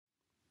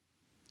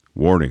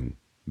Warning,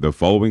 the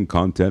following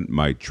content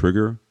might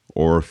trigger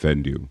or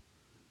offend you.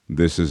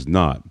 This is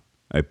not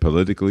a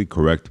politically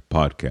correct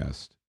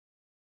podcast.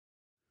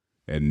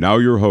 And now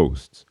your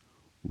hosts,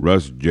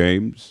 Russ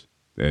James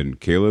and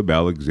Caleb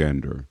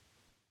Alexander.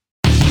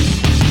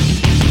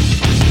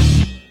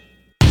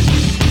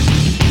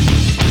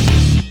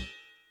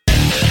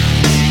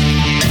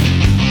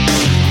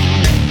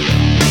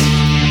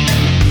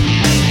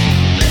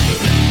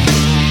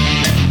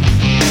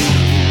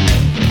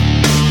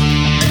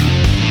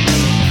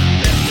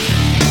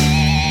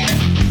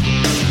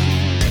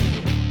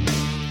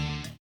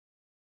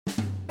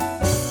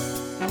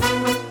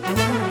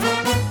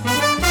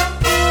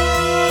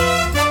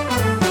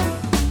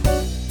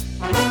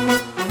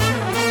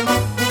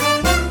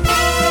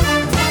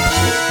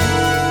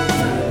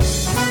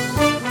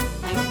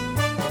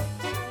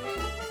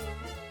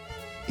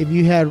 If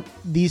you had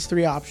these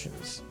three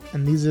options,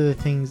 and these are the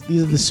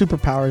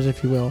superpowers,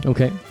 if you will,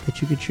 Okay.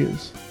 that you could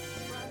choose.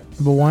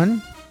 Number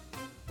one,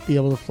 be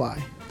able to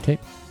fly. Okay.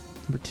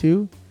 Number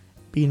two,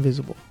 be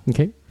invisible.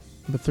 Okay.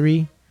 Number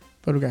three,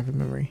 photographic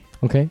memory.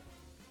 Okay.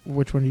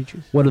 Which one do you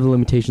choose? What are the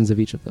limitations of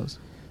each of those?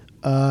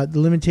 The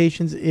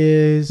limitations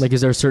is... Like, is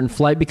there a certain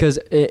flight? Because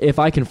if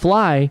I can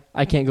fly,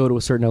 I can't go to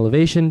a certain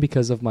elevation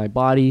because of my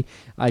body.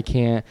 I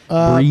can't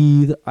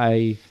breathe.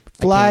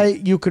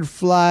 You could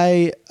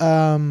fly...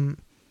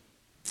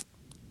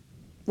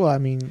 well, I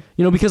mean...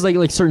 because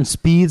like certain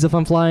speeds if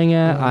I'm flying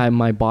at,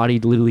 my body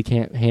literally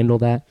can't handle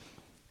that.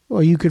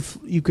 Well, you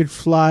could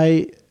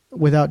fly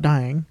without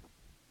dying.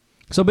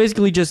 So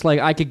basically, just like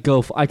I could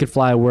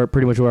fly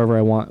pretty much wherever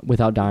I want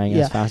without dying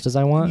as fast as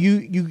I want.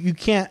 You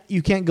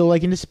can't go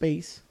like into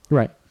space.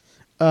 Right.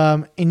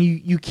 And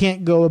you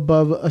can't go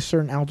above a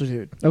certain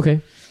altitude.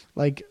 Okay.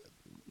 Like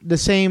the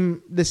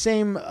same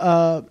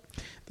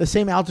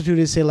altitude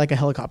as, say, like a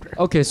helicopter.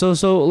 Okay, so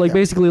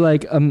basically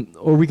like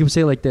or we could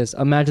say like this.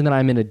 Imagine that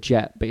I'm in a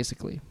jet,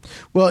 basically.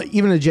 Well,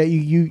 even a jet,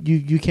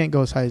 you can't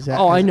go as high as that.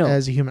 I know.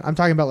 As a human, I'm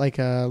talking about like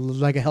a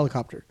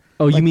helicopter.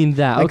 Oh, like, you mean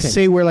that? Like okay.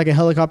 Say where like a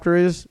helicopter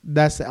is.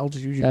 That's the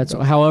altitude. That's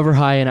however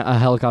high a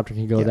helicopter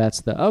can go. Yeah.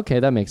 That's the okay.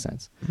 That makes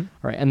sense. Mm-hmm.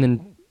 All right, and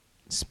then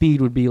speed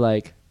would be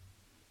like.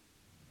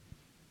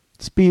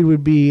 Speed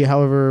would be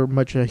however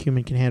much a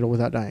human can handle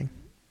without dying.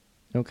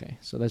 Okay,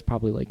 so that's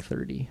probably like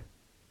 30.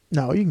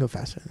 No, you can go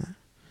faster than that.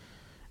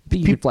 But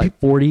you could fly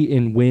 40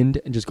 in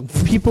wind and just go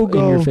in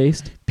your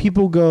face.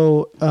 People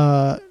go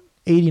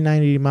 80,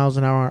 90 miles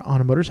an hour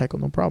on a motorcycle,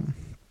 no problem.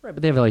 Right,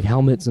 but they have like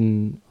helmets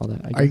and all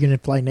that. Are you going to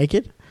fly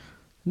naked?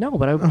 No,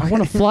 but I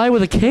want to fly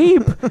with a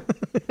cape.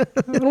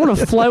 I don't want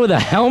to fly with a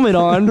helmet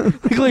on,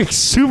 like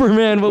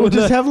Superman. But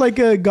just have like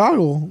a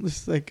goggle,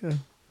 just like.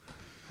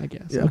 I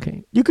guess. Yeah.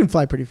 Okay. You can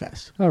fly pretty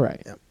fast. All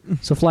right. Yeah.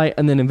 So flight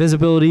and then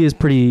invisibility is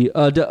pretty.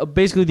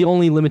 Basically, the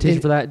only limitation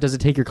for that, does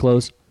it take your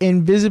clothes?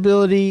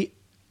 Invisibility.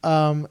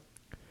 The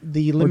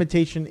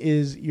limitation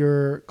is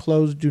your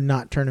clothes do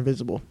not turn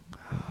invisible.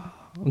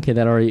 Okay,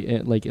 that already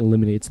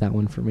eliminates that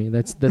one for me.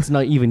 That's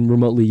not even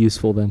remotely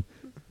useful then.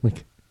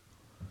 Like,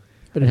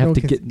 but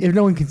if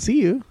no one can see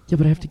you. Yeah,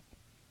 but I have to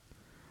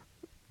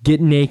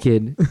get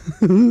naked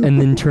and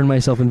then turn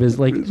myself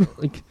invisible.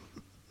 Like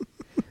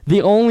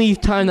the only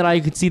time that I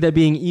could see that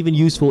being even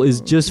useful is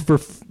just for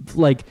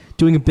like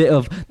doing a bit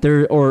of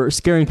or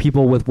scaring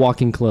people with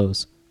walking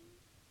clothes.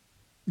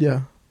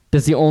 Yeah.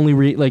 That's the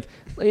only like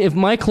if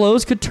my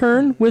clothes could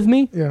turn with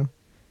me. Yeah.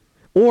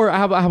 Or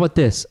how about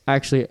this?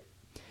 Actually,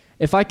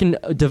 if I can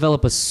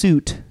develop a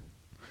suit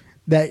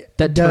that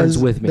turns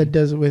with me. That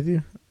does it with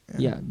you.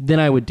 Yeah, then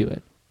I would do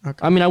it. Okay.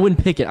 I mean, I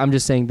wouldn't pick it. I'm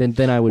just saying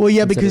then I would. Well,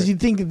 yeah, because you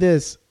think of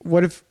this.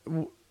 What if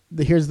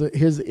here's the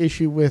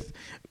issue with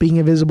being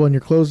invisible and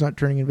your clothes not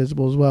turning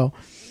invisible as well.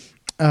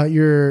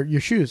 Your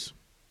shoes.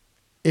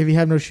 If you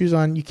have no shoes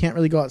on, you can't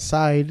really go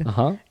outside.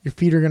 Your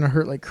feet are gonna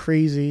hurt like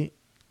crazy.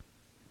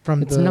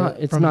 It's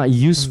not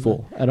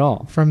useful at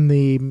all. From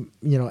the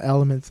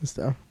elements and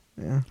stuff.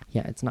 Yeah.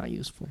 Yeah, it's not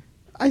useful.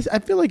 I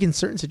feel like in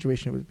certain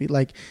situations it would be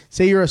like,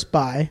 say you're a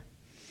spy,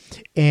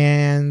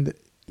 and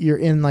you're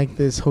in like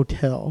this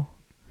hotel,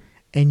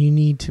 and you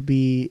need to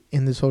be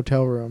in this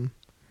hotel room.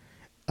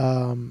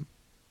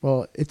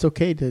 Well, it's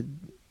okay to,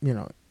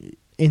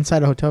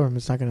 inside a hotel room,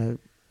 it's not going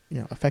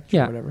to, affect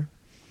you or whatever.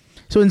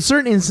 So in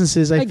certain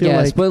instances, I feel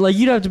like, but like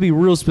you'd have to be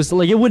real specific.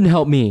 Like it wouldn't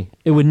help me.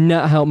 It would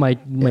not help my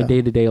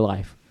day-to-day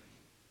life.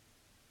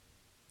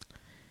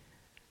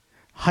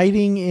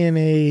 Hiding in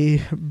a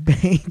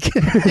bank.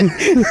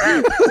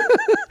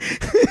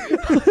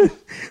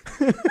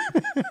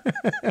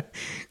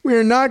 We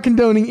are not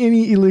condoning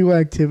any illegal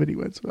activity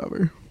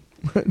whatsoever.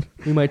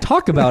 We might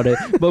talk about it,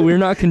 but we're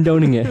not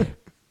condoning it.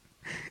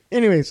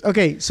 Anyways,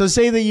 okay, so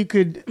say that you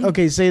could,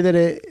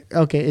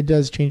 it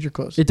does change your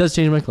clothes. It does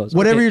change my clothes.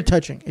 Whatever you're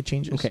touching, it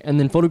changes. Okay, and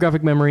then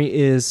photographic memory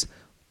is?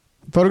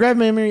 Photographic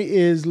memory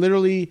is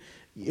literally,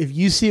 if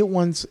you see it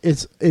once,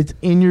 it's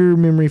in your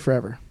memory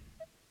forever.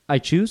 I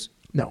choose?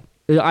 No.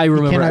 I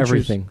remember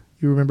everything. Choose.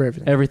 You remember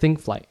everything. Everything,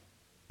 flight.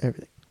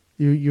 Everything.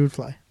 You would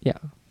fly. Yeah.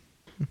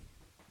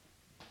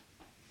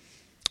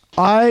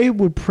 I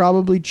would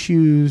probably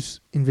choose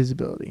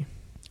invisibility.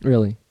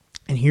 Really?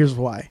 And here's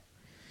why.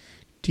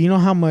 Do you know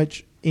how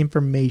much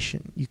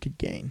information you could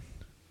gain?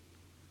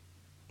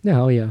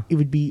 Yeah, oh yeah. It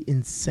would be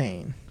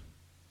insane,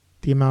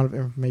 the amount of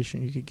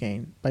information you could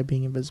gain by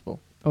being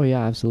invisible. Oh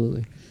yeah,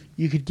 absolutely.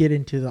 You could get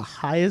into the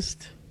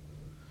highest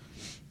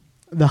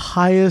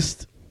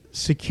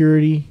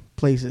security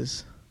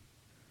places.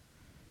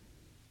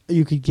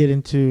 You could get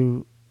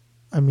into,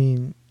 I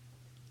mean,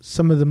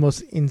 some of the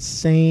most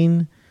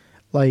insane,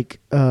 like,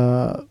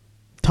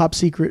 top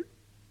secret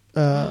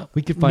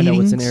We could find out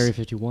what's in meetings. Area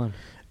 51.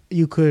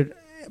 You could,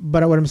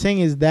 but what I'm saying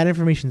is that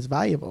information is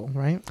valuable,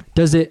 right?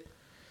 Does it...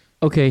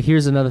 Okay,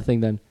 here's another thing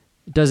then.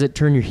 Does it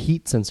turn your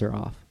heat sensor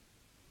off?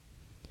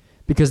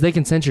 Because they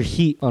can sense your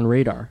heat on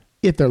radar.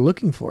 If they're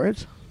looking for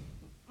it.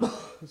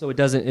 So it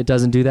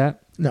doesn't do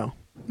that? No.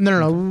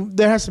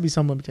 There has to be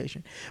some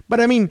limitation. But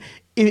I mean,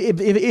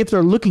 if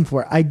they're looking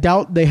for it, I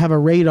doubt they have a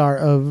radar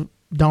of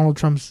Donald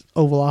Trump's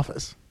Oval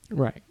Office.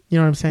 Right. You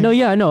know what I'm saying? No,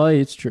 yeah, no,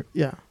 it's true.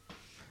 Yeah.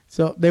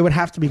 So they would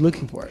have to be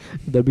looking for it.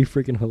 That'd be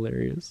freaking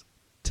hilarious.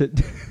 To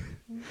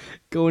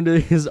go into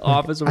his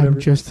office or whatever.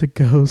 I'm just a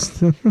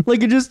ghost.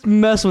 Like, you just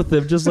mess with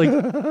him. Just like,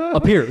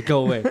 up here,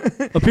 go away.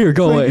 Up here,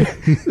 go away.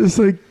 Just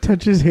like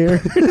touch his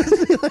hair.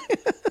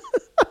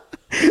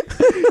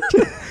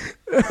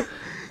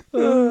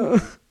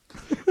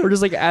 Or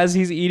just like, as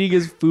he's eating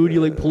his food,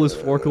 you like pull his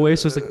fork away.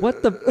 So it's like,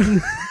 what the...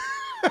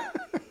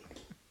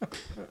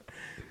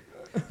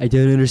 I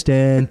don't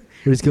understand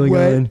what is going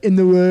on. What in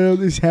the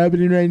world is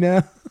happening right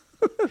now?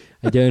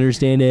 I don't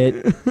understand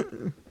it.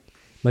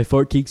 My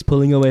fork keeps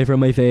pulling away from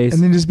my face.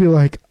 And then just be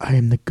like, I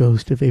am the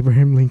ghost of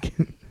Abraham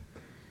Lincoln.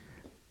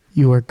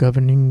 You are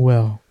governing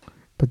well,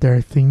 but there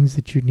are things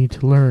that you need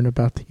to learn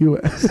about the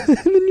U.S. And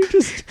then you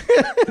just...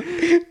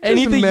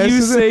 Anything mess you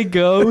with it. say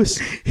goes.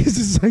 He's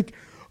just like,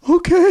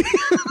 okay.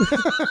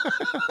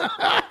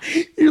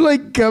 You're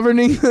like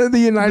governing the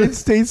United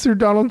States through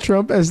Donald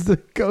Trump as the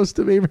ghost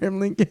of Abraham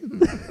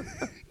Lincoln.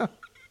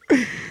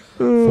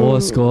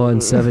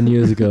 7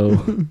 years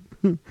ago.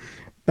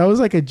 That was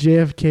like a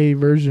JFK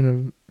version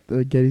of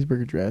the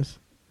Gettysburg Address.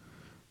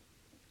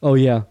 Oh,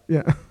 yeah.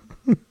 Yeah.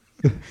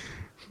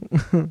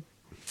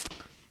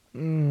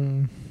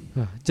 Mm,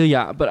 So,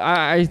 yeah, but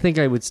I think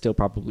I would still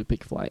probably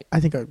pick flight. I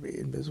think I would be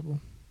invisible.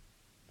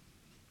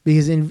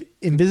 Because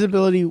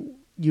invisibility,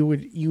 you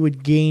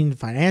would gain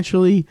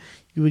financially,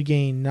 you would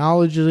gain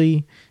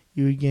knowledgeably,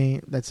 you would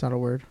gain, that's not a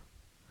word,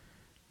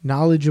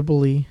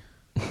 knowledgeably.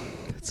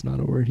 That's not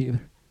a word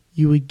either.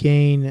 You would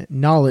gain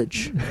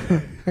knowledge.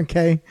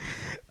 Okay.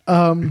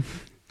 I'm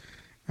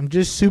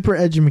just super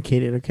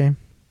educated. Okay.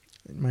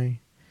 My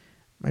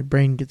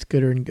brain gets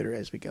gooder and gooder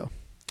as we go.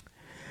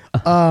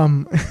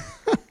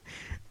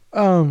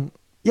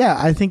 Yeah,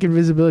 I think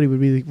invisibility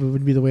would be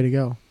the way to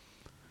go.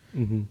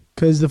 Mm-hmm.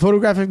 Because the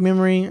photographic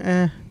memory,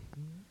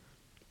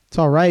 it's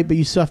all right, but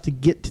you still have to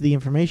get to the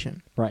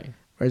information. Right.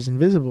 Whereas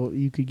invisible,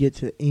 you could get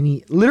to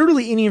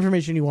literally any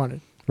information you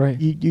wanted. Right.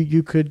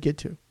 You could get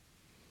to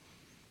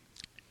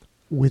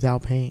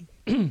without paying.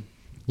 Yep.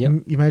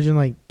 You imagine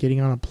like getting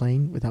on a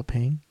plane without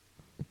paying.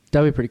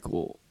 That'd be pretty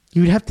cool.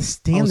 You would have to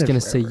stand. I was there going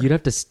to say, forever. you'd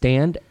have to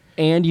stand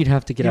and you'd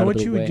have to get You know out what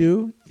of the you way. would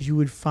do? Is you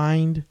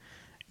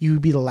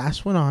would be the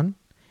last one on,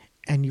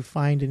 and you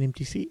find an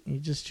empty seat, and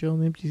you just chill in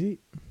the empty seat.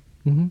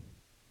 Mm-hmm.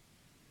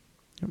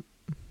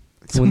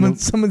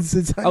 Someone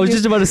sits. I was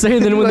just about to say,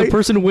 and then when Like- the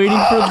person waiting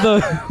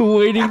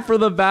for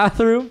the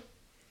bathroom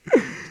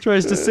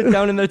tries to sit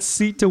down in that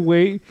seat to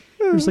wait,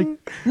 you're just like,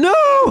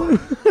 no.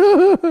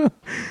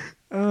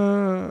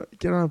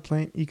 Get on a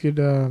plane. You could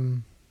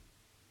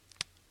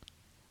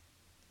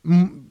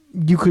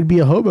you could be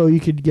a hobo. You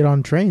could get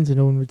on trains and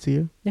no one would see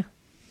you.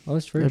 Oh,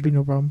 that's true. That'd be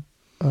no problem.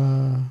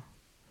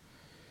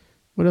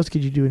 What else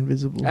could you do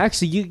invisible?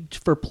 Actually,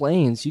 for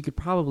planes, you could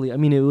probably. I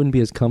mean, it wouldn't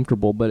be as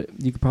comfortable, but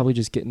you could probably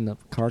just get in the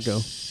cargo.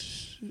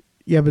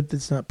 Yeah, but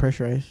it's not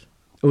pressurized.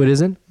 Oh, it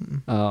isn't.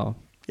 Mm-mm. Oh,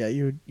 Yeah,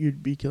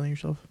 you'd be killing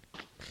yourself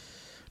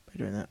by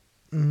doing that.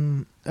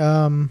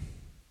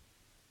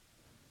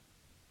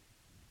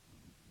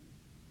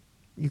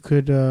 You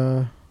could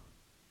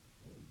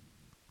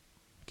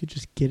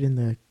just get in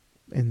the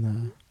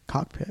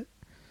cockpit.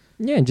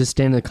 yeah, and just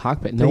stand in the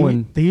cockpit. No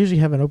one. They usually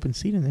have an open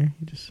seat in there.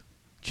 You just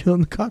chill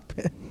in the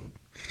cockpit,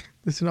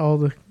 listen to all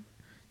the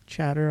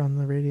chatter on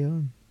the radio.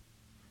 And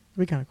it'd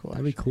be kind of cool.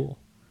 That'd be actually. cool.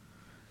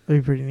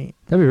 That'd be pretty neat.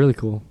 That'd be really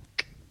cool.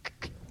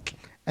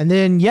 And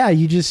then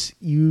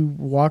you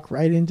walk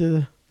right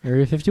into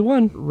Area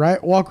 51.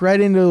 walk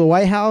right into the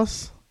White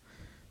House.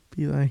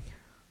 Be like,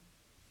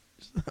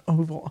 just the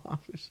Oval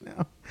Office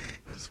now.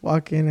 Just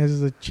walk in as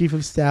the chief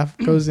of staff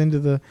goes into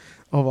the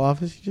Oval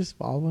Office. You just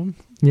follow him.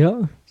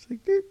 Yeah, It's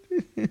like,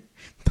 dude,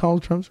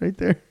 Donald Trump's right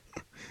there.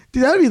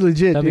 Dude, that'd be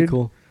legit. that'd dude. be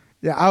cool.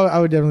 Yeah, I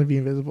would definitely be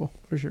invisible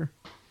for sure.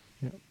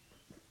 Yeah.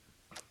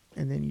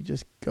 And then you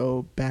just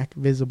go back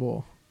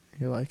visible.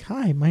 You're like,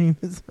 hi, my name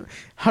is.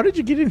 How did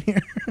you get in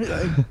here?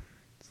 Like,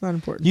 it's not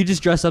important. You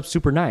just dress up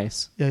super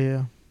nice.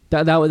 Yeah.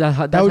 That would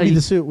That would be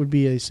the suit. Would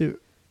be a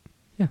suit.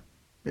 Yeah.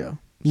 Yeah.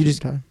 You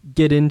just time.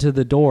 get into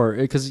the door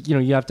because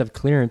you have to have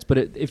clearance. But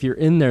if you're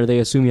in there, they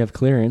assume you have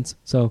clearance.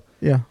 So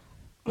Yeah.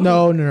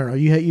 No.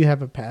 You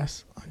have a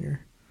pass on your.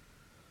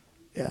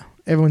 Yeah.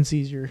 Everyone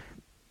sees your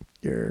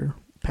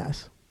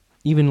pass.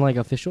 even like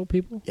official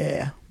people.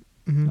 Yeah.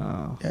 Mm-hmm.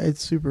 Oh. Yeah,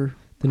 it's super.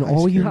 Then high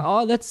all you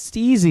security. that's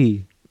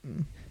easy.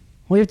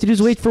 All you have to do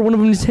is wait for one of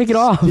them to take it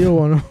off. Steal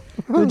one.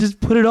 Then just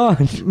put it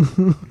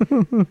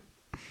on.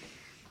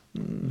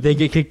 They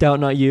get kicked out,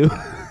 not you.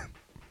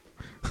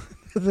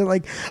 They're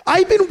like,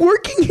 I've been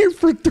working here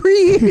for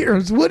 3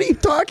 years. What are you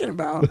talking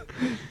about?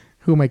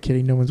 Who am I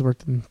kidding? No one's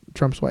worked in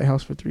Trump's White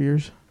House for 3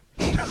 years.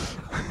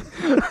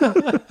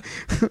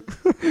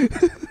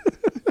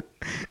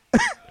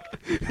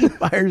 He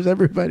fires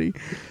everybody.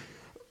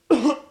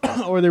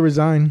 Or they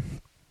resign.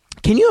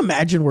 Can you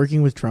imagine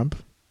working with Trump?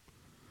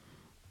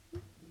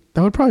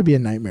 That would probably be a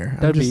nightmare.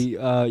 That'd be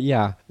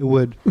yeah, it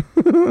would.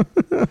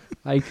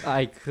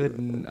 I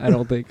couldn't. I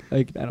don't think.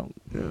 I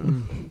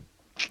don't.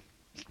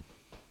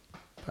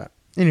 But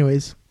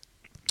anyways,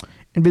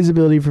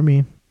 invisibility for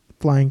me,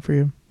 flying for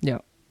you. Yeah.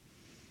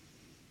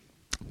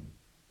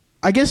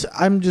 I guess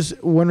I'm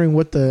just wondering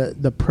what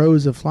the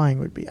pros of flying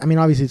would be. I mean,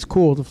 obviously it's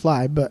cool to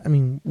fly, but I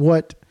mean,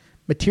 what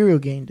material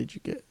gain did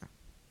you get?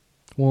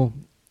 Well,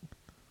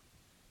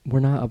 we're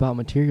not about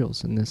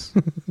materials in this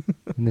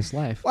in this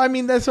life. Well, I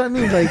mean, that's what I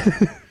mean. Like,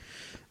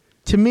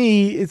 to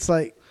me, it's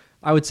like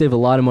I would save a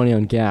lot of money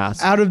on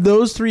gas. out of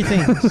those three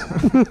things,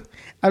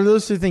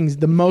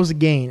 the most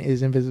gain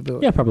is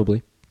invisibility. Yeah,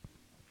 probably.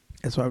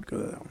 That's why I would go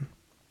to that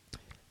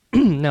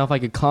one. Now, if I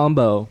could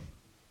combo,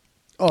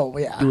 Oh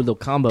yeah, do a little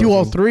combo. do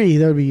all thing. three.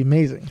 That would be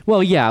amazing.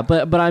 Well, yeah,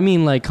 but I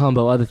mean like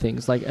combo other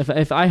things. Like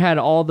if I had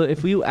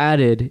if we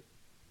added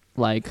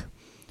like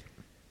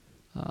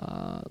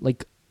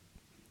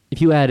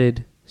if you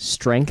added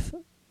strength,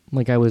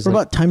 like I was What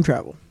like, about time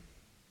travel?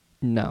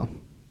 no.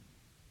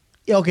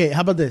 Yeah, okay, how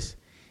about this?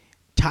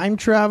 Time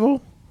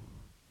travel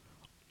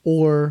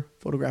or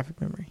photographic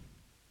memory?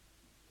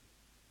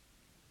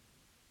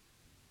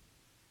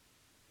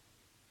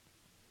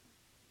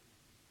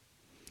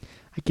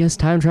 I guess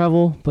time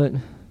travel, but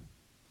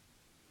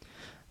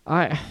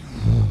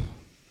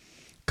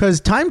Because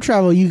time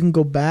travel, you can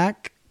go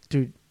back.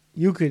 Dude,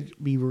 you could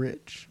be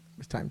rich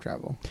with time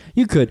travel.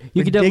 you could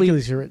definitely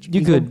Ridiculously rich.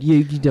 you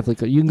definitely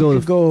could. You can go to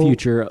the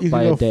future You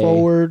by could a go day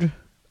forward.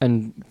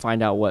 and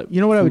find out what You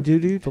know what I would do,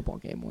 dude? football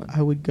game was.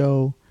 I would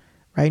go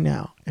right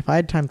now. If I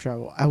had time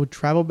travel, I would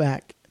travel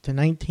back to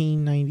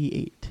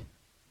 1998,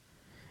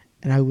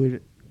 and I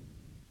would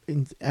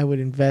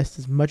invest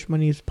as much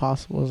money as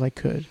possible as I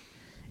could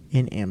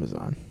in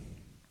Amazon,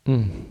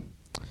 Mm.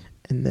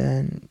 and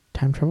then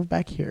time travel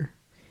back here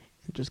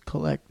and just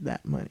collect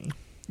that money.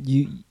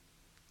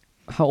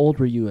 How old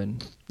were you in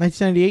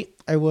 1998.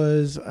 I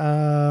was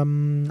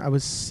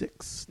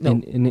 6. No,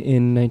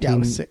 in yeah, I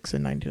was 6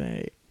 in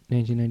 1998.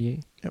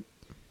 1998? Yep.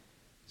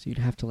 So you'd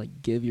have to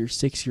like give your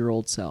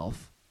 6-year-old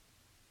self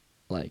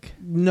like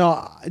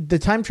No, the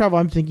time travel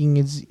I'm thinking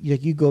is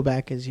like you go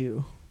back as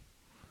you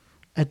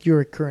at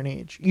your current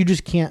age. You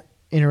just can't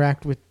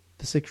interact with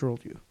the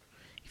 6-year-old you.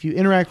 If you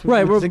interact with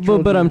right, the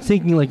 6-year-old but you, I'm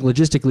thinking like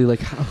logistically, like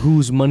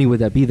whose money would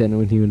that be then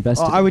when you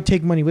invested? I would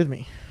take money with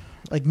me.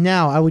 Like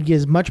now, I would get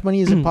as much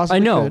money as I possibly I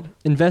know. could.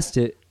 Invest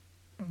it,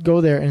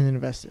 Go there and then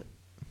invest it.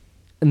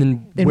 and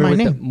then In my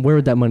name. where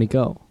would that money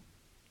go?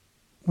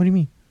 What do you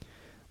mean?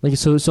 Like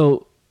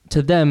so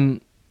to them,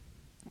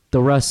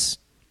 the Russ.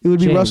 It would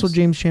be James. Russell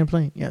James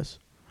Champlain. Yes,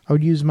 I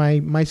would use my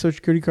social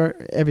security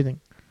card, everything.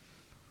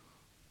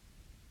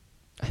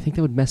 I think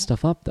that would mess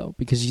stuff up though,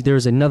 because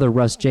there's another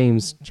Russ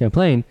James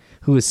Champlain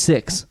who is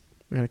 6.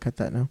 We gotta cut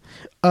that now.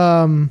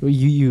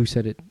 You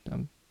said it.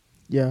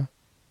 Yeah.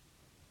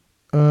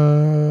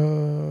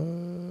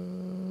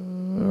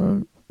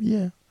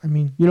 Yeah. I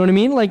mean, You know what I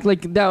mean? Like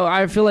that.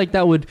 I feel like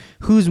that would.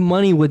 Whose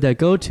money would that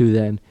go to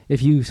then?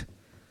 If you.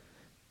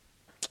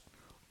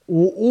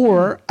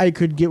 or I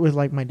could get with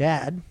like my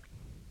dad.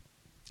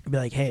 Be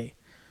like, hey,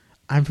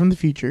 I'm from the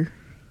future.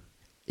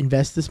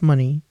 Invest this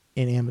money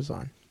in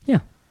Amazon. Yeah,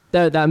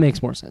 that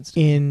makes more sense.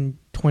 In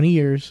 20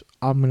 years,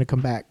 I'm gonna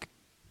come back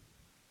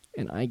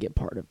And I get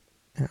part of.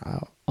 and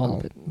All I'll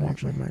of it, make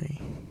actually. my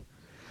money.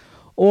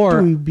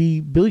 Or We be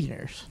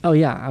billionaires. oh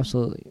yeah,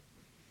 absolutely.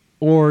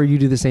 Or you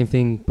do the same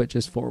thing but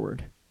just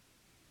forward.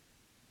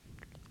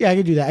 Yeah, I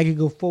could do that. I could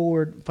go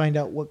forward, find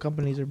out what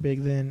companies are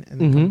big then, and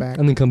then come back.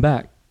 And then come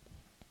back.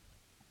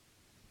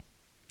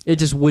 It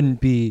just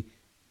wouldn't be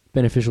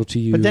beneficial to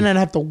you. But then I'd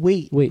have to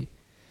wait. wait.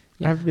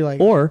 I have to be like,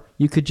 Or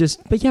you could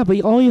just, but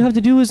all you have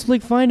to do is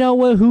like find out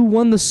who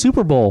won the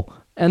Super Bowl,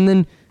 and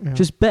then Yeah.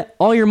 just bet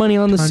all your money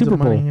on the tons Super of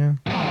Bowl. money, yeah.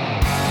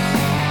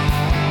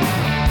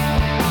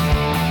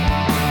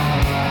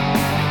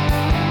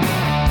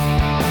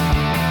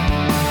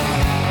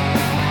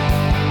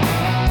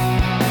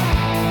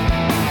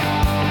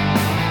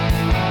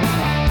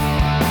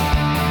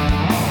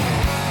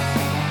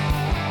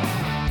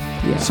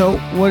 Yeah. So,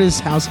 what is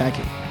house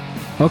hacking?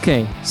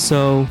 Okay,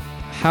 so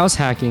house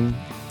hacking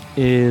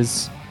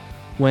is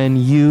when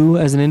you,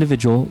 as an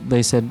individual,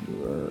 they said,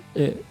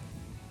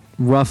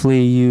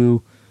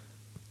 roughly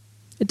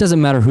it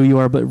doesn't matter who you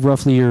are, but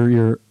roughly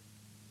you're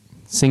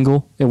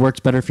single. It works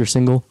better if you're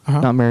single,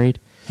 not married,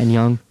 and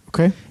young.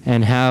 Okay.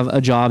 And have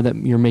a job that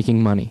you're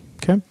making money.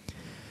 Okay.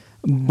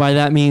 By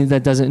that means,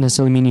 that doesn't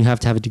necessarily mean you have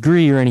to have a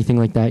degree or anything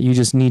like that. You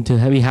just need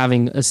to be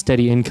having a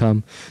steady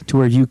income to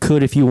where you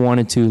could, if you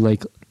wanted to,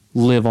 like,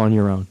 live on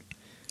your own.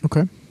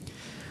 Okay.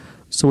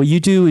 So what you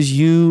do is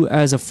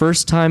as a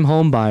first-time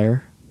home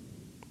buyer,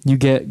 you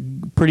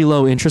get pretty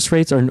low interest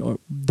rates,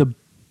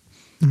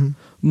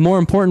 more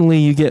importantly,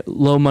 you get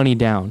low money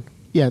down.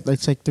 Yeah,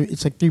 it's like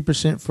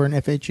 3% for an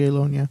FHA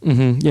loan. Yeah.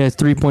 Mm-hmm. Yeah, it's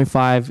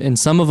 3.5, and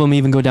some of them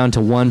even go down to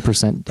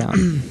 1% down,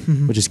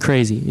 which is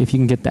crazy if you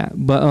can get that.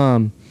 But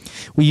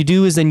what you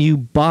do is then you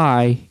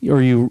buy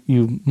or you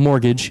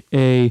mortgage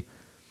a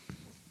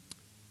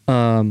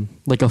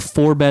like a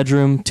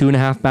 4-bedroom,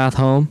 2.5 bath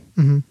home,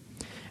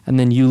 and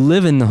then you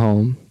live in the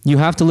home. You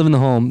have to live in the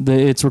home.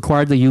 It's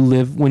required that you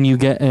live when you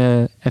get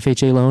a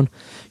FHA loan.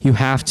 You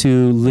have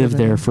to live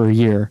there for a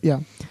year. Yeah.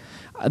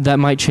 That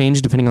might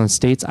change depending on the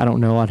states. I don't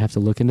know. I'd have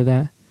to look into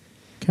that.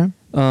 Okay.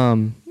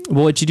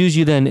 Well, what you do is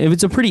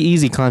it's a pretty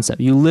easy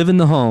concept. You live in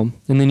the home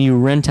and then you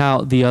rent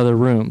out the other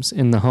rooms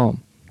in the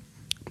home.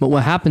 But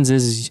what happens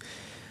is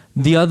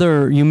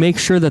you make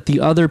sure that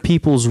the other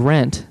people's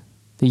rent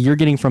that you're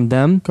getting from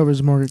them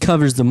covers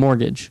the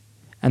mortgage,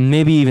 and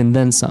maybe even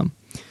then some.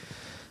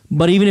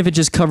 But even if it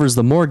just covers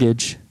the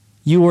mortgage,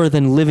 you are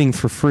then living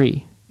for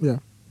free. Yeah.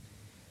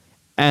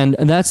 And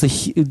that's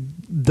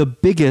the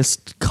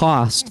biggest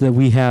cost that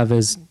we have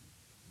as,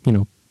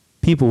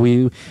 people.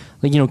 We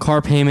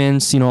car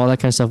payments, all that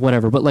kind of stuff,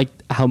 whatever. But like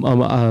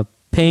how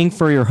paying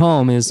for your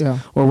home is,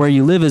 or where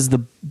you live is the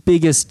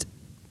biggest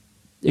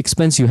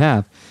expense you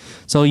have.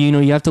 So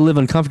you have to live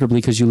uncomfortably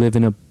because you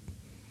living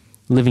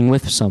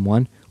with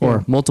someone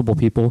or multiple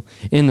people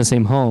in the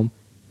same home,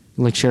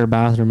 like share a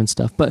bathroom and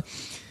stuff.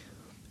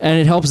 And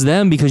it helps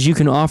them because you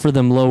can offer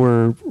them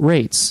lower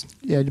rates.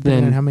 Yeah,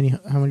 depending on how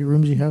many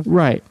rooms you have.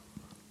 Right.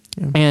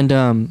 Yeah.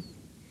 And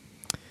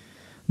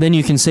then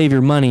you can save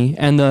your money.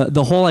 And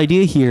the whole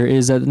idea here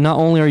is that not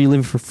only are you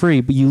living for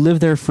free, but you live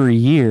there for a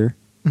year.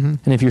 Mm-hmm.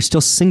 And if you're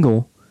still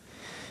single,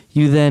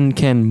 you then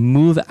can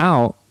move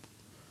out,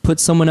 put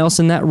someone else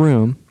in that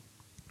room,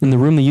 in the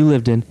room that you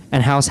lived in,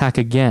 and house hack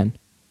again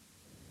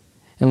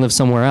and live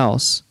somewhere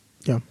else.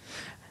 Yeah.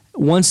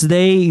 Once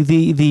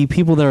the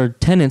people that are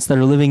tenants that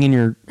are living in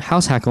your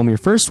house hack home, your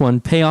first one,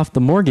 pay off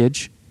the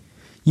mortgage,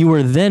 you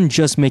are then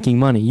just making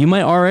money. You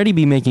might already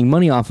be making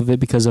money off of it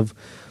because of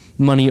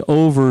money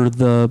over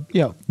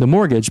the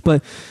mortgage.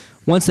 But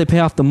once they pay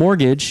off the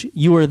mortgage,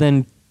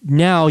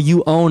 now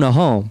you own a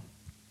home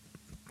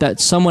that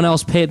someone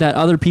else paid, that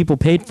other people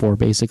paid for,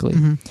 basically.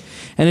 Mm-hmm.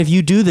 And if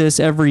you do this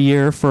every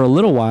year for a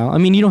little while, I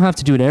mean, you don't have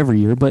to do it every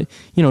year, but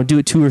do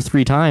it 2 or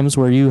 3 times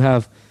where you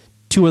have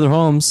 2 other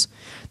homes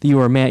that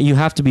you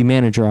have to be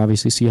manager,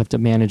 obviously, so you have to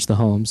manage the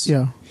homes.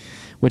 Yeah.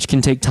 Which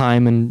can take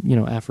time and,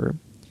 effort.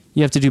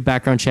 You have to do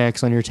background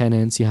checks on your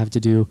tenants. You have to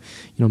do,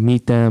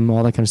 meet them,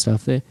 all that kind of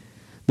stuff.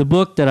 The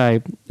book that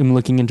I am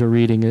looking into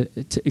reading,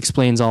 it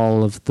explains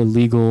all of the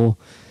legal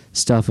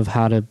stuff of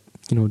how to,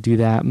 do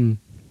that.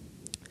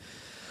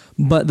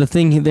 But the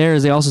thing there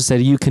is they also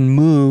said you can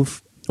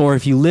move, or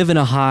if you live in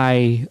a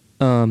high-priced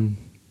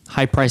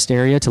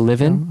area to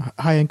live in.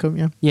 High income,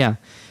 yeah. Yeah.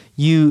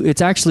 It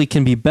actually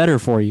can be better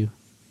for you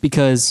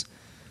because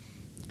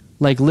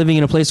like living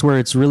in a place where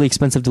it's really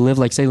expensive to live,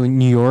 like say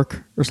New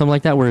York or something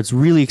like that, where it's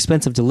really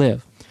expensive to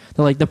live.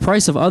 They're like the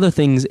price of other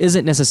things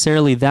isn't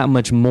necessarily that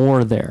much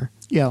more there.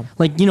 Yeah.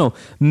 Like,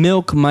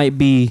 milk might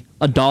be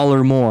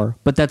 $1 more,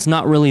 but that's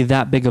not really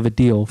that big of a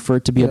deal for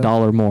it to be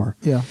 $1 more.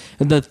 Yeah.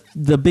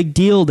 The big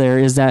deal there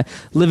is that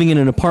living in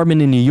an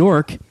apartment in New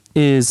York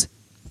is,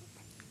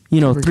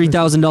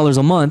 $3,000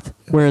 a month,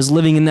 whereas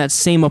living in that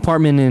same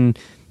apartment in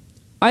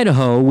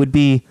Idaho would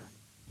be,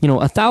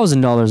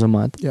 $1,000 a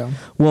month. Yeah.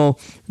 Well,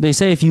 they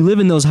say if you live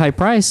in those high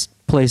price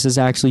places,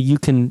 actually, you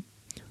can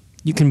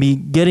be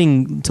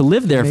getting to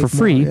live there for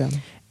free,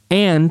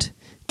 and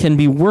can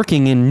be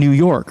working in New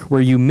York where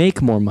you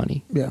make more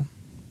money. Yeah.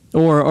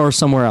 Or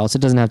somewhere else. It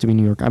doesn't have to be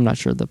New York. I'm not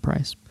sure the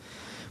price.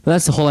 But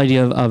that's the whole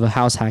idea of a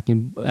house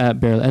hacking at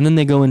Barely. And then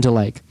they go into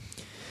like,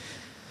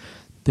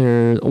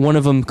 one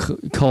of them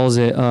calls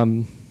it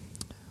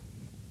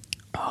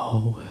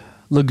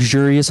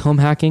luxurious home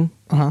hacking,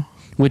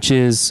 which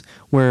is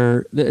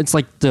where it's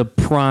like the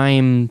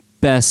prime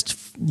best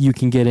you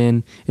can get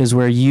in is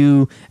where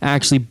you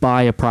actually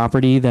buy a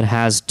property that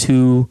has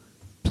 2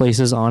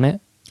 places on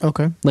it.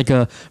 Okay.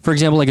 For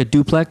example, like a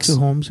duplex. 2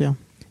 homes, yeah.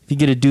 If you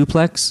get a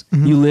duplex,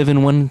 you live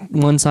in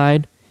one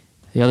side,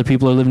 the other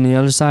people are living in the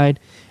other side,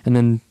 and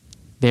then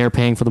they're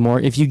paying for the more.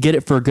 If you get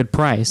it for a good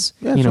price,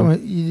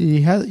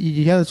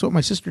 that's what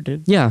my sister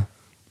did. Yeah,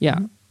 yeah.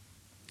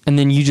 And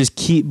then you just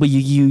but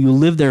you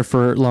live there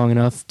for long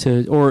enough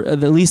or at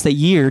least a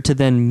year to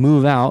then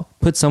move out,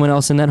 put someone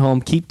else in that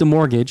home, keep the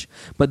mortgage,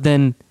 but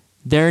then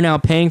they're now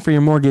paying for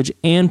your mortgage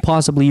and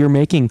possibly you're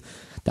making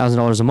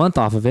 $1,000 a month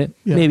off of it.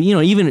 Yeah. Maybe,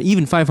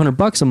 even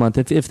 $500 a month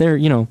if they're,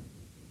 $500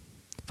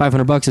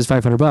 $500 is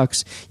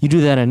 $500. You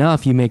do that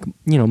enough, you make,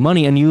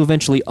 money, and you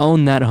eventually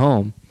own that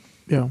home.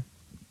 Yeah.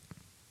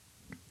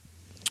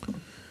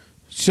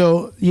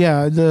 So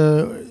yeah,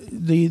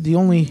 the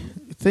only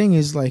thing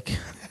is like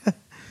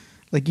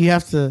you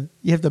have to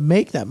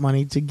make that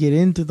money to get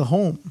into the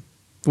home.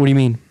 What do you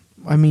mean?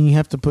 I mean, you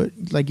have to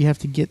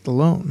get the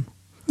loan.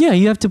 Yeah,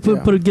 you have to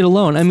get a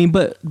loan. I mean,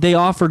 but they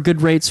offer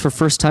good rates for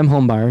first-time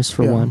home buyers,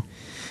 for one.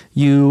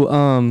 You,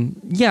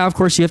 of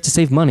course, you have to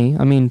save money.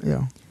 I mean,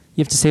 you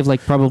have to save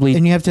like probably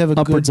and you have to have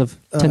upwards of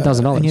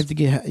 $10,000. And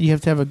you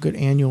have to have a good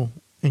annual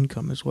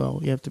income as well.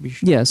 You have to be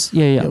yes,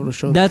 yeah. able to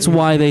show That's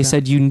why they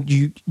said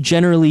you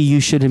generally you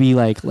should be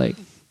like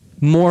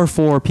more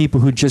for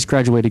people who just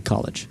graduated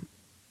college.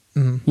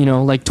 Mm-hmm.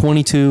 Like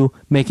 22,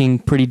 making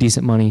pretty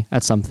decent money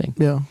at something.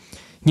 Yeah.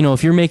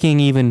 If you're making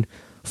even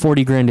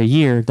 $40,000 a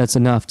year, that's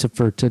enough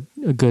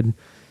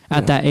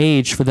at that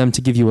age for them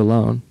to give you a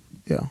loan.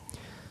 Yeah.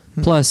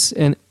 Plus,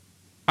 and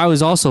I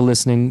was also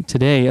listening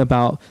today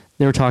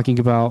they were talking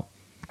about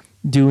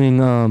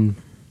doing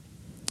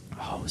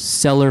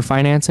seller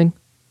financing.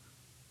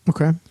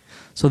 Okay.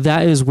 So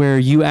that is where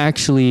you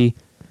actually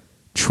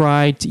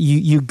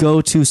you go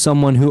to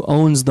someone who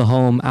owns the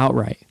home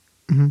outright.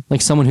 Mm-hmm.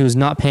 Like someone who's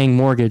not paying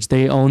mortgage,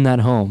 they own that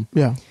home.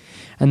 Yeah.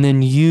 And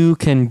then you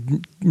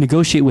can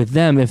negotiate with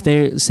them if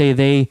they say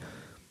they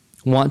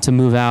want to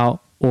move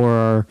out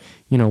or,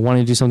 want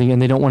to do something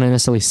and they don't want to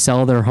necessarily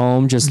sell their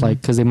home just like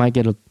because they might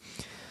get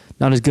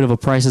not as good of a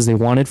price as they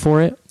wanted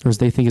for it or as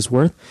they think it's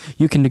worth.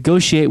 You can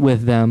negotiate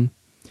with them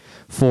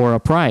for a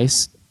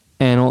price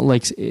and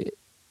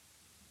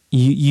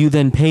you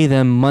then pay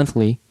them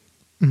monthly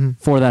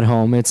for that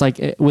home. It's like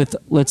with,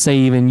 let's say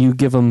even you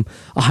give them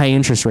a high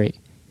interest rate.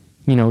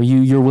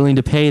 You're willing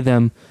to pay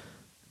them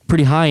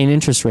pretty high in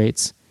interest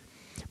rates.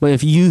 But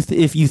if you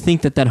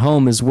think that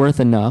home is worth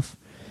enough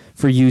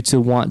for you to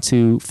want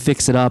to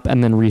fix it up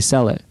and then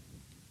resell it.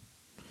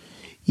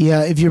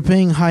 Yeah, if you're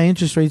paying high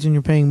interest rates and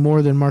you're paying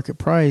more than market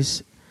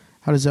price,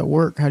 how does that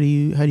work? How do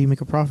you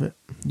make a profit?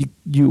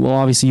 Well,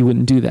 obviously you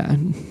wouldn't do that.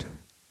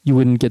 You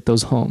wouldn't get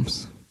those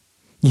homes.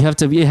 It has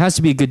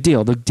to be a good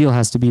deal. The deal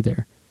has to be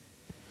there.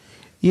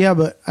 Yeah,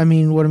 but I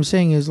mean what I'm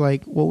saying is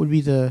like what would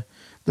be the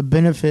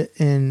benefit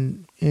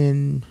in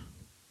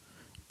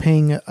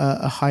paying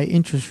a high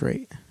interest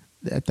rate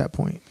at that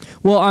point?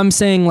 Well, I'm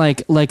saying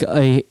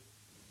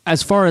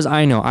as far as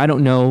I know, I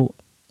don't know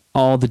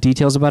all the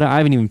details about it. I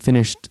haven't even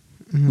finished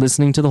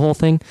listening to the whole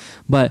thing,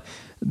 but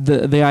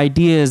the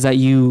idea is that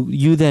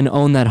you then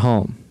own that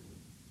home.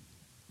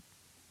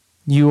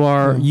 You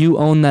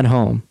own that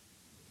home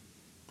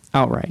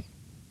outright.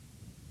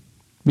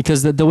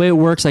 Because the way it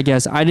works, I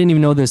guess, I didn't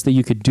even know that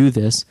you could do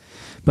this,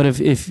 but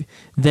if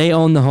they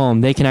own the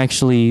home, they can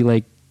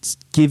actually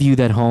give you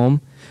that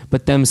home,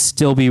 but them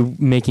still be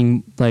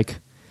making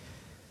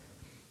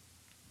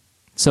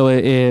so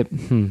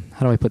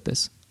how do I put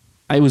this?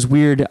 It was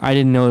weird. I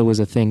didn't know it was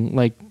a thing.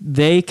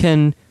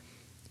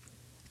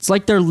 It's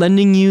like they're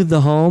lending you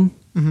the home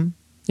and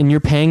you're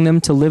paying them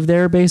to live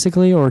there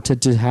basically, or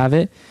to have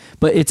it,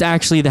 but it's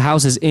actually the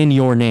house is in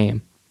your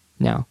name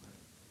now.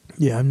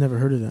 Yeah, I've never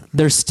heard of that.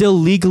 They're still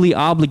legally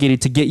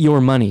obligated to get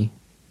your money.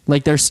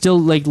 They're still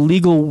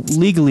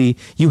legally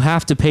you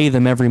have to pay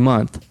them every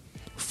month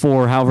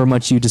for however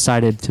much you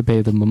decided to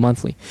pay them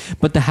monthly.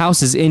 But the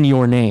house is in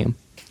your name.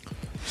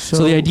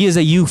 So the idea is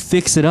that you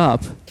fix it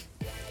up.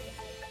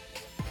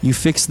 You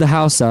fix the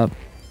house up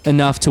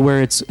enough to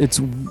where it's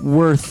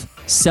worth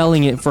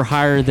selling it for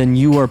higher than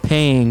you are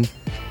paying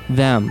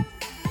them.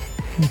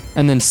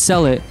 And then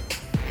sell it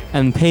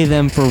and pay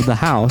them for the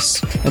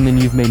house, and then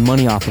you've made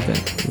money off of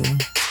it. Yeah.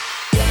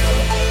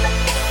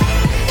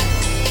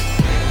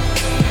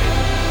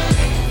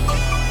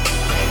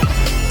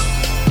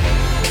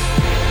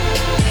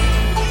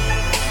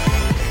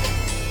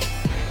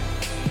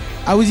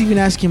 I was even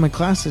asking my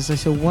classes, I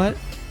said, what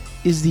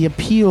is the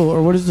appeal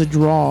or what is the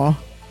draw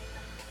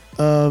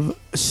of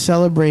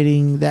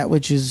celebrating that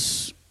which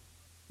is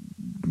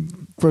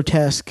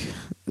grotesque,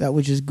 that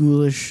which is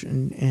ghoulish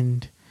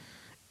and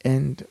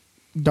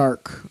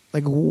dark?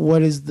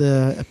 What is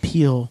the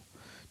appeal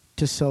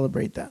to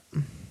celebrate that?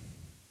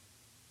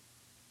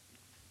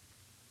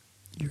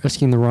 You're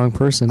asking the wrong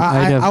person.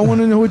 I want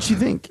to know what you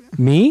think.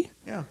 Me?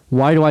 Yeah.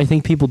 Why do I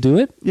think people do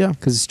it? Yeah.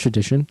 Because it's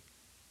tradition.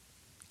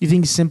 You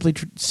think simply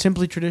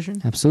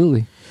tradition?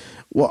 Absolutely.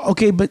 Well,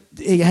 okay, but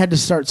it had to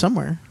start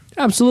somewhere.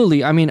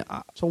 Absolutely. I mean,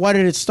 so why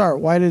did it start?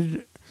 Why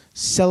did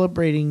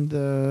celebrating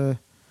the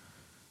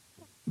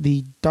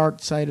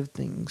dark side of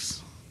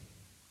things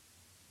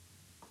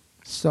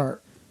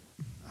start?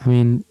 I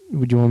mean,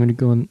 would you want me to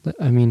go in?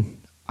 I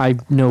mean, I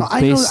know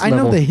I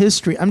know the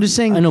history. I'm just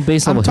saying. I know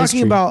base level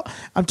history. I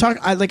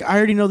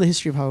already know the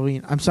history of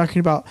Halloween. I'm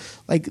talking about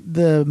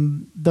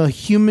the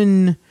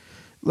human,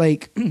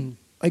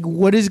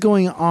 what is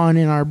going on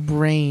in our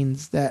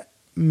brains that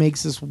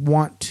makes us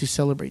want to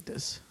celebrate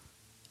this.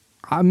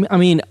 I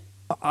mean,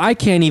 I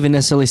can't even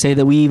necessarily say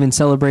that we even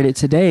celebrate it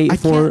today. I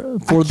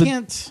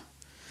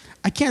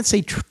can't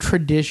say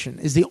tradition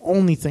is the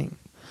only thing.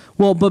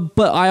 Well, but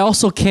I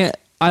also can't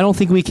I don't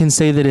think we can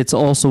say that it's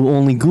also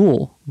only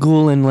ghoul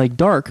and like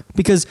dark,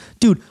 because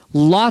dude,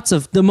 lots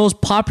of the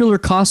most popular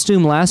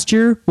costume last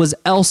year was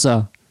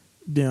Elsa.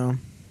 Yeah.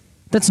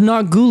 That's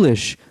not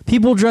ghoulish.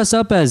 People dress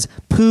up as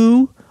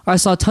Pooh. I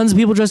saw tons of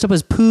people dressed up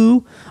as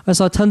Pooh. I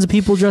saw tons of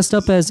people dressed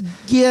up as.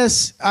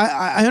 Yes,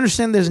 I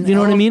understand. There's an You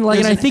know what I mean? Like,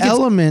 there's and I think an it's-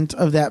 element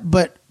of that,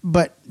 but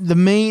the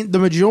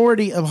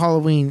majority of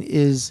Halloween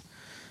is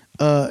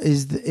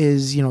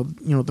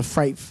the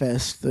Fright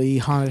Fest, the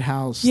haunted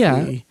house,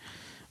 Yeah. the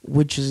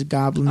witches,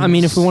 goblins. I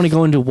mean, if we want to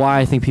go into why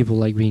I think people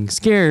like being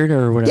scared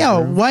or whatever.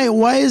 yeah,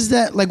 why is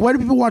that? Like, why do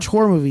people watch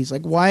horror movies?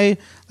 Like, why?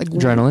 Like,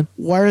 Adrenaline.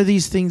 Why are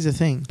these things a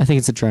thing? I think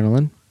it's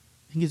adrenaline.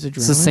 I think it's adrenaline.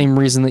 It's the same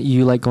reason that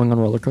you like going on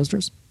roller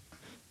coasters.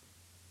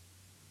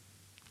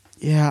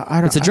 Yeah, I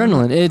don't. It's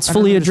adrenaline. It's I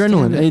don't fully understand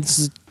adrenaline. it.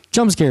 It's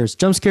jump scares.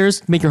 Jump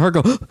scares make your heart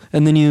go,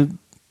 and then you.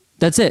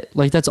 That's it.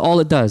 Like, that's all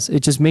it does.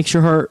 It just makes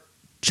your heart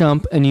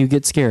jump and you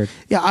get scared.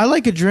 Yeah, I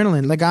like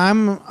adrenaline. Like,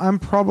 I'm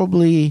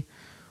probably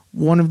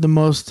one of the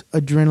most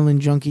adrenaline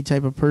junkie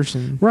type of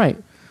person. Right.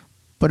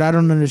 But I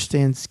don't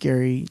understand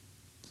scary.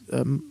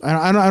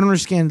 I don't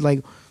understand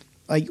like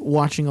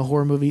watching a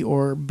horror movie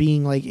or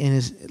being like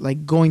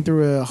going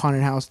through a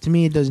haunted house. To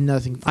me, it does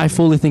nothing. For I me.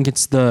 fully think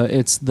it's the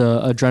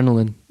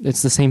adrenaline.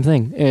 It's the same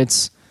thing.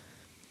 It's.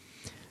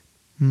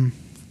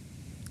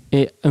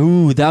 That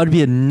would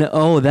be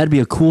that'd be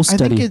a cool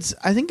study.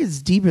 I think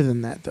it's deeper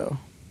than that though.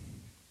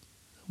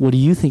 What do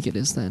you think it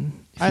is then?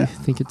 If I- you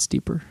think it's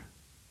deeper,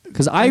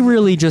 because I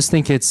really just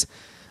think it's.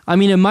 I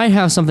mean, it might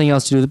have something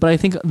else to do with it, but I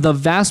think the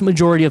vast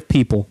majority of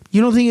people.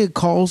 You don't think it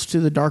calls to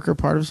the darker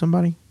part of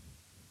somebody?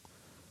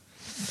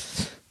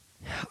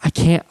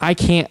 I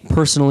can't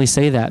personally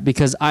say that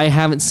because I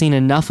haven't seen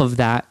enough of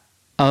that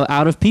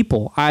out of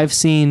people. I've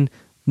seen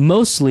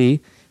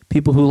mostly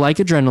people who like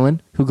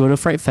adrenaline, who go to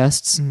Fright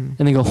Fests,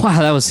 and they go,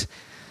 "Wow, that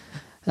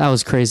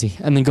was crazy,"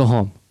 and then go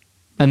home,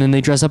 and then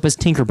they dress up as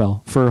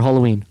Tinkerbell for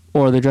Halloween,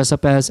 or they dress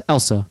up as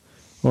Elsa,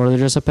 or they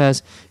dress up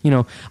as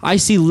I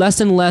see less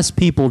and less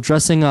people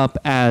dressing up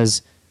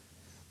as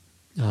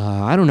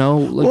I don't know.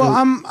 Like Well,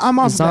 I'm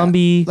off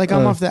zombie. That. Like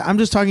I'm off that. I'm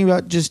just talking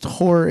about just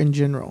horror in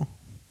general.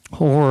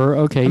 Horror.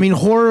 Okay. I mean,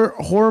 horror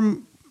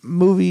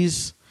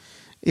movies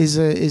is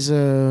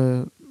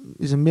a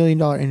 $1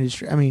 million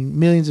industry. I mean,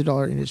 millions of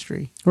dollar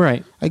industry.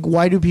 right. Like,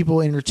 why do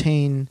people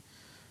entertain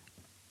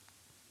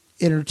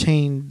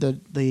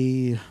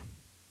the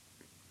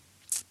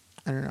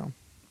I don't know.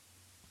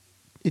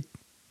 It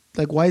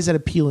like, why is that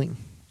appealing?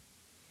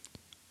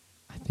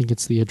 I think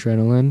it's the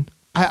adrenaline.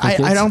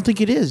 I don't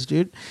think it is,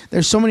 dude.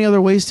 There's so many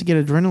other ways to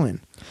get adrenaline.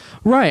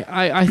 Right.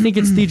 I think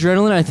it's the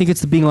adrenaline. I think it's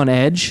the being on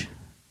edge.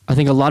 I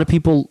think a lot of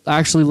people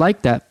actually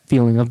like that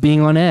feeling of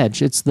being on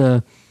edge. It's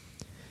the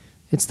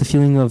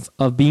feeling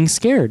of being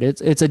scared.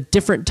 It's a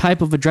different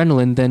type of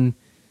adrenaline than.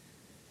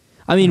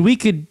 I mean,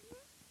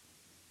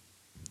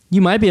 you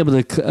might be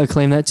able to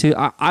claim that too.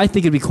 I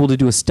think it'd be cool to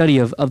do a study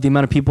of the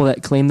amount of people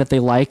that claim that they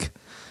like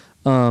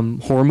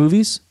horror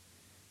movies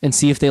and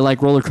see if they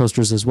like roller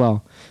coasters as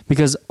well.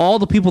 Because all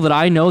the people that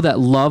I know that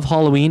love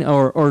Halloween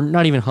or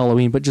not even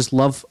Halloween, but just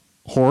love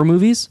horror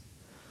movies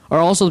are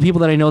also the people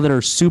that I know that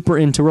are super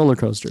into roller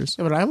coasters.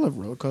 Yeah, but I love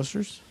roller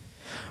coasters.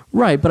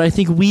 Right, but I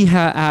think we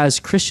as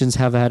Christians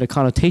have had a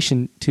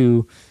connotation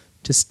to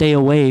stay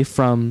away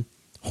from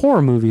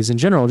horror movies in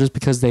general just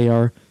because they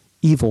are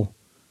evil.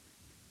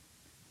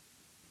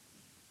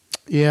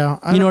 Yeah.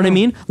 You know what I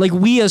mean? Like,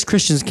 we as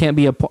Christians can't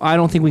be I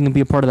don't think we can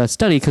be a part of that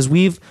study because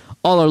we've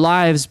all our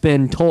lives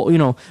been told,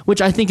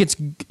 which I think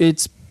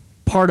it's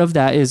part of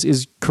that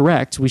is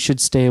correct. We should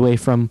stay away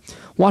from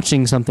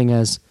watching something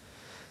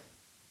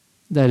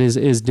that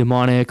is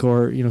demonic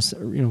or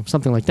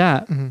something like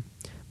that. Mm-hmm.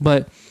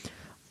 But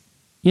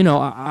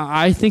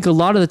I think a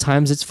lot of the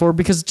times it's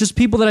because just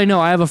people that I know.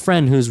 I have a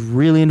friend who's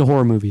really into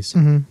horror movies,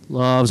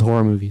 loves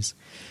horror movies,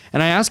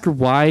 and I ask her,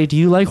 "Why do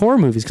you like horror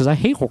movies?" Because I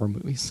hate horror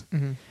movies.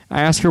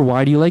 I ask her,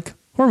 "Why do you like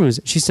horror movies?"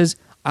 She says,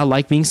 "I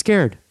like being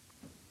scared."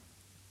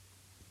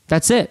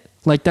 That's it.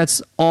 Like,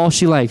 that's all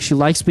she likes. She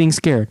likes being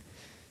scared.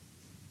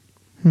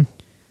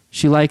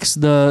 She likes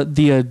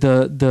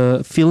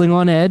the feeling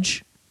on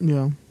edge.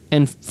 Yeah.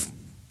 And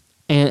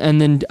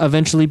then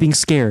eventually being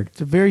scared. It's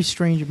a very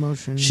strange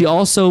emotion. She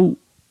also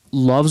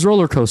loves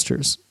roller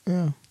coasters.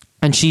 Yeah.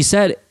 And she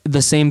said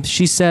the same.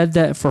 She said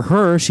that for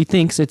her, she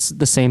thinks it's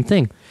the same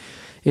thing.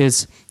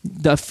 Is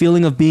the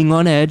feeling of being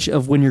on edge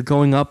of when you're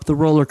going up the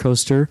roller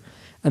coaster,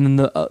 and then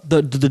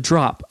the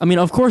drop. I mean,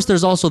 of course,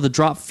 there's also the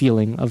drop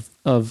feeling of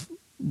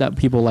that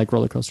people like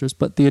roller coasters,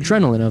 but the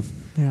adrenaline of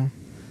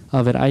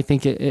it. I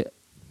think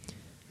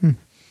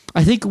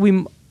I think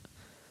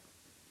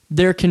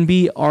there can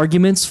be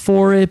arguments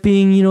for it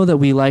being, that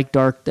we like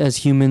dark as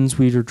humans,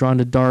 we are drawn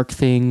to dark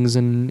things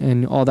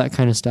and all that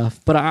kind of stuff.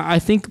 But I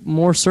think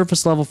more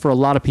surface level for a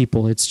lot of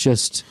people, it's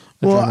just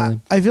adrenaline.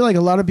 Well, I feel like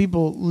a lot of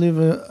people live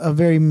a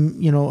very,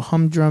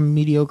 humdrum,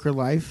 mediocre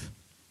life.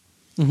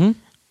 Mm-hmm.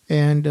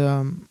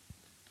 And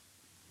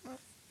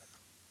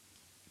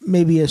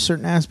maybe a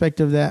certain aspect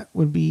of that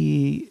would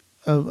be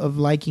of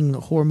liking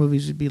horror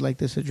movies would be like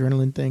this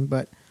adrenaline thing.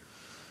 But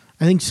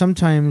I think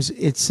sometimes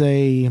it's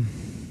a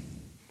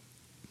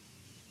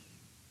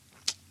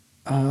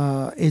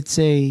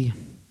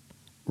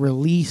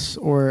release,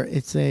 or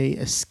it's a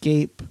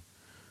escape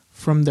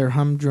from their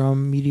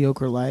humdrum,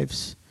 mediocre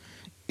lives,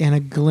 and a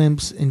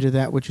glimpse into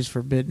that which is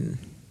forbidden.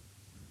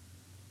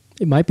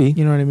 It might be.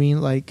 You know what I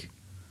mean? Like,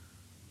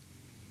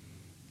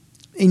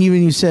 and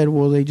even you said,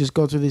 well, they just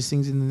go through these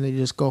things and then they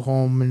just go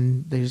home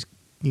and they just,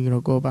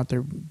 go about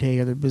their day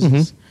or their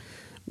business.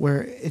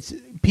 Where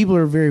people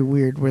are very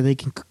weird, where they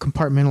can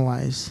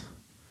compartmentalize,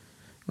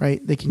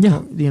 right? They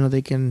can,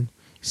 they can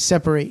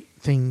separate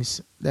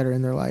things that are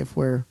in their life,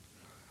 where,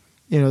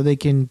 they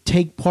can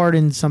take part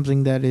in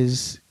something that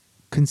is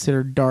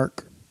considered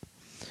dark,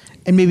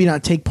 and maybe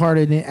not take part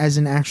in it as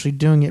in actually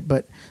doing it,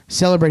 but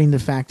celebrating the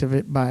fact of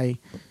it by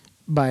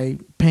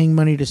paying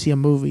money to see a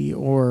movie,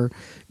 or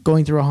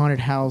going through a haunted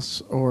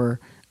house, or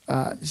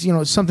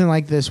something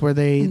like this, where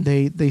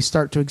they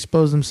start to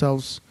expose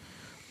themselves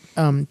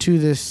to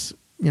this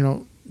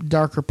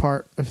darker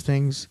part of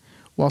things,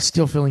 while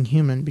still feeling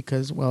human,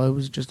 because, well, it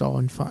was just all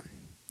in fun.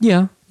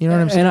 Yeah, you know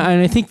what I'm saying.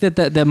 And I think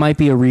that might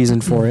be a reason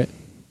for it.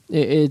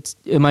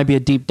 It might be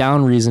a deep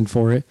down reason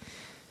for it.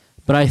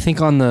 But I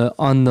think on the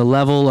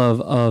level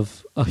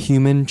of a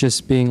human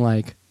just being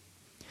like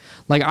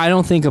I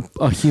don't think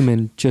a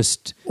human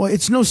just. Well,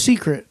 it's no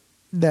secret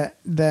that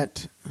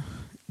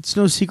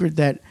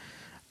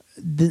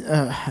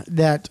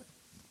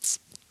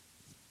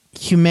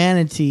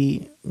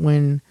humanity,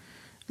 when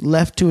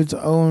left to its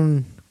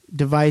own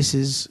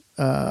devices,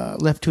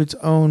 left to its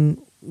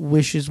own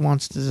wishes,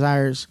 wants,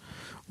 desires,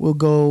 will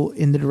go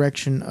in the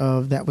direction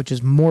of that which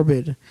is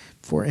morbid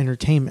for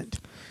entertainment.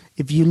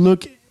 If you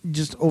look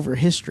just over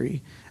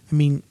history, I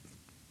mean,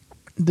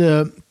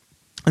 the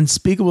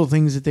unspeakable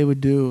things that they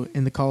would do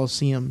in the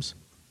Colosseums,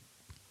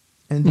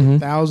 and the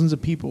thousands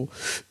of people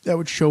that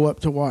would show up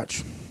to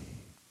watch.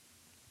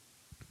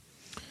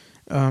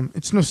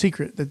 It's no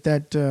secret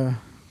that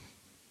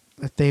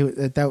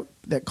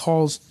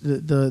calls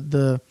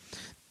the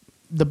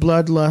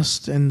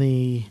bloodlust and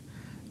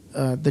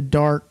the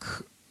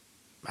dark.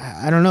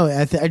 I don't know.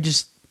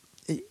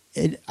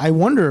 I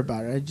wonder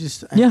about it.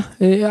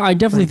 I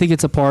definitely think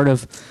it's a part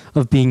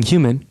of being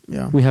human.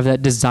 Yeah. We have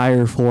that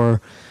desire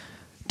for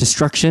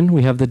destruction.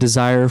 We have the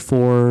desire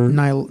for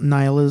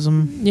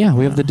nihilism. Yeah,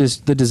 we have the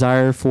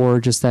desire for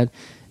just that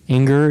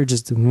anger.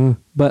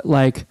 But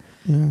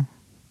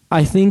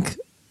I think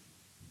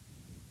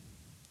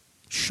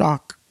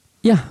shock.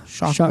 Yeah,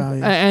 shock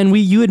value. And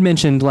you had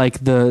mentioned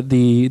like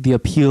the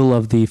appeal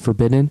of the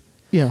forbidden.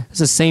 Yeah, it's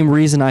the same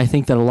reason I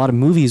think that a lot of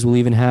movies will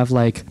even have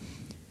like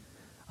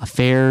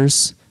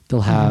affairs.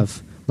 They'll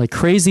have like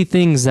crazy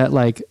things that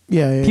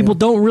people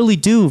don't really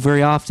do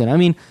very often. I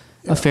mean,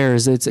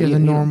 affairs. It's the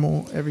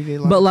normal everyday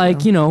life. But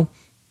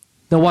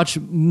they'll watch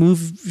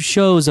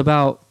shows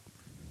about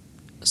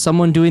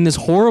someone doing this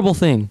horrible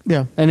thing.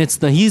 Yeah, and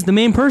he's the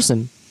main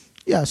person.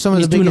 Yeah, some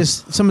of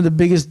the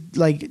biggest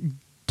like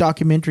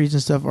documentaries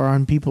and stuff are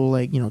on people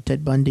like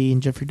Ted Bundy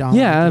and Jeffrey Dahmer.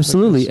 Yeah,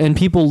 absolutely, and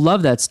people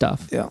love that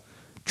stuff. Yeah.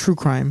 True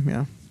crime,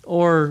 yeah.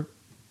 Or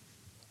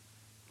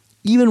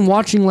even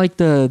watching like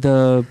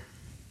the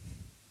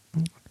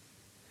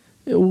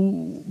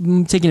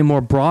taking it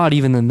more broad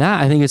even than that.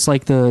 I think it's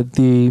like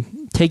the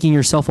taking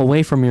yourself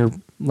away from your,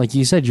 like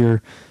you said,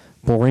 your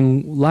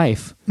boring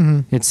life.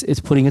 Mm-hmm.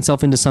 It's putting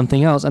itself into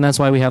something else, and that's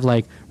why we have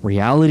like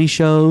reality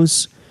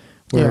shows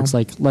where it's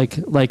like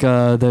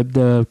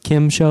the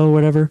Kim show or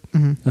whatever,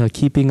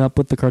 Keeping Up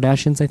with the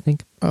Kardashians, I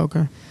think. Oh,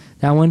 okay.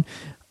 That one.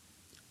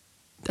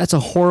 That's a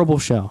horrible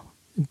show.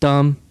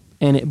 Dumb,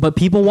 but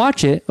people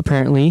watch it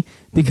apparently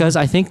because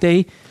I think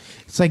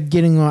it's like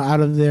getting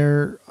out of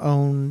their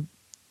own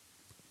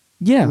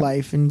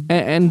life, and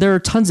there are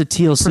tons of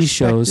TLC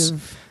shows,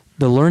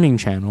 the Learning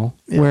Channel,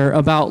 where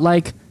about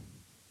like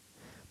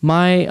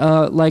my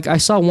I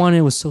saw one.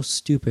 It was so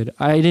stupid.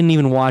 I didn't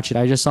even watch it.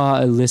 I just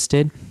saw it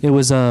listed. It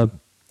was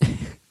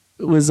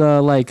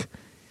like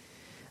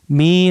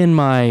me and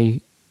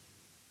my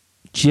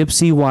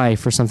gypsy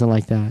wife or something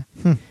like that.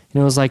 And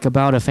it was like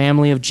about a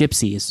family of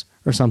gypsies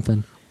or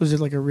something. Was it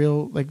like a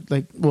real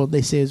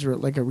they say it's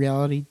like a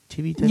reality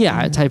TV type?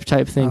 Yeah, thing?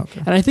 type thing. Oh,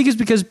 okay. And I think it's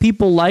because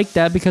people like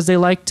that because they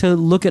like to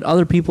look at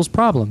other people's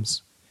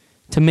problems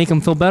to make them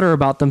feel better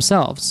about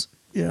themselves.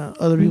 Yeah,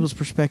 other people's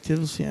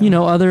perspectives. Yeah,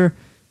 it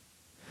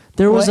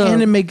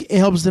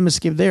helps them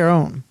escape their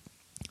own.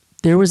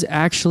 There was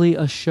actually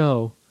a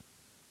show,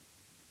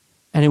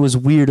 and it was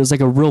weird. It was like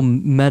a real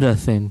meta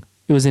thing.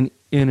 It was in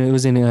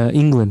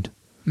England.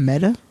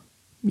 Meta?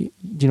 Do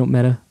you know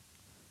meta?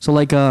 So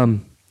like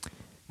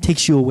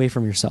takes you away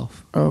from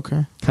yourself. Oh,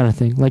 okay. Kind of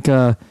thing. Like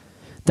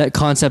that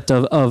concept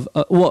of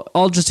well,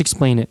 I'll just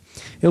explain it.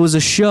 It was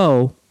a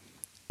show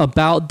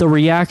about the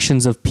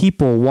reactions of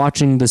people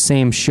watching the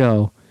same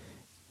show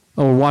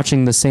or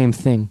watching the same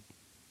thing.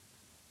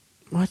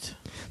 What?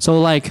 So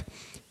like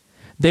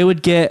they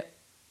would get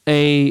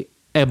a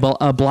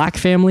black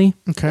family,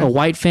 okay, a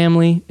white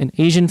family, an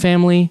Asian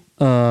family,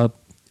 a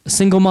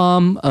single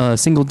mom,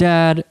 single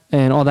dad,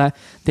 and all that.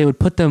 They would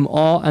put them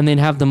all, and they'd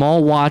have them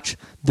all watch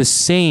the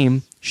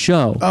same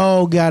show.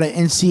 Oh, got it.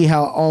 And see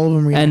how all of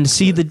them react. And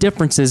see the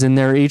differences in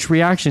their each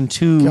reaction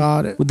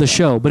to the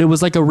show. But it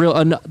was like a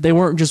real. They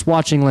weren't just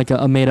watching like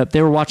a made up.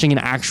 They were watching an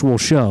actual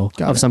show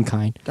of some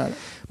kind. Got it.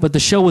 But the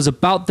show was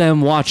about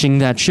them watching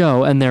that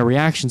show and their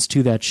reactions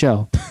to that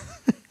show.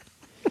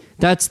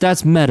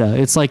 That's meta.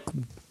 It's like,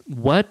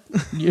 what?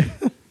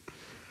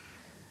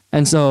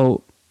 And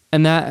so,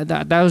 and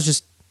that was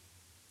just.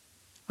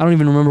 I don't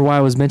even remember why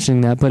I was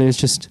mentioning that, but it's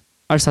just.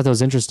 I just thought that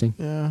was interesting.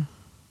 Yeah.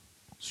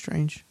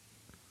 Strange.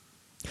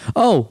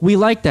 Oh, we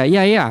like that.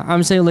 Yeah.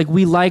 I'm saying like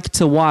we like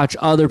to watch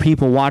other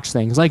people watch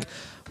things. Like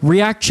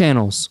react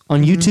channels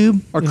on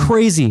YouTube are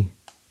crazy.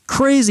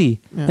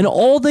 Yeah. And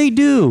all they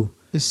do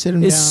is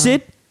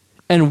sit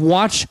and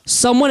watch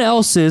someone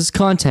else's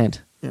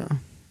content. Yeah.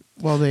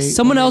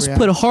 Someone else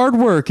put hard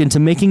work into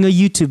making a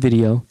YouTube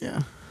video.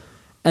 Yeah.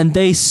 And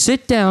they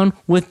sit down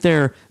with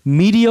their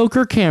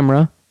mediocre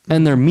camera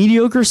and their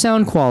mediocre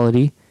sound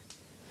quality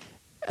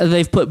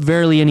they've put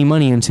barely any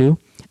money into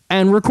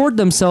and record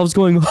themselves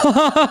going,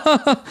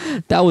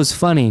 that was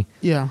funny.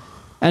 Yeah.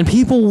 And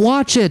people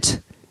watch it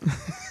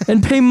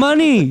and pay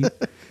money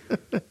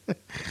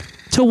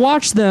to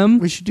watch them.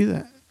 We should do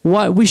that.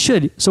 What we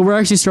should. So we're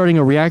actually starting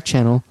a React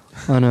channel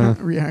on a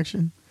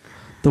reaction.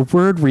 The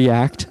word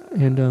React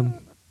and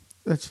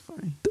that's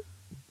funny.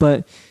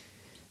 But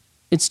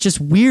it's just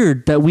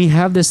weird that we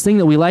have this thing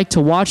that we like to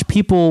watch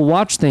people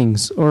watch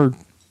things or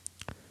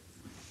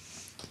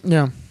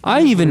yeah.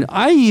 I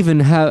even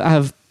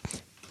have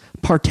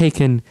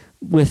partaken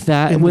with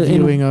that in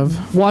viewing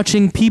of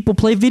watching people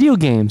play video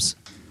games.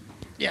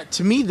 Yeah,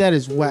 to me that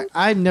is whack.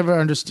 I never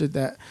understood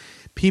that.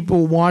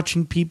 People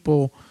watching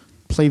people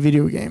play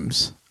video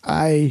games.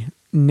 I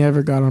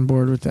never got on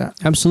board with that.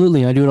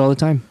 Absolutely, I do it all the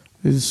time.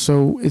 It's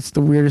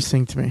the weirdest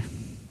thing to me.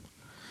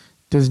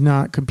 Does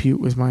not compute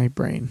with my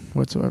brain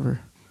whatsoever.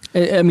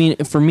 I mean,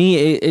 for me,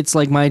 it's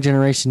like my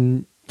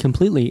generation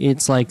completely.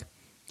 It's like,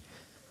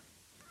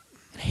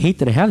 I hate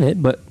that I have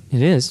it, but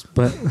it is.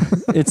 But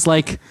it's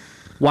like,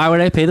 why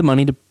would I pay the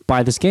money to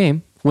buy this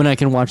game when I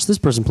can watch this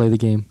person play the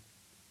game?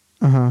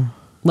 Uh-huh.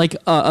 Like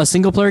a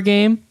single player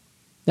game,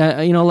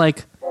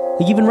 like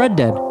even Red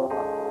Dead.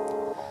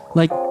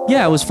 Like,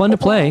 yeah, it was fun to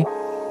play,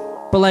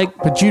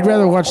 but you'd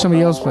rather watch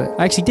somebody else play it.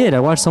 I actually did. I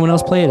watched someone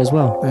else play it as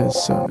well. That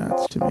is so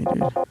nuts to me,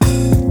 dude.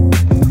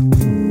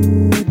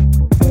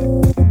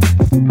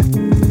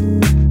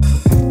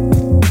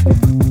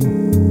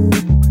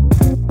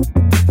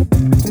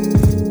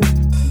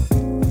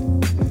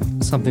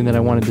 Something that I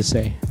wanted to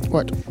say.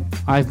 What?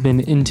 I've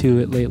been into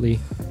it lately.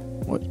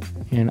 What?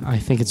 And I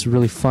think it's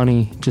really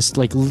funny, just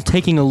like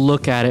taking a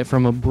look at it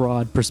from a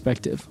broad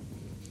perspective.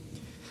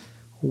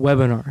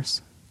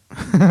 Webinars.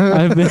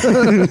 I've been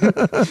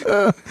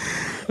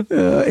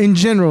in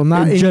general,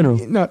 not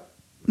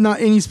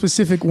any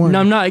specific one.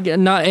 No,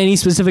 not any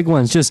specific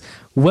ones. Just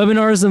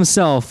webinars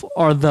themselves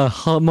are the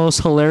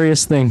most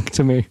hilarious thing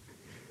to me,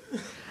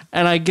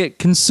 and I get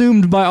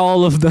consumed by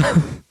all of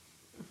them.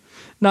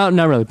 Not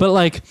really, but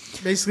like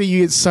basically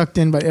you get sucked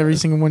in by every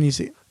single one you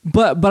see.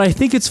 But I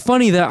think it's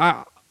funny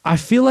that I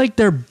feel like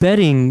they're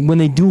betting when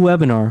they do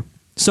webinar.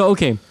 So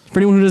okay, for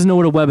anyone who doesn't know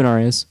what a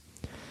webinar is.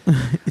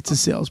 It's a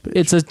sales pitch.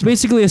 It's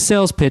basically a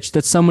sales pitch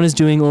that someone is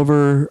doing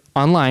over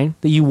online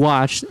that you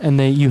watch, and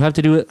you have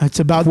to do it.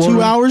 It's about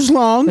 2 hours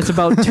long. It's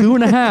about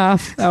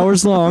 2.5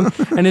 hours long,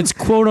 and it's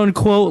quote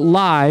unquote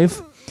live,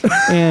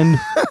 and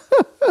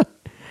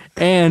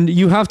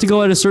you have to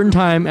go at a certain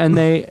time, and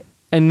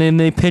then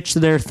they pitch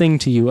their thing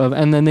to you,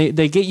 and then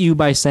they get you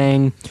by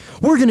saying,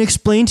 "We're going to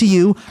explain to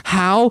you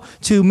how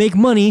to make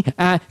money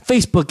at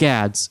Facebook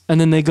ads," and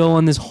then they go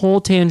on this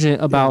whole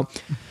tangent about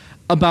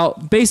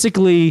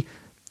basically.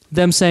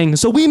 Them saying,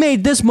 so we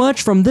made this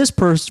much from this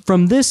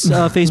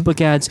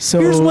Facebook ads. So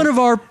here's one of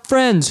our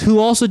friends who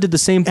also did the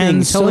same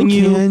thing, telling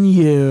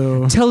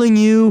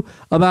you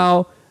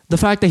about the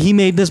fact that he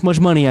made this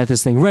much money at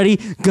this thing. Ready,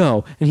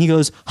 go. And he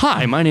goes,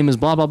 hi, my name is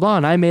blah, blah, blah,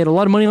 and I made a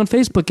lot of money on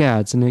Facebook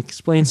ads. And it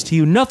explains to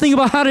you nothing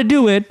about how to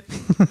do it,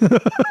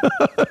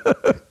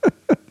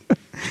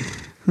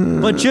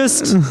 but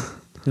just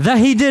that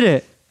he did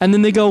it. And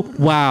then they go,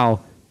 wow,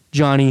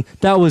 Johnny,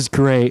 that was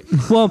great.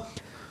 Well,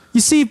 you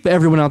see,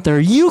 everyone out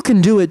there, you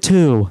can do it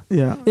too.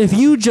 Yeah. If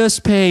you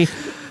just pay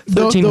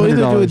 $1,300. They'll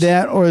either do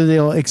that or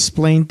they'll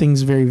explain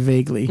things very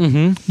vaguely.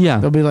 Mm-hmm. Yeah.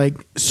 They'll be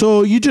like,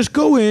 so you just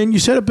go in, you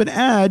set up an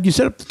ad, you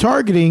set up the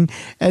targeting,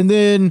 and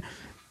then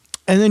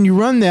you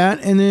run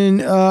that, and then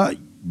bam,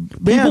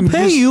 people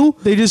pay you.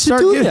 They just start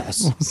do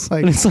this. It's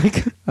like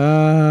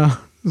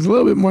there's a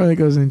little bit more that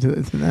goes into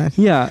it than that.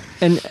 Yeah,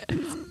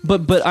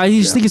 but I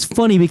just think it's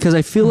funny because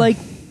I feel like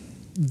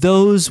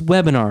those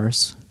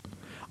webinars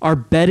are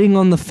betting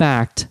on the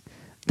fact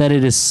that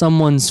it is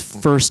someone's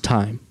first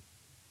time.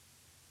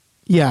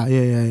 Yeah.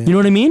 You know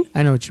what I mean?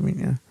 I know what you mean,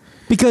 yeah.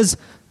 Because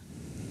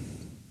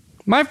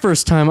my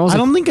first time, I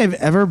don't think I've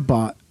ever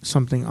bought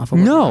something off of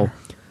No.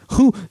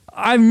 Who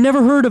I've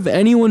never heard of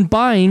anyone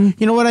buying.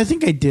 You know what? I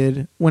think I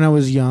did when I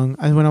was young.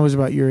 When I was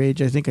about your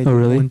age, I think I did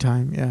really? one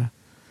time. Yeah,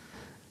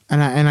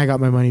 and I got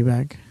my money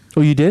back.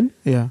 Oh, you did?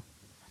 Yeah.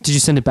 Did you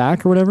send it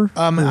back or whatever?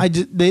 I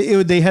just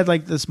they had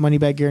like this money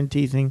back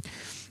guarantee thing,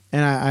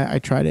 and I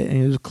tried it,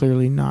 and it was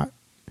clearly not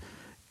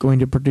going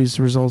to produce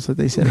the results that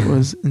they said it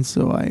was, and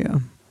so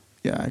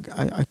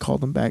I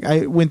called them back.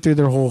 I went through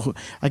their whole,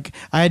 like,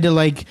 I had to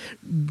like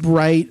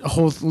write a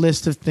whole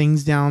list of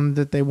things down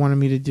that they wanted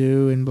me to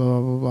do and blah, blah,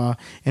 blah, blah,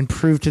 and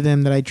prove to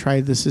them that I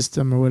tried the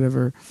system or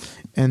whatever.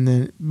 And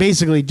then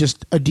basically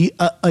just a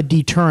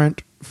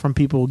deterrent from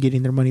people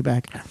getting their money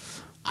back.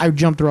 I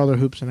jumped through all their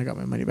hoops and I got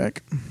my money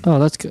back. Oh,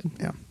 that's good.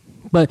 Yeah.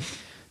 But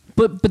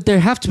there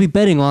have to be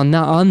betting on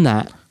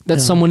that Yeah.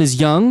 someone is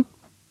young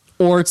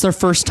or it's their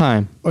first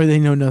time. Or they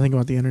know nothing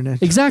about the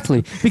internet.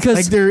 Exactly. Because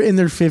Like they're in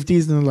their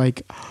 50s and they're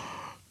like,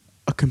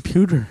 a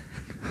computer.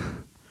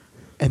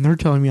 And they're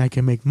telling me I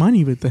can make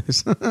money with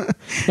this.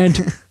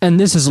 and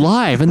this is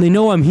live and they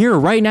know I'm here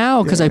right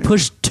now because I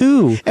pushed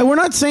 2. And we're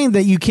not saying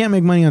that you can't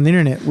make money on the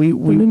internet. We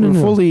No.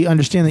 fully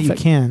understand that you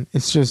fact, can.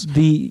 It's just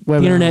The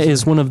webinars. internet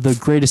is one of the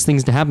greatest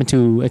things to happen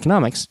to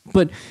economics,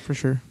 but for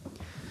sure.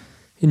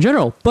 in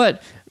general,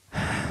 but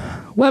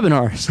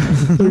webinars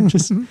are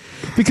just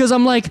because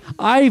I'm like,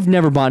 I've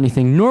never bought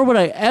anything, nor would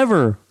I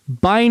ever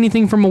buy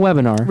anything from a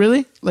webinar.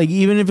 Really? Like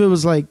even if it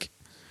was like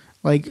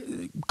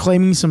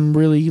claiming some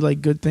really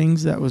like good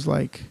things that was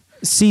like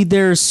See,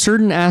 there's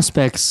certain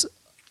aspects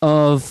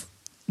of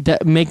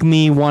that make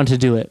me want to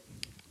do it.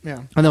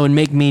 yeah. And that would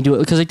make me do it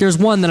because like there's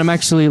one that I'm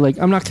actually like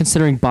I'm not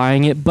considering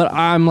buying it, but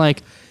I'm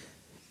like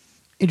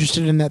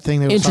Interested in that thing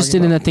they was interested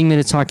talking in about. that thing that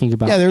it's talking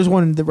about. Yeah, there's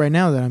one that right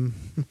now that I'm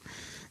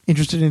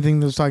interested in the thing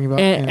that was talking about.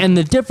 And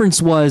the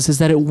difference is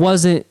that it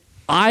wasn't.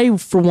 I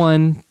for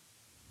one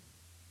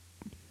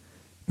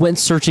went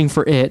searching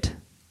for it,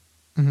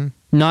 Mhm.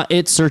 not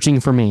it searching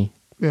for me.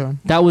 yeah.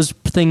 That was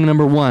thing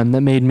number one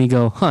that made me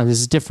go, "Huh, this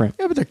is different."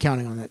 Yeah, but they're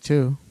counting on that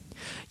too.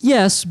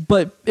 Yes,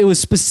 but it was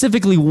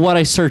specifically what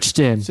I searched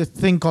in. It's a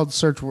thing called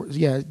search words.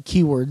 Yeah,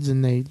 keywords,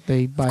 and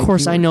they buy. Of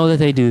course, I keywords. know that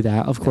they do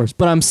that, of course,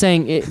 but I'm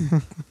saying it.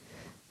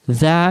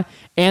 That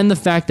and the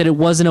fact that it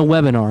wasn't a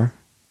webinar,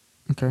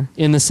 Okay.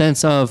 in the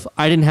sense of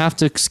I didn't have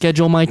to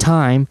schedule my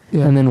time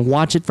Yeah. and then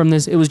watch it from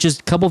this. It was just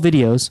a couple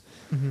videos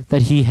Mhm.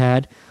 that he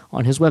had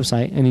on his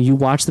website, and you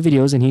watch the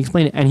videos and he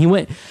explained it. And he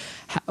went,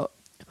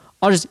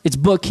 it's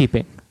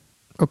bookkeeping.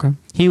 Okay.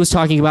 He was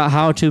talking about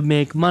how to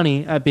make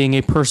money at being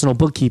a personal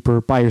bookkeeper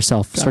by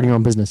yourself, starting your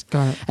own business.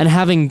 Got it. And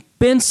having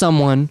been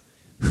someone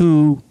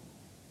who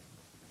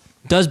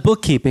does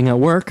bookkeeping at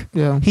work,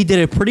 Yeah. he did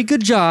a pretty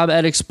good job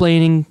at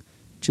explaining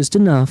just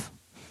enough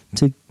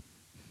to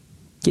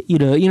get you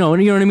to, you know what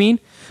I mean?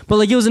 But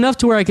like it was enough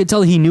to where I could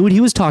tell he knew what he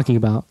was talking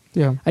about.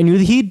 Yeah. I knew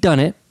that he'd done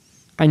it.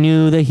 I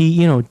knew that he,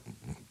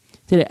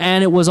 did it.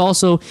 And it was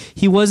also,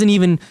 he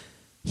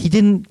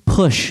didn't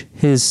push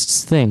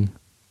his thing.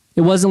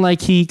 It wasn't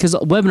like because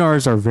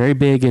webinars are very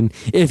big, and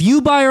if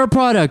you buy our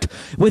product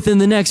within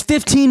the next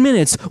 15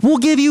 minutes, we'll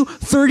give you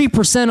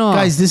 30% off.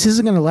 Guys, this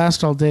isn't going to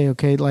last all day.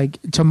 Okay, like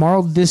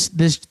tomorrow, this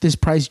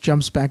price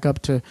jumps back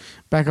up to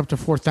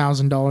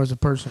 $4,000 a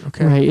person.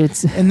 Okay, Right,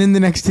 it's And then the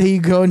next day you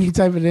go and you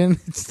type it in,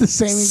 it's the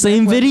same. exact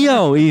same way.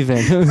 video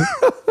even.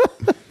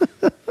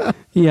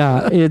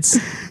 Yeah, it's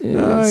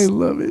I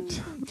love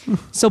it.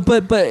 so,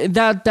 but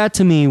that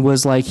to me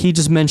was like he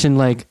just mentioned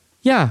like,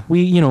 yeah,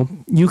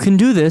 you can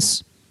do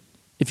this.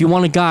 If you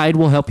want a guide,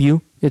 we'll help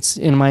you. It's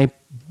in my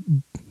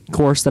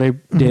course that I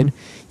did.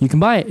 You can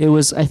buy it.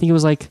 I think it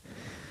was like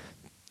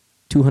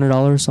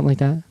 $200, something like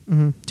that.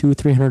 Mm-hmm.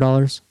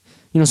 $200-$300.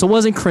 So it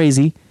wasn't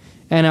crazy.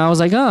 And I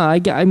was like, I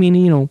mean,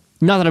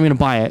 not that I'm going to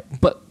buy it,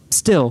 but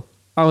still,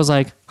 I was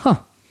like,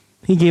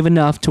 he gave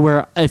enough to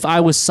where if I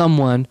was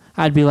someone,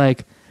 I'd be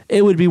like,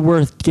 it would be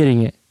worth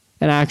getting it.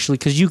 And actually,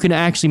 because you can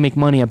actually make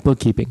money at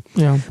bookkeeping.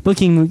 Yeah.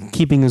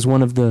 Bookkeeping is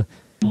one of the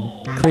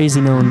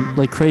crazy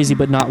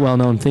but not well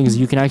known things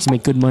you can actually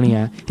make good money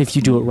at if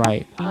you do it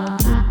right.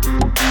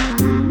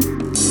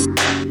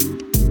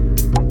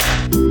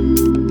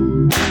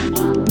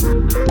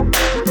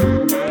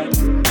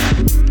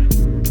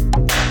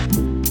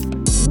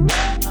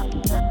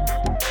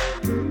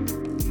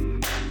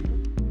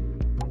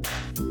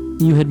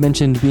 You had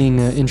mentioned being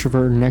an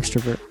introvert and an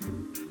extrovert.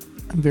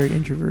 I'm very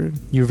introverted.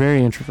 You're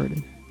very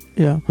introverted.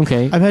 Yeah.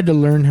 Okay. I've had to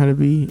learn how to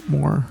be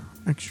more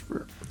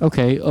extrovert.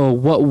 Okay. Oh,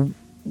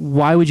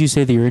 why would you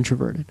say that you're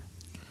introverted?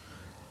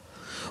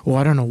 Well,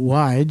 I don't know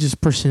why. Just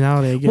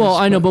personality, I guess. Well,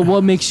 I know, but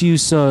what makes you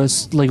so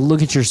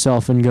look at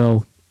yourself and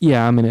go,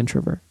 "Yeah, I'm an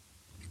introvert."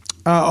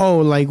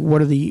 Like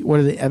what are the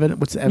evidence?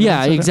 What's the evidence?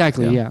 Yeah, of it?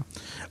 exactly. Yeah.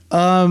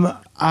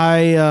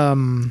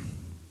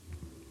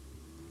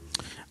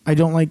 I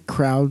don't like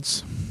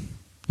crowds.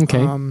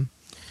 Okay.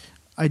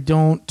 I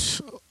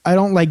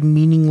don't like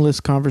meaningless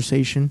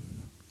conversation.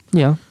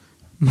 Yeah.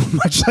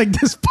 Much like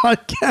this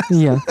podcast.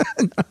 Yeah.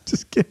 No, I'm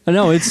just kidding. I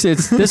know it's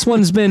this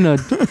one's been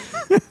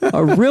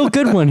a real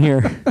good one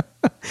here.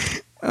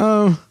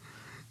 No,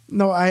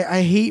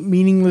 I hate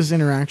meaningless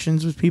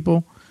interactions with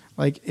people.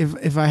 Like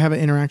if I have an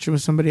interaction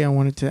with somebody, I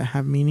want it to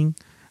have meaning.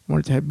 I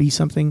want it to be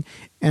something.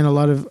 And a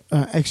lot of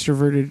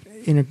extroverted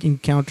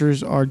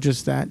encounters are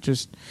just that,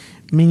 just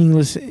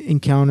meaningless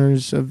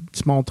encounters of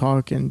small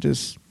talk and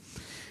just.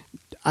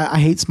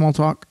 I hate small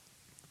talk.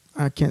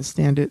 I can't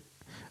stand it.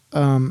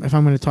 If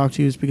I'm going to talk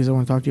to you, it's because I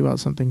want to talk to you about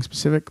something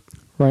specific.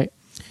 Right.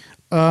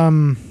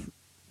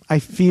 I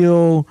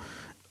feel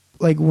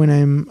like when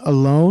I'm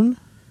alone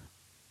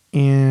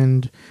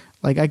and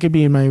like I could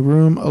be in my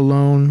room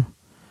alone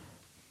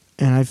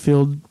and I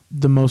feel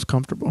the most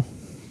comfortable.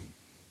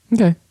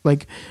 Okay.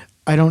 Like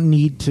I don't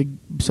need to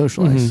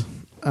socialize.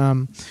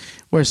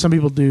 Whereas some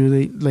people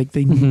do,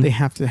 they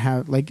have to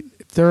have, like,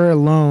 if they're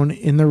alone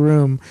in the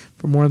room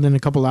for more than a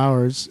couple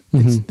hours,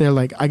 they're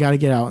like, I got to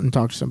get out and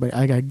talk to somebody.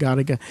 I got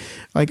to get,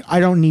 like,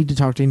 I don't need to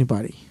talk to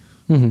anybody.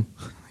 Like,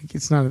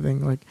 it's not a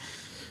thing.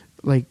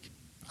 Like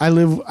I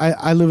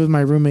live with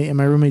my roommate, and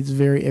my roommate's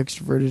very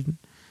extroverted,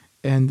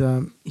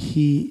 and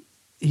he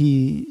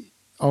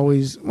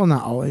always, well,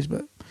 not always,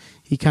 but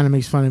he kind of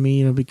makes fun of me,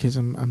 you know, because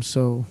I'm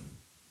so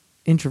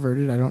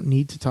introverted. I don't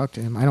need to talk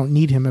to him. I don't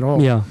need him at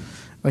all. Yeah.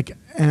 Like,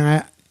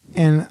 and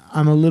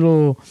I'm a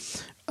little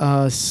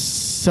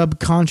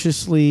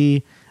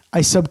subconsciously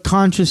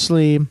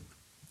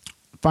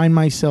find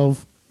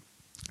myself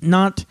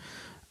not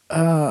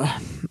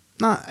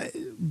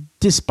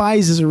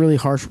despise is a really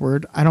harsh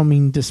word. I don't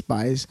mean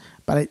despise,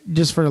 but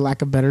just for the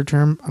lack of a better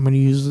term, I'm going to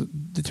use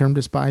the term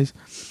despise.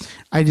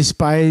 I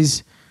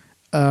despise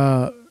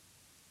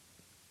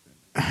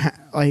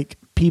like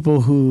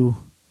people who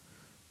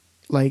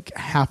like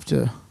have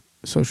to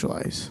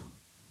socialize.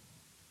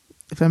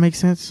 If that makes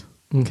sense.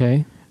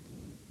 Okay.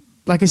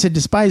 Like I said,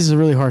 despise is a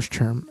really harsh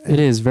term. It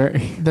is very.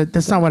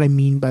 That's not what I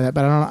mean by that,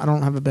 but I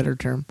don't have a better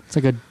term. It's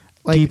like a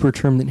deeper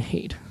term than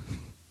hate.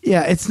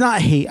 Yeah, it's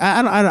not hate.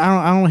 I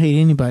don't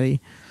hate anybody.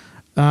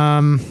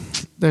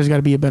 There's got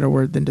to be a better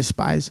word than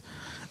despise.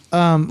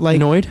 Like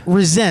annoyed?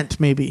 Resent,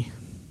 maybe.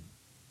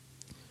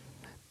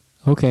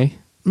 Okay.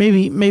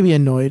 Maybe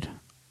annoyed.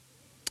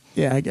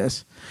 Yeah, I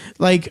guess.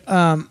 Like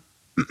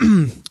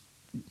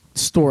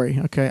story.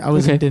 Okay, I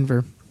was in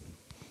Denver,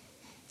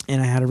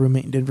 and I had a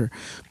roommate in Denver.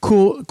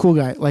 Cool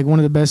guy. Like one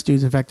of the best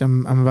dudes. In fact,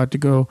 I'm about to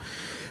go.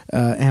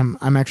 And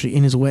I'm actually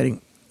in his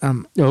wedding.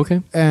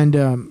 Okay. And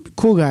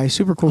cool guy,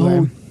 super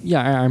cool guy.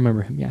 Yeah, I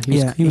remember him.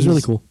 Yeah, he was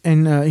really cool.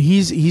 And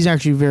he's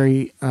actually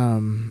very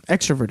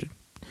extroverted.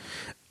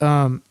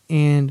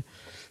 And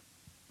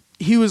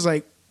he was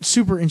like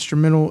super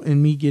instrumental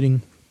in me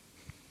getting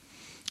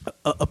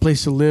a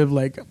place to live.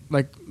 Like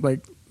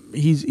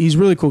he's a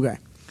really cool guy.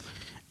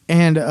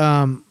 And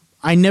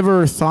I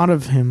never thought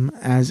of him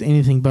as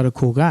anything but a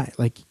cool guy.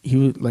 Like he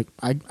was like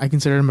I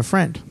considered him a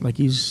friend. Like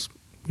he's,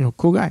 you know,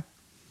 cool guy.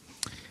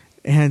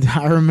 And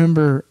I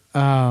remember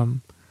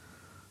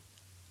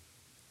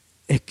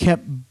it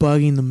kept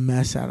bugging the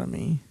mess out of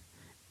me.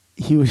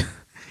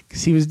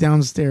 Because he was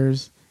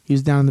downstairs. He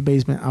was down in the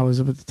basement. I was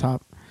up at the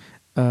top,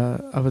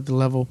 up at the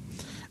level.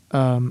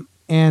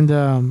 And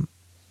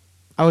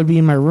I would be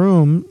in my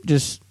room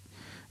just,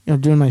 you know,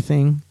 doing my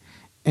thing.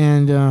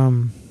 And,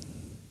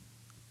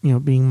 you know,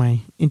 being my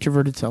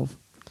introverted self.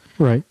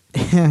 Right.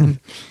 And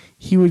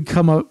he would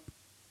come up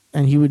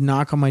and he would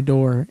knock on my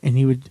door and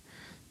he would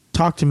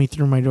talk to me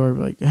through my door,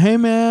 like, "Hey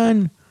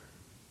man,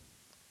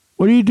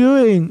 what are you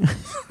doing?"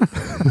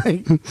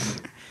 Like,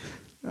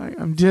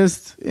 I'm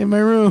just in my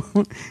room.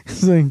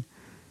 He's like,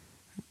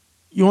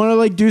 "You want to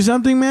like do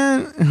something,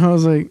 man?" And I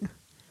was like,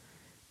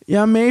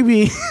 "Yeah,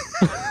 maybe."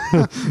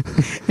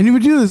 And he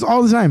would do this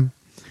all the time,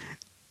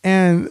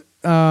 and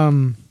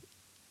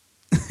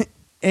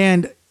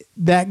and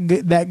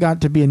that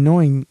got to be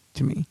annoying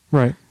to me,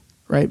 right,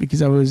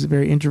 because I was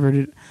very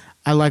introverted.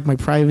 I like my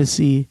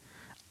privacy.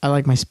 I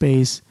like my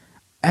space.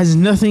 Has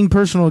nothing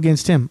personal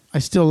against him. I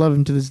still love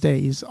him to this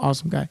day. He's an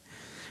awesome guy.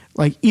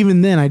 Like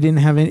even then, I didn't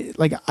have any.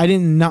 Like I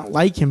did not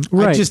like him.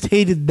 Right. I just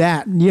hated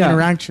that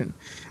interaction.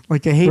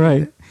 Like I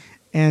hated it.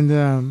 And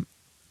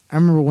I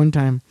remember one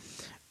time,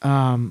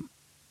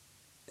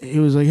 he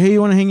was like, "Hey, you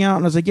want to hang out?"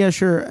 And I was like, "Yeah,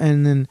 sure."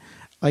 And then,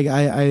 like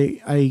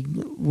I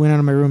went out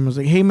of my room. I was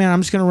like, "Hey, man,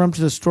 I'm just gonna run to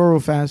the store real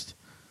fast.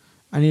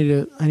 I need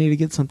to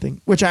get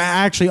something." Which I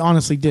actually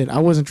honestly did. I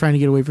wasn't trying to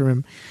get away from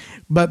him,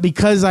 but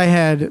because I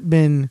had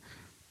been,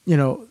 you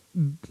know,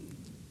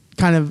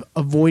 kind of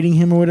avoiding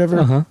him or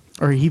whatever,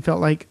 or he felt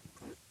like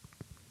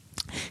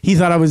he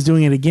thought I was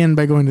doing it again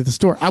by going to the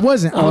store. I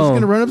wasn't. I was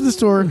going to run up to the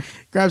store,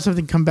 grab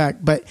something, come back,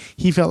 but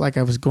he felt like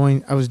I was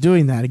doing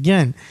that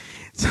again.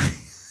 So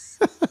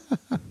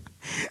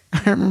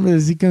I remember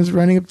this. He comes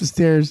running up the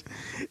stairs,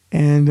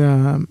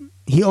 and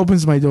he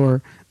opens my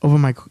door,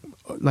 opens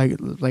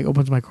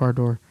my car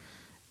door,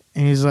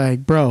 and he's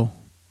like, "Bro,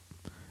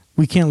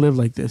 we can't live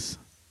like this."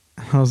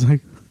 I was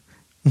like,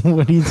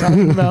 "What are you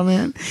talking about,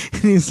 man?"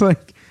 And he's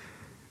like,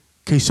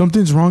 "Okay,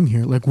 something's wrong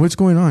here. Like, what's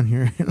going on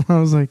here?" And I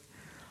was like,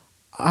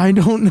 "I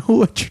don't know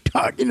what you're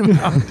talking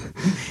about."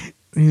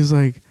 And he's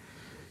like,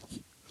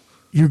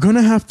 "You're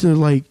gonna have to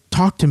like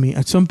talk to me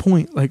at some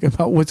point, like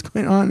about what's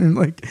going on." And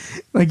like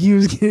he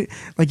was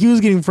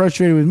getting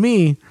frustrated with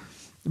me,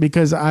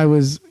 because I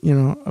was,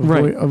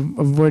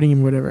 avoiding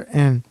him, whatever.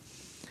 And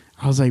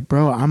I was like,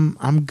 bro,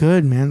 I'm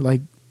good, man.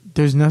 Like,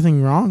 there's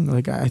nothing wrong.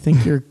 Like, I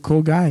think you're a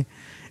cool guy.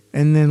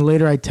 And then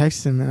later I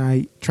texted him and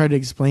I tried to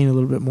explain a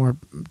little bit more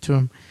to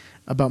him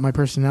about my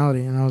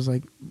personality. And I was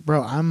like,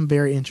 bro, I'm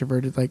very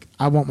introverted. Like,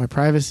 I want my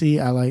privacy.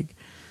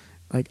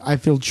 I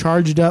feel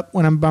charged up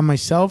when I'm by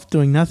myself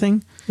doing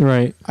nothing.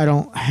 Right. I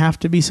don't have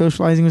to be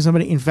socializing with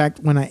somebody. In fact,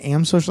 when I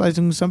am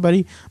socializing with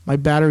somebody, my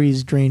battery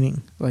is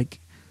draining. Like,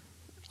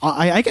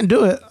 I can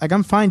do it. Like,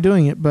 I'm fine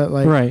doing it. But,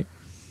 like, right.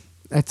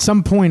 At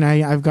some point,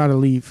 I've got to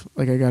leave.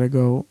 Like, I got to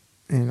go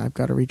and I've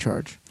got to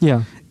recharge.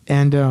 Yeah.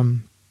 And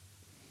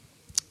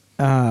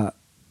I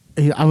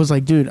was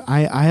like, dude,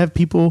 I have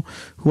people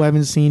who I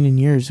haven't seen in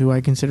years who I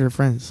consider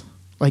friends.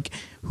 Like,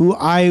 who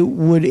I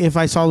would, if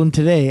I saw them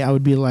today, I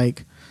would be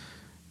like,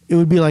 it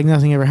would be like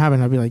nothing ever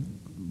happened. I'd be like,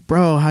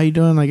 bro, how you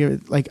doing?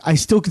 Like I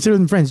still consider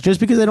them friends. Just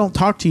because I don't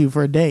talk to you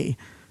for a day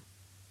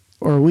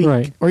or a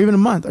week or even a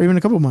month or even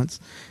a couple of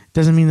months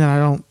doesn't mean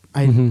that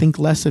I think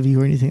less of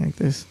you or anything like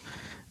this.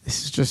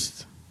 This is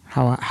just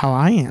how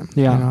I am,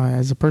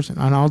 as a person.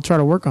 And I'll try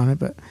to work on it,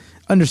 but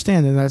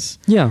understand that that's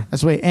the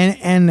way.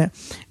 And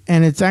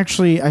it's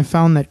actually, I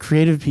found that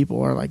creative people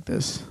are like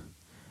this.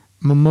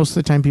 Most of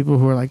the time, people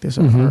who are like this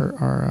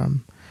are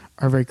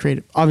very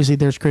creative. Obviously,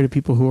 there's creative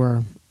people who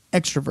are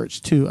extroverts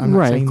too. I'm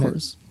not saying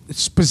that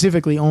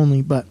specifically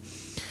only, but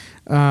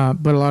a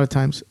lot of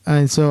times.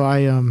 And so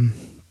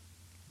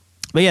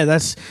but yeah,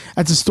 that's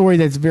a story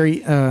that's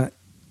very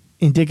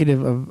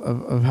indicative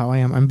of how I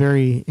am. I'm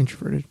very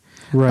introverted,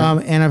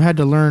 right? And I've had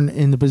to learn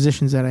in the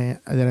positions that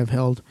I've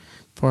held,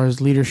 as far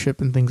as leadership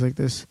and things like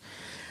this,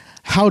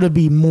 how to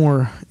be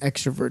more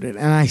extroverted.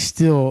 And I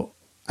still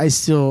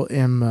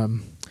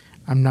am.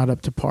 I'm not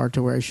up to par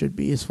to where I should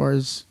be as far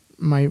as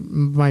my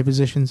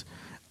positions.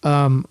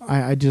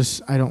 I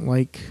don't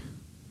like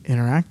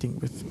interacting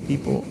with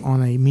people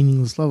on a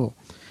meaningless level,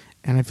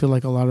 and I feel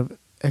like a lot of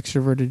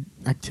extroverted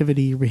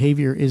activity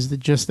behavior is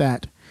just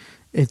that.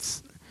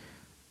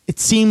 It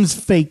seems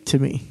fake to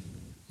me,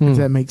 if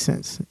that makes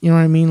sense. You know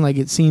what I mean? Like,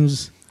 it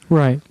seems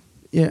right.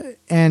 Yeah,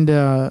 and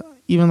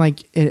even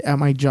like at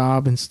my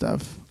job and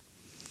stuff,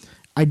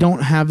 I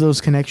don't have those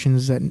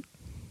connections that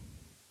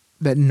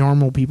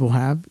normal people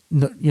have.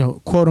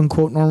 Quote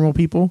unquote normal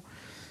people.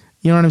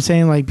 You know what I'm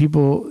saying? Like,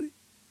 people.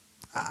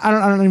 I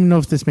don't even know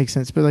if this makes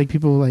sense, but like,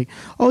 people like,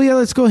 oh yeah,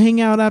 let's go hang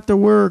out after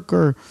work,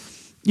 or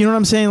you know what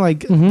I'm saying?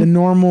 Like, the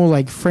normal,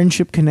 like,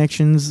 friendship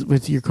connections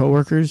with your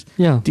coworkers.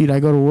 Yeah. Dude,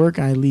 I go to work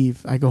and I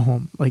leave. I go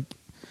home. Like,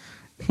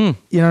 you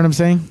know what I'm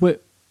saying?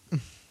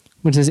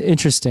 Which is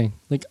interesting.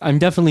 Like, I'm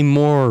definitely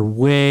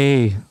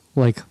way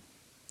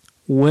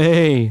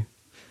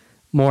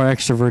more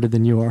extroverted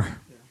than you are.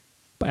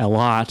 By a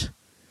lot.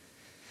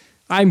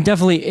 I would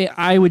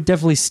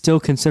definitely still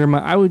consider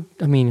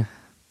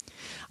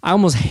I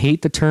almost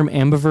hate the term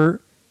ambivert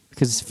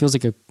because it feels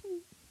like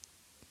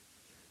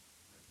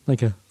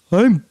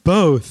I'm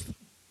both.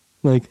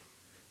 Like,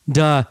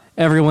 duh,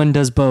 everyone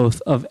does both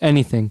of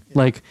anything. Yeah.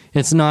 Like,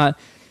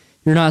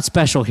 you're not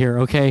special here,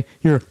 okay?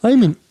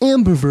 I'm an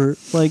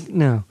ambivert. Like,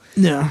 no.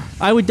 Yeah.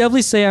 I would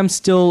definitely say I'm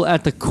still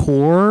at the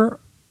core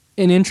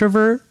an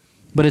introvert,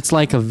 but it's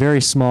like a very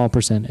small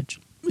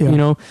percentage. Yeah. You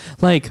know?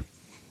 Like,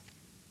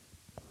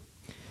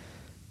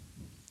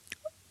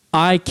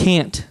 I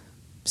can't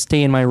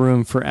stay in my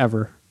room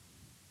forever.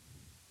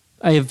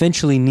 I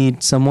eventually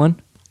need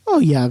someone. Oh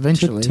yeah,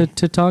 eventually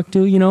to talk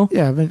to, you know.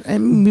 Yeah,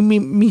 and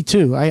me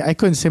too. I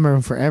couldn't stay in my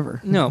room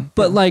forever. No,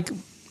 but like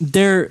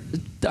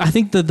I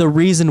think that the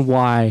reason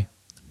why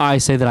I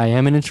say that I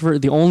am an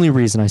introvert, the only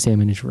reason I say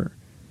I'm an introvert,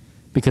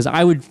 because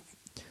I would,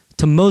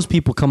 to most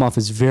people, come off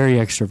as very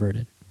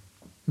extroverted.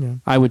 Yeah,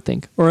 I would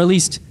think, or at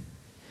least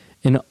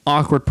an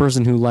awkward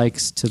person who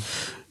likes to.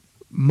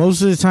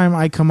 Most of the time,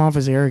 I come off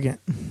as arrogant,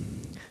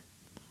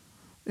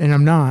 and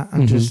I'm not.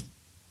 I'm just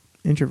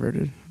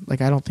introverted. Like,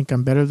 I don't think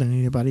I'm better than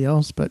anybody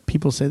else, but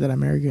people say that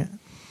I'm arrogant.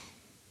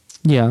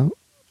 Yeah,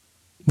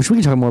 which we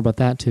can talk more about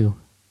that too.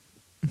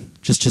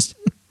 Just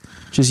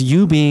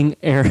you being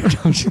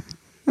arrogant.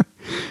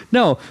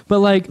 No, but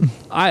like,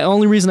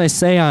 only reason I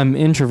say I'm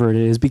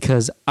introverted is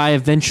because I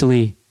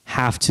eventually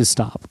have to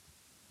stop.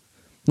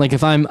 Like,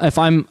 if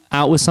I'm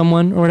out with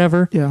someone or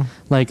whatever, yeah,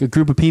 like a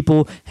group of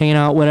people hanging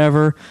out,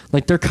 whatever,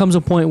 like there comes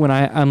a point when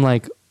I'm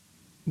like,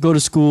 go to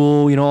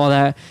school, you know, all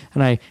that,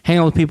 and I hang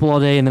out with people all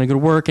day, and then I go to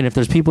work, and if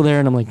there's people there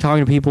and I'm like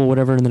talking to people,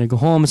 whatever, and then I go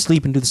home and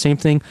sleep and do the same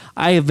thing,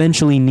 I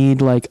eventually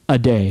need like a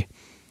day.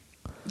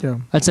 Yeah.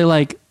 I'd say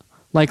like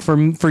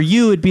for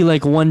you it'd be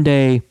like 1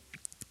 day,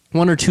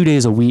 1 or 2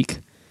 days a week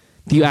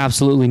that you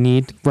absolutely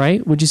need,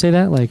 right? Would you say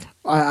that? Like,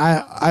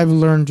 I've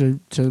learned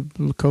to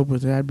cope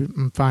with it.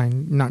 I'm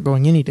fine not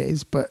going any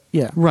days, but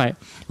yeah. Right.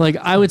 Like,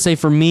 I would say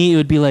for me it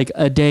would be like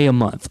a day a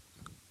month.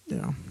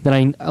 Yeah. That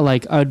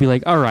I would be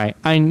like, all right,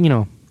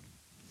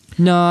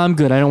 no, I'm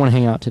good. I don't want to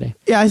hang out today.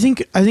 Yeah, I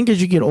think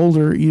as you get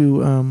older,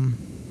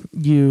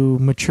 you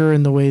mature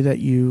in the way that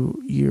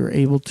you're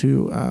able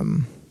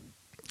to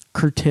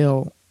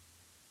curtail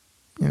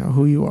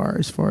who you are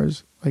as far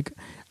as like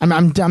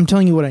I'm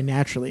telling you what I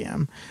naturally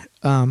am.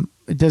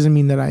 It doesn't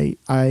mean that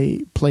I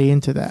play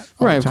into that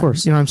all Right, the of time.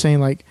 course. You know what I'm saying?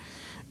 Like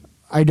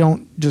I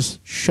don't just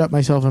shut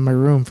myself in my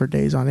room for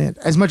days on end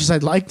as much as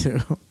I'd like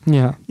to.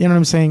 Yeah. You know what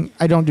I'm saying?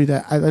 I don't do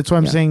that. That's why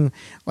I'm Yeah. saying,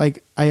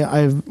 like,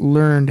 I've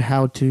learned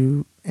how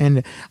to,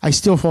 and I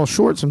still fall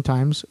short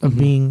sometimes of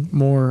being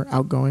more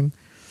outgoing,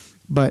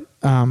 but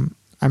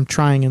I'm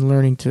trying and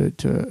learning to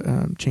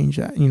change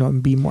that,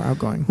 and be more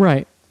outgoing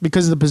Right.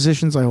 because of the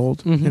positions I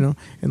hold, Mhm.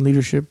 in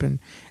leadership and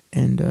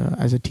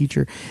as a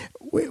teacher,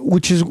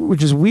 which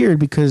is weird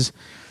because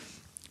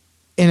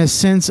in a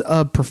sense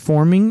of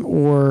performing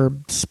or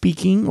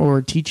speaking or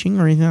teaching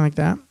or anything like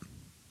that,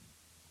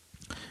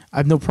 I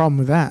have no problem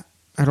with that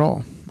at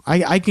all.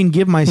 I can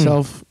give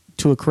myself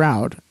to a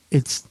crowd.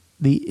 It's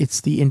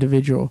the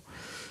individual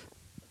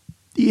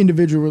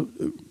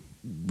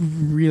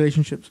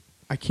relationships.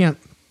 I can't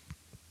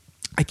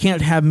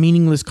have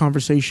meaningless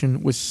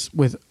conversation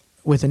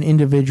with an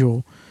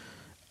individual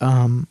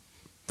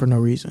for no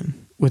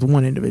reason. With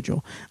one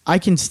individual, I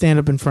can stand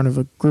up in front of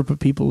a group of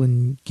people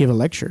and give a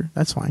lecture.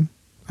 That's fine.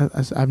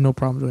 I have no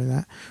problem doing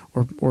that,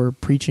 or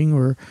preaching,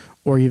 or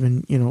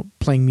even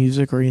playing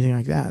music or anything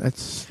like that.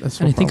 That's.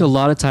 And I think a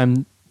lot of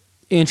time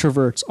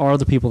introverts are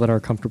the people that are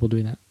comfortable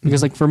doing that.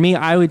 Because like for me,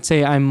 I would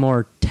say I'm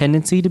more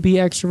tendency to be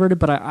extroverted,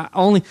 but I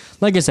only,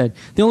 like I said,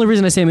 the only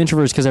reason I say I'm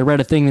introverted is because I read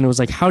a thing and it was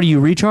like, how do you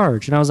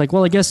recharge? And I was like,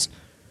 well, I guess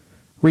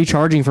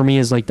recharging for me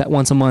is like that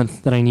once a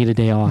month that I need a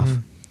day off,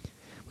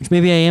 which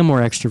maybe I am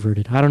more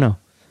extroverted. I don't know.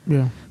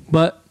 Yeah.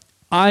 But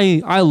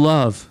I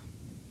love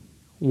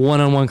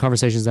one-on-one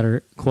conversations that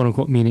are quote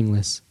unquote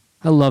meaningless.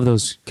 I love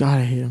those. God,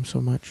 I hate them so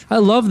much. I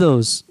love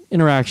those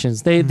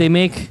interactions. They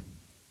make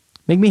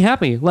me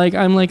happy. Like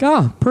I'm like,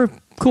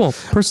 cool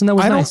person, that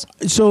was nice.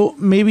 So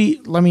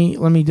maybe let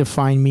me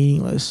define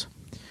meaningless.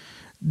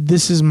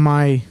 This is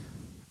my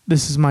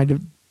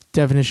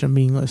definition of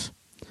meaningless.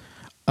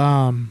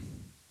 Yeah,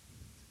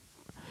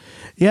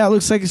 it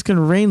looks like it's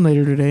gonna rain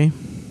later today.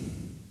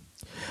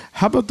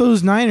 How about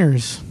those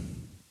Niners?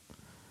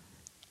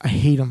 I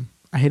hate them.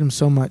 I hate them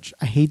so much.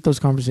 I hate those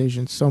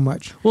conversations so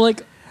much. Well,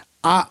 like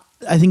I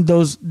think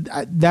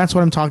that's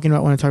what I'm talking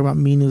about when I talk about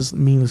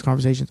meaningless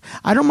conversations.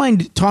 I don't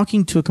mind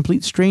talking to a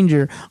complete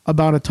stranger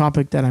about a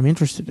topic that I'm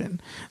interested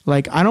in.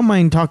 Like, I don't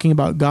mind talking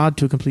about God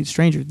to a complete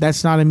stranger.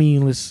 That's not a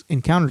meaningless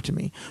encounter to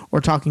me. Or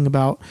talking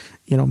about,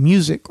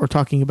 music, or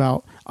talking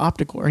about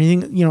optical, or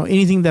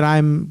anything that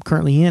I'm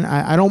currently in.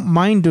 I don't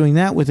mind doing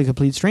that with a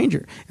complete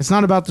stranger. It's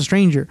not about the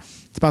stranger.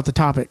 It's about the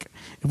topic.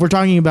 If we're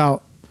talking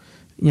about,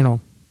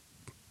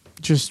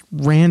 just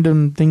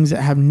random things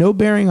that have no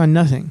bearing on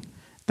nothing,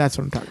 that's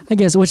what I'm talking about. I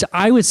guess, which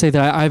I would say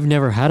that I've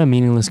never had a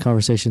meaningless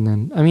conversation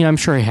then. I mean, I'm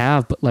sure I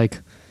have, but like...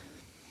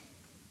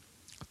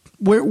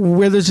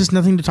 Where there's just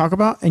nothing to talk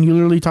about and you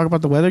literally talk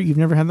about the weather? You've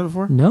never had that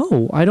before?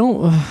 No, I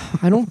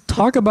don't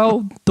talk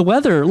about the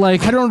weather.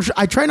 Like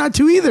I try not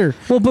to either.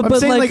 Well, but I'm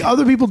saying like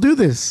other people do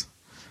this.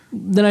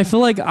 Then I feel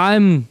like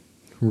I'm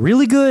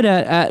really good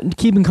at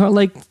keeping...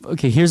 Like,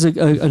 okay, here's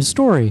a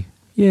story.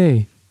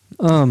 Yay.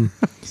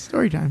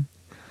 Story time.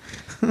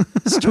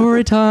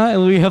 Story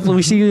time.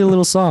 We sing a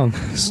little song.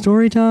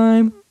 Story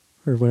time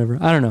or whatever.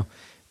 I don't know.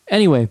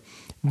 Anyway,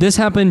 this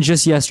happened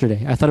just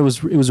yesterday. I thought it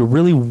was a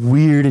really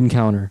weird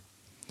encounter.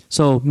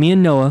 So me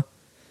and Noah,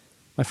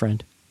 my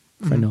friend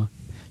Noah,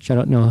 shout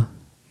out Noah.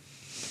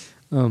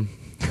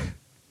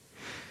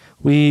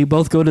 We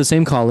both go to the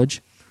same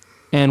college,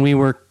 and we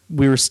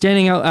were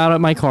standing out at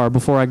my car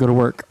before I go to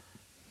work,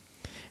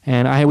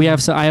 and I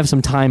have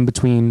some time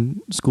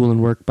between school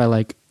and work by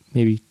like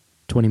maybe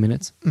 20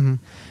 minutes. Mm-hmm.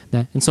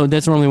 And so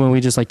that's normally when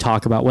we just like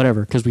talk about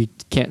whatever, because we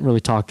can't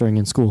really talk during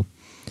in school.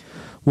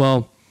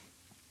 Well,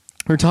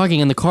 we're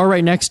talking and the car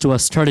right next to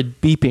us started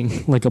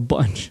beeping like a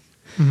bunch.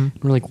 Mm-hmm.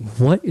 We're like,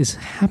 what is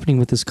happening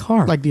with this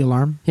car? Like the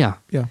alarm? Yeah.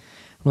 Yeah.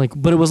 Like,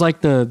 but it was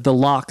like the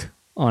lock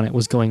on it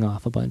was going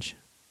off a bunch.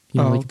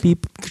 Like okay.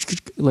 beep.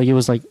 Like it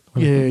was like,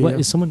 what Yeah.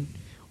 is someone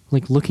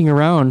like looking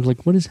around?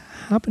 Like, what is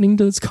happening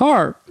to this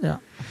car? Yeah.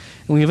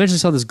 And we eventually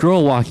saw this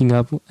girl walking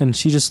up, and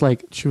she just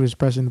like... She was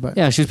pressing the button.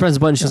 Yeah, she was pressing the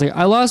button. She was like,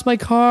 I lost my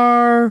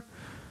car.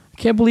 I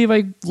can't believe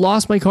I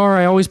lost my car.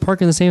 I always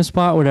park in the same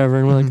spot, whatever.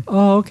 And we're like,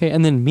 oh, okay.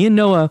 And then me and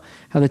Noah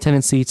have the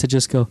tendency to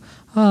just go,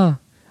 and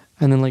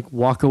then like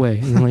walk away.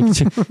 And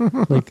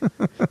then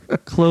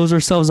like close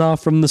ourselves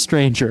off from the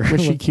stranger.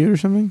 Was she cute or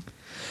something?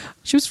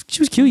 She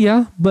was cute,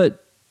 yeah.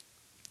 But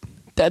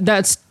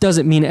that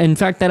doesn't mean... In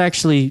fact, that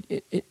actually...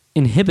 It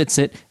inhibits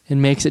it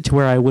and makes it to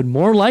where I would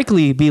more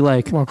likely be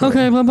like,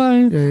 okay,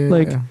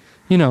 bye-bye.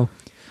 Yeah.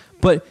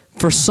 But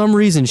for some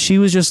reason, she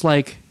was just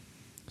like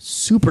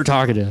super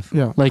talkative.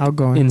 Yeah, like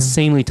outgoing,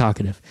 insanely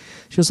talkative.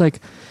 She was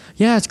like,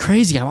 yeah, it's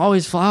crazy. I'm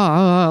always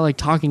like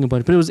talking about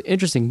it. But it was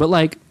interesting. But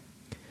like,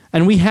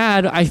 and we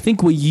had, I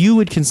think, what you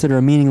would consider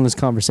a meaningless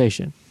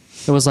conversation.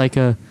 It was like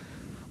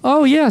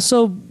oh yeah,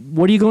 so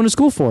what are you going to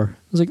school for?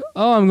 I was like,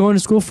 oh, I'm going to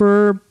school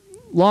for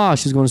law.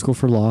 She's going to school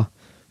for law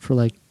for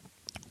like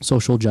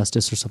social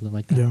justice or something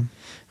like that. Yeah.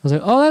 I was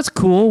like, oh, that's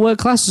cool. What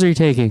classes are you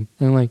taking?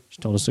 And like,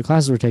 she told us the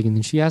classes we're taking.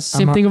 And she asked the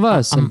same thing of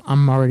us.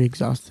 I'm already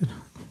exhausted.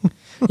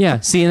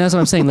 Yeah, see, and that's what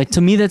I'm saying. Like,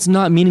 to me, that's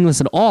not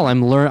meaningless at all.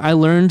 I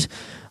learned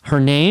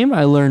her name.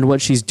 I learned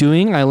what she's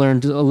doing. I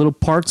learned a little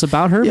parts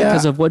about her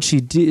because of what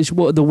she did,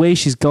 the way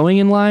she's going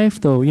in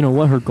life, though,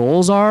 what her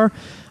goals are.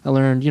 I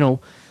learned,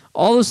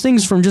 all those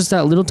things from just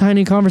that little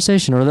tiny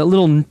conversation or that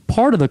little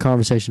part of the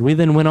conversation. We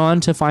then went on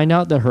to find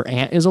out that her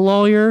aunt is a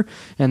lawyer,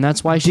 and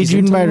that's why she's. Did you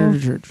invite her to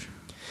church?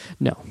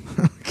 No.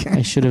 Okay.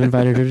 I should have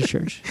invited her to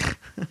church.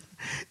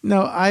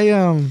 No,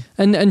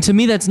 And to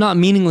me, that's not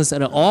meaningless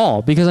at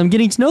all because I'm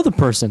getting to know the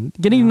person.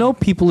 Getting to know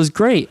people is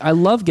great. I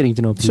love getting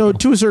to know people. So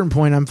to a certain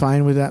point, I'm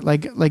fine with that.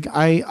 Like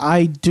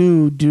I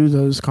do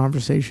those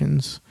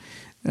conversations,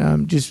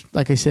 just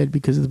like I said,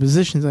 because of the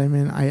positions I'm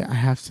in, I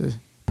have to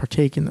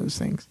partake in those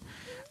things.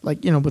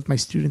 Like, with my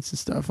students and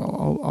stuff,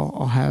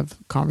 I'll have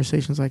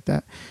conversations like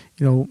that.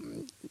 Where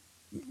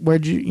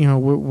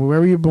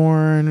were you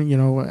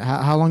born?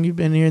 How long you've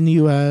been here in the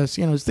U.S.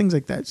 It's things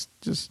like that. It's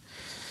just,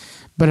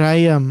 but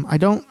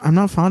I'm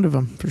not fond of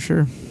them for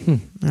sure.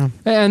 Yeah.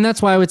 And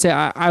that's why I would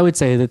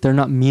say that they're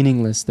not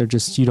meaningless. They're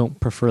just, you don't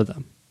prefer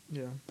them.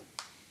 Yeah.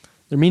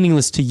 They're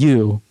meaningless to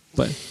you,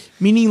 but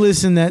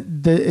meaningless in that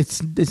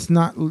it's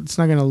not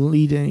going to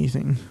lead to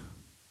anything.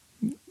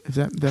 If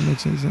that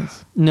makes any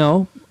sense.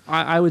 No,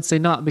 I would say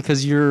not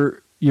because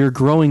you're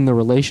growing the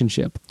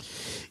relationship.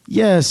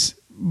 Yes,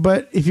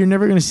 but if you're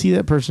never going to see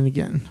that person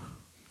again,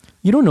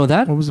 you don't know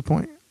that. What was the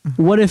point?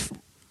 What if?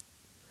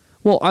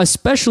 Well,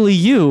 especially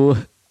you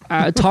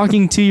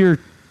talking to your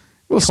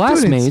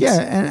classmates. Students, yeah,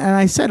 and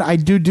I said I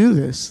do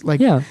this.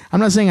 Like, yeah. I'm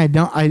not saying I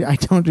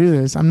don't do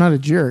this. I'm not a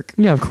jerk.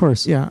 Yeah, of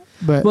course. Yeah,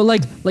 but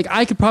like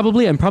I could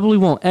probably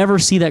won't ever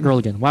see that girl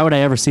again. Why would I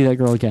ever see that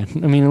girl again?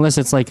 I mean, unless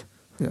it's like,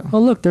 oh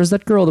look, there's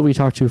that girl that we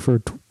talked to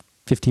for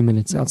 15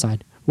 minutes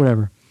outside,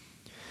 whatever.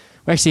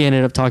 We actually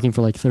ended up talking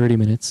for like 30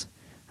 minutes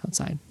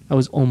outside. I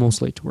was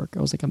almost late to work.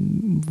 I was like,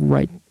 I'm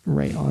right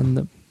on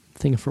the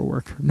thing for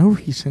work. For no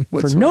reason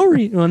whatsoever. For no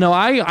reason. Well, no,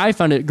 I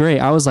found it great.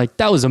 I was like,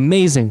 that was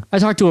amazing. I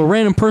talked to a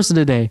random person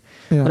today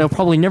that I'll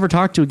probably never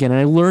talk to again, and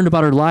I learned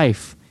about her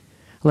life.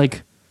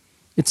 Like,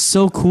 it's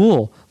so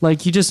cool.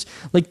 Like, you just,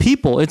 like,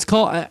 people. It's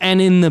called,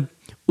 and in the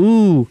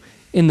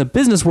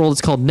business world,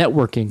 it's called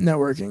networking.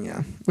 Networking,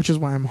 yeah. Which is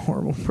why I'm a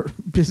horrible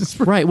business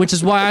person. Right, which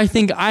is why I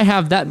think I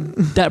have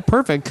that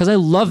perfect, because I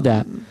love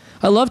that.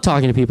 I love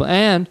talking to people.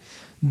 And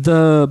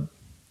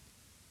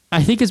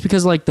I think it's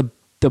because, like,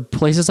 the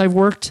places I've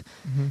worked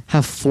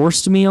have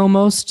forced me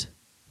almost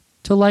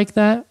to like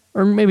that.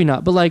 Or maybe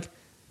not, but like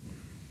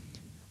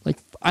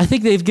I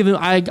think they've given,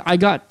 I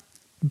got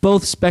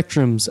both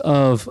spectrums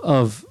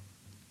of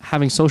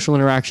having social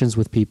interactions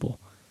with people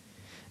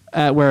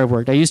at where I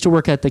worked. I used to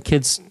work at the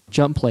kids'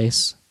 jump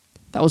place.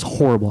 That was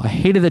horrible. I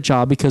hated that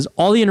job because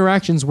all the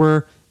interactions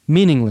were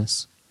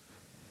meaningless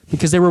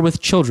because they were with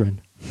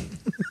children.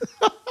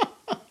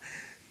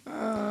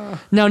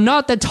 Now,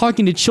 not that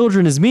talking to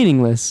children is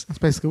meaningless. That's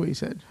basically what you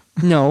said.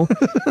 No.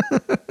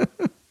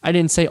 I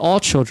didn't say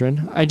all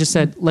children. I just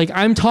said, like,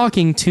 I'm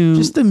talking to...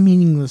 Just the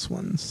meaningless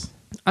ones.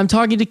 I'm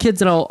talking to kids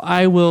that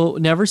I will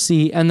never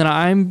see, and that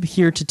I'm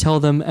here to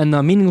tell them, and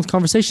the meaningless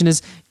conversation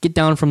is get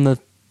down from the...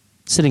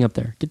 sitting up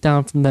there. Get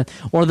down from the...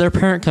 Or their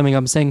parent coming up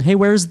and saying, hey,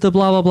 where's the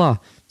blah, blah, blah?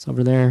 It's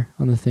over there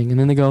on the thing. And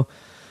then they go,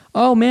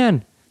 oh,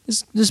 man,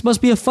 this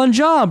must be a fun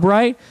job,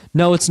 right?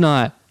 No, it's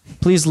not.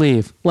 Please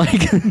leave.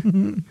 Like,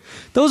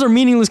 those are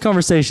meaningless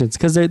conversations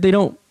because they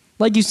don't,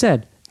 like you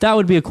said, that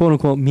would be a quote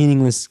unquote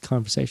meaningless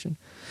conversation.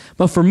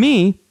 But for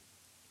me,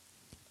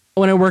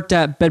 when I worked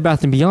at Bed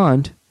Bath &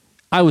 Beyond,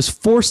 I was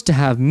forced to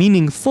have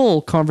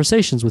meaningful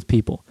conversations with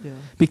people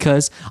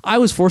because I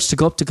was forced to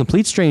go up to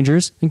complete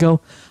strangers and go,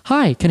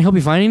 hi, can I help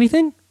you find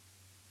anything?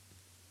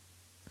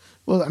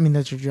 Well, I mean,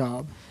 that's your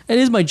job. It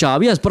is my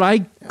job, yes, but I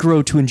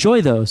grow to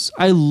enjoy those.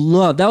 That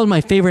was my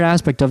favorite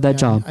aspect of that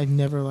job. I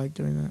never liked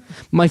doing that.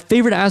 My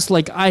favorite aspect,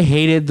 like, I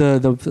hated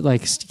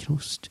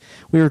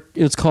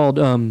it's called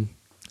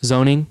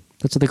zoning.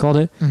 That's what they called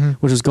it,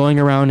 which was going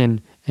around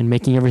and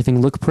making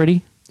everything look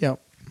pretty. Yep.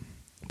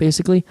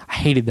 Basically, I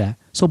hated that.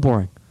 So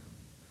boring.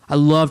 I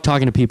love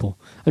talking to people.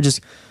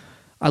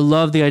 I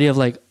love the idea of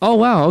like, oh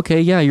wow, okay,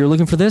 yeah, you're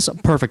looking for this?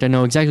 Perfect. I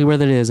know exactly where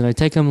that is. And I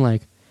take them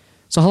like,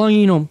 so how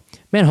long,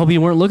 man, hope you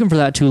weren't looking for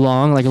that too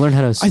long. Like I learned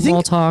how to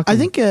small talk. I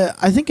think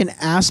an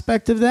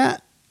aspect of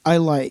that I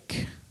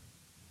like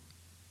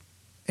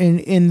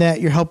in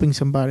that you're helping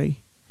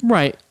somebody.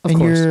 Right. Of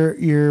course.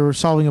 You're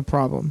solving a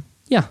problem.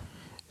 Yeah.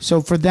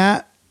 So for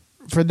that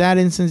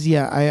instance,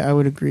 yeah, I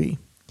would agree.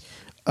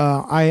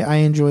 I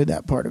enjoyed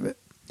that part of it.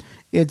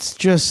 It's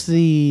just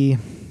the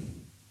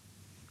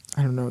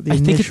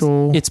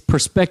initial. Think it's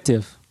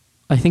perspective.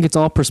 I think it's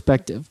all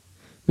perspective,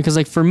 because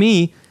like for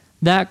me,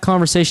 that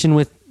conversation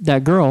with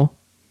that girl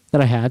that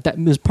I had, that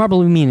was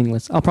probably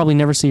meaningless. I'll probably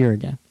never see her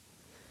again.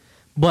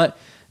 But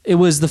it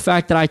was the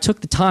fact that I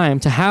took the time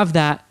to have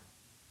that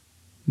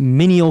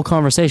menial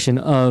conversation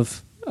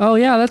of, oh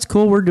yeah, that's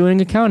cool. We're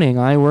doing accounting.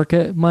 I work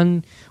at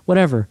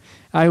whatever.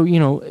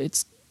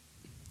 It's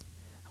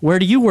Where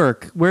do you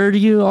work?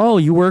 Oh,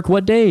 you work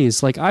what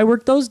days? Like, I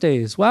work those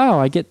days. Wow,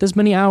 I get this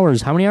many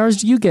hours. How many hours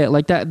do you get?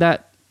 Like that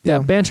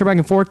banter back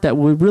and forth that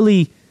would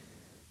really,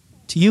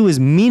 to you, is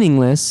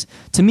meaningless,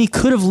 to me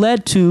could have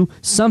led to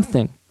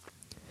something.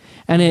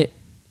 And it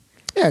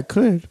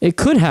could. It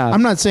could have.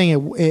 I'm not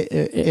saying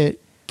it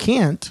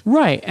can't.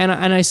 Right. And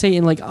I say,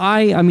 in like,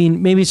 I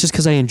mean, maybe it's just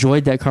because I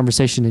enjoyed that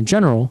conversation in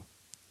general,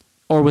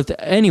 or with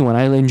anyone.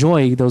 I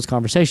enjoy those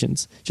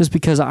conversations just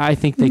because I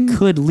think they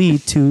could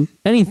lead to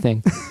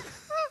anything.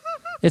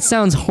 It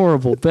sounds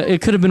horrible, but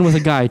it could have been with a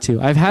guy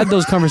too. I've had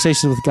those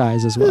conversations with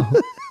guys as well.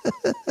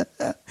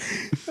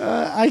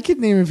 I could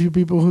name a few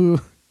people who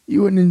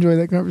you wouldn't enjoy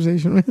that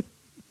conversation with.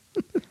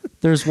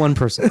 There's one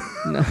person.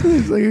 No.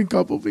 It's like a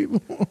couple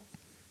people.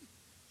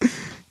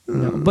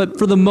 No. But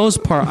for the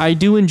most part, I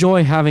do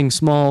enjoy having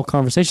small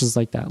conversations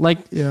like that. Like,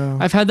 Yeah.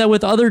 I've had that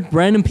with other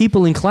random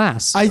people in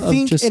class. I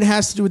think it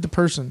has to do with the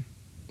person.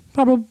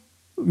 Probably.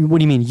 What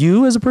do you mean?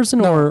 You as a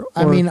person, or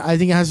I mean, I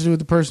think it has to do with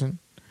the person.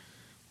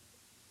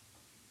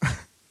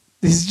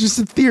 This is just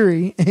a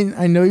theory, and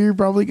I know you're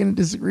probably going to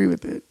disagree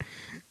with it,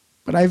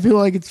 but I feel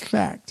like it's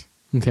fact.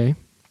 Okay.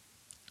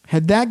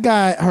 Had that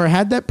guy or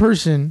had that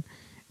person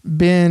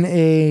been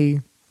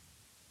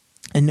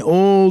an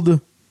old,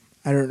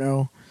 I don't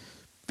know,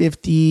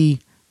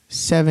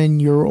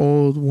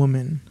 57-year-old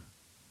woman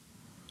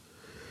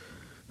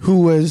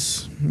who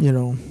was,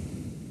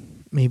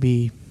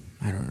 maybe,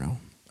 I don't know,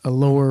 a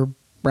lower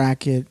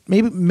bracket,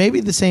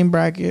 maybe the same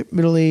bracket,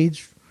 middle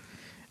age,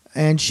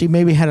 and she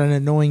maybe had an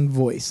annoying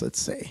voice, let's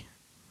say.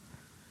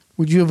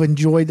 Would you have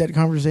enjoyed that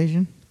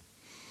conversation?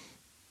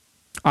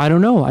 I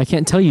don't know. I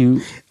can't tell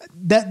you.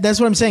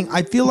 That's what I'm saying.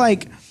 I feel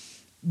like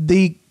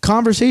the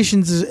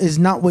conversations is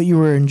not what you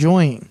were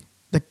enjoying.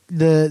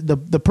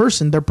 The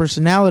person, their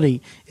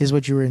personality is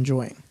what you were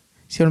enjoying.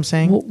 See what I'm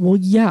saying? Well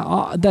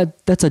yeah.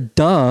 That's a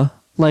duh.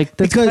 Like,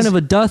 that's kind of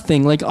a duh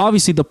thing. Like,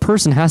 obviously, the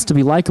person has to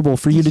be likable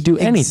for you to do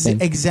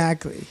anything.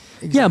 Exactly.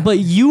 Yeah, but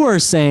you are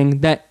saying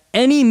that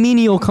any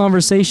menial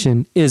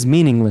conversation is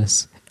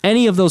meaningless.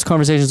 Any of those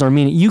conversations are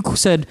meaning. You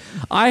said,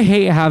 I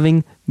hate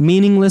having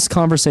meaningless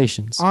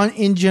conversations.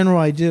 In general,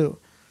 I do.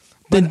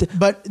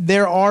 But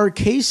there are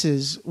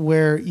cases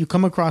where you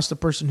come across the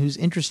person who's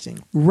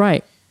interesting.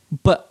 Right.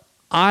 But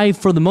I,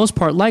 for the most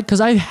part,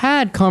 because I've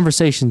had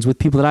conversations with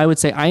people that I would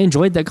say I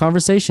enjoyed that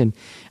conversation,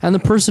 and the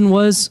person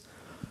was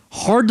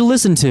hard to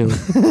listen to.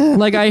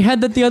 Like, I had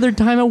that the other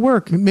time at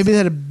work. Maybe they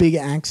had a big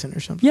accent or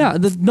something. Yeah,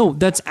 no,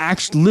 that's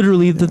actually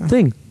literally the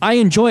thing. I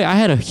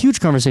had a huge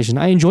conversation.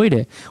 I enjoyed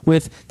it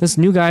with this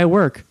new guy at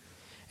work.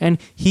 And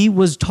he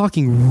was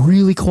talking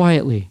really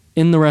quietly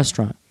in the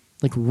restaurant,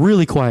 like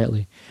really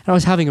quietly. And I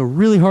was having a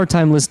really hard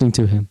time listening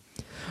to him.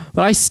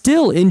 But I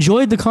still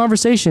enjoyed the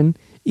conversation,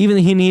 even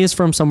though he is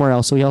from somewhere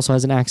else, so he also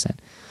has an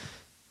accent.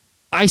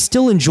 I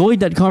still enjoyed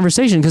that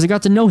conversation because I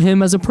got to know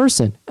him as a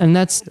person. And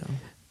that's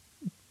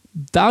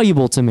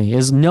valuable to me,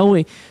 is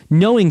knowing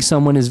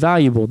someone is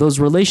valuable. Those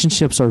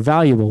relationships are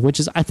valuable,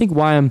 which is, I think,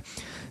 why I'm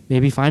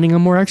maybe finding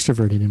I'm more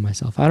extroverted in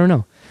myself. I don't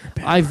know.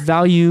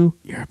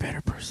 You're a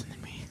better person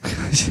than me.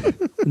 I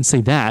didn't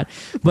say that,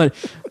 but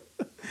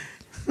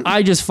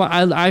I just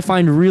I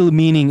find real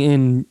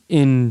meaning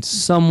in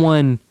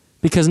someone,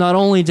 because not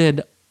only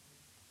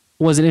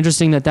was it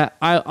interesting that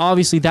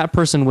obviously that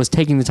person was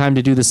taking the time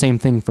to do the same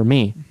thing for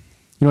me. You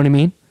know what I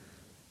mean?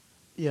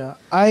 Yeah,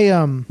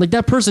 like,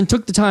 that person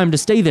took the time to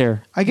stay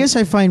there. I guess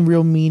I find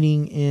real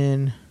meaning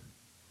in,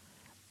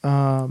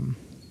 I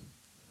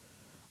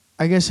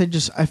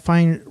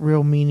find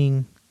real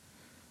meaning,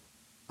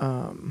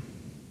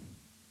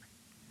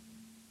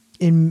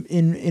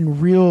 in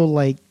real,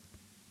 like,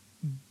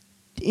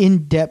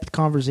 in-depth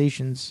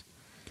conversations.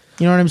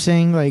 You know what I'm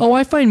saying? Like,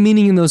 I find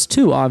meaning in those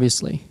too,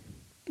 obviously,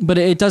 but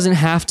it doesn't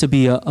have to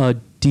be a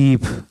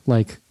deep,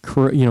 like,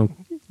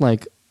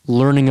 like,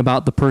 learning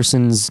about the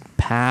person's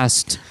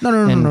past. No.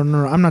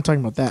 I'm not talking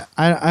about that.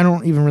 I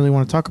don't even really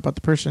want to talk about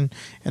the person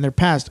and their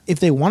past. If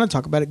they want to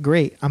talk about it,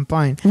 great. I'm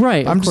fine.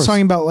 Right. I'm just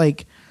talking about,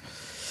 like,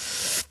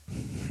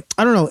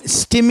 I don't know,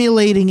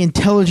 stimulating,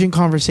 intelligent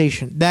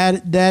conversation.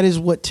 That is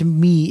what, to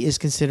me, is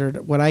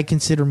considered what I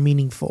consider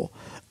meaningful.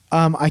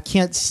 I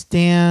can't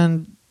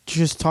stand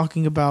just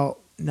talking about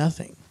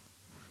nothing.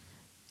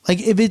 Like,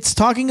 if it's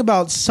talking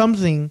about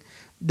something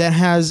that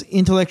has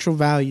intellectual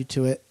value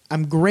to it,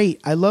 I'm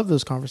great. I love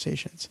those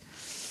conversations.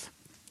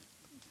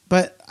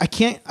 But I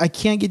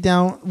can't get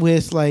down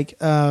with, like,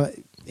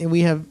 and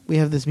we have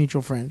this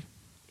mutual friend.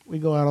 We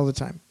go out all the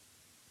time.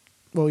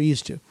 Well, we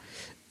used to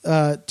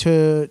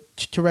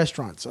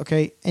restaurants,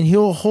 okay? And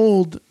he'll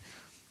hold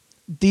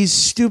these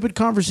stupid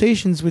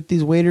conversations with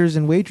these waiters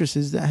and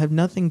waitresses that have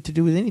nothing to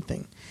do with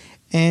anything.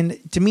 And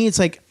to me, it's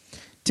like,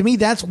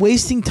 that's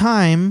wasting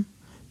time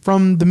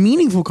from the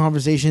meaningful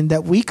conversation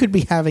that we could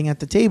be having at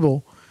the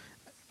table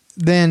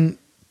than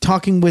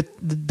talking with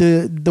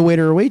the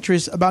waiter or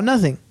waitress about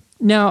nothing.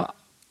 Now,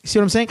 see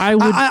what I'm saying?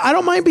 I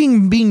don't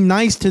mind being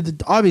nice to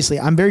obviously,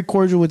 I'm very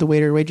cordial with the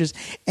waiter or waitress,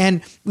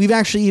 and we've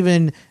actually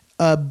even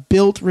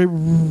built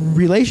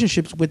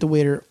relationships with the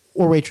waiter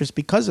or waitress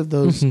because of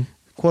those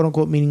quote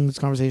unquote meaningless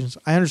conversations.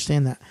 I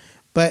understand that,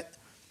 but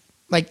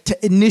like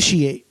to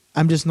initiate,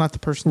 I'm just not the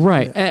person.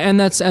 Right, and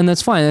that's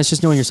fine. That's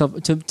just knowing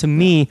yourself. To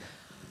me,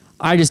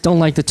 I just don't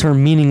like the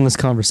term meaningless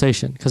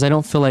conversation because I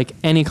don't feel like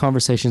any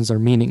conversations are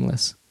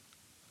meaningless.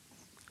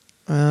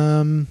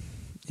 Yeah.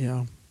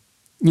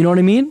 You know what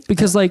I mean?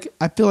 Because like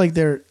I feel like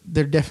there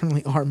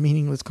definitely are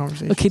meaningless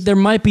conversations. okay, there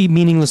might be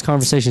meaningless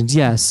conversations,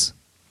 yes,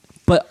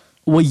 but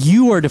what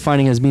you are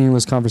defining as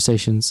meaningless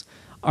conversations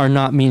are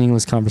not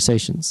meaningless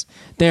conversations.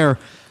 They're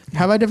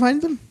Have I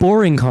defined them?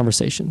 boring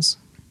conversations,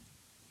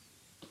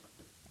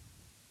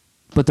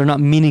 but they're not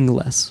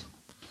meaningless.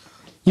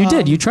 You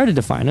did. You tried to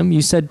define them.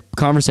 You said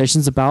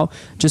conversations about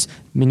just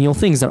menial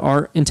things that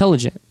aren't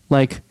intelligent,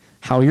 like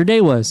how your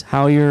day was,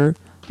 how your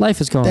life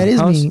is going. That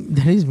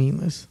is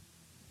meaningless.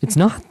 It's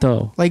not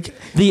though. Like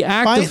The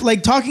act of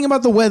like talking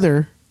about the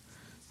weather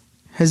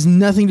has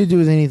nothing to do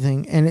with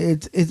anything, and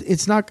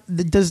it's not.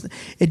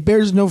 It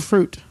bears no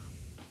fruit.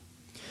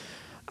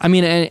 I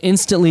mean, and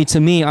instantly to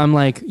me, I'm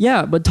like,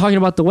 yeah, but talking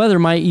about the weather,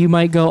 you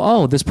might go,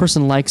 oh, this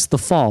person likes the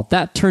fall.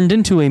 That turned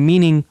into a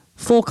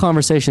meaningful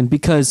conversation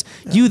because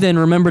you then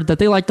remembered that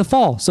they like the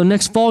fall. So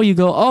next fall you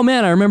go, oh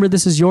man, I remember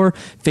this is your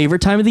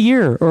favorite time of the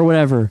year or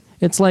whatever.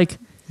 It's like,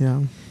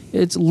 Yeah.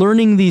 it's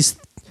learning these.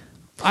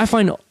 I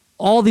find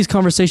all these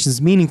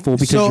conversations meaningful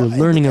because you're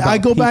learning about I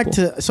go people.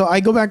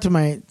 back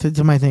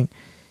to my thing.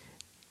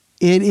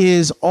 It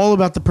is all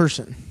about the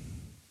person.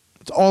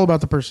 It's all about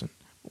the person,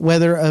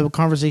 whether a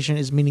conversation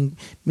is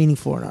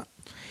meaningful or not.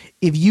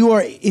 If you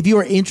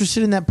are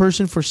interested in that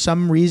person for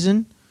some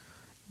reason,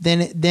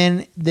 then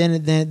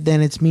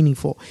it's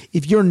meaningful.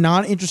 If you're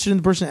not interested in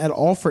the person at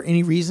all for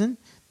any reason,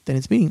 then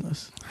it's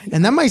meaningless.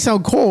 And that might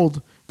sound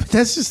cold, but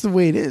that's just the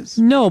way it is.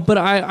 No, but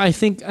I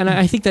think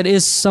that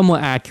is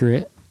somewhat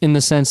accurate in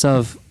the sense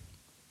of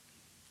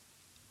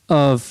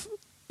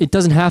it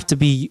doesn't have to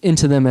be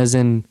into them as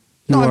in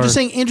I'm just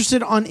saying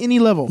interested on any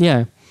level.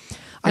 Yeah.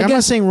 I'm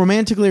not saying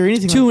romantically or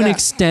anything to like an that.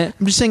 extent.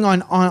 I'm just saying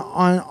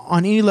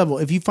on any level.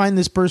 If you find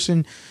this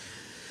person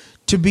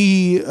to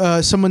be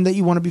someone that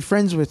you want to be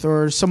friends with,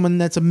 or someone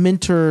that's a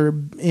mentor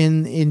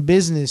in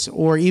business,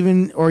 or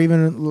even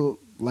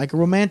like a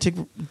romantic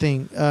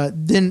thing,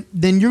 then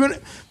you're gonna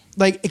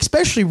like,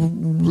 especially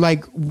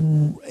like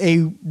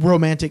a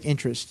romantic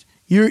interest.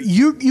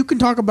 You can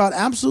talk about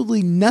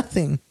absolutely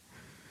nothing.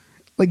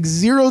 Like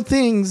zero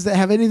things that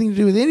have anything to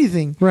do with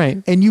anything.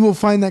 Right. And you will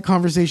find that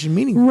conversation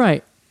meaningful.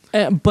 Right.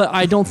 But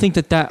I don't think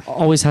that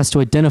always has to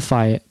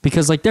identify it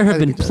because like there have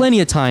been plenty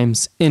of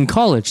times in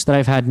college that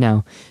I've had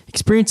now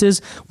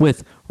experiences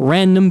with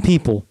random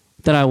people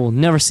that I will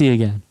never see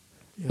again.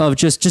 Yeah. Of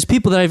just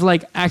people that I've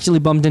like actually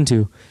bumped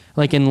into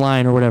like in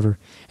line or whatever.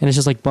 And it's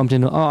just like bumped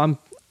into, oh,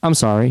 I'm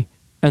sorry.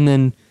 And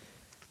then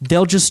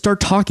they'll just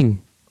start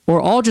talking.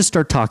 Or I'll just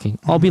start talking.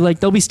 I'll be like,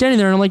 they'll be standing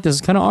there and I'm like, this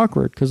is kind of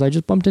awkward because I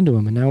just bumped into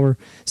him and now we're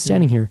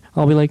standing here.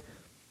 I'll be like,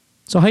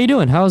 so how you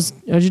doing? How's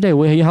your day?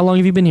 How long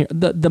have you been here?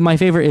 My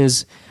favorite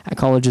is at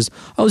college is,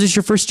 oh, is this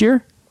your first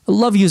year? I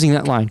love using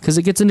that line because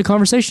it gets into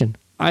conversation.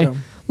 I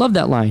love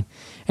that line.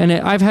 And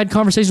I've had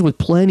conversations with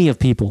plenty of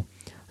people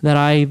that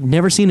I've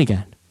never seen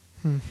again.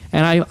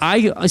 And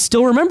I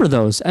still remember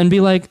those and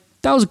be like,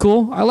 that was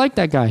cool. I like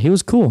that guy. He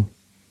was cool.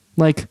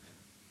 Like,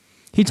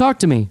 he talked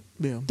to me.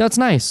 Yeah. That's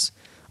nice.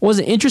 I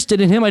wasn't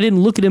interested in him. I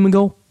didn't look at him and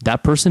go,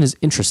 that person is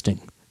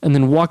interesting. And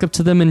then walk up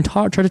to them and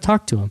try to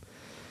talk to him.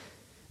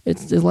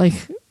 It's like,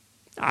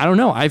 I don't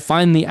know. I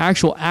find the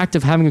actual act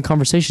of having a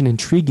conversation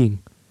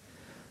intriguing.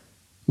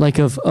 Like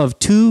of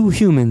two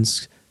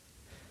humans,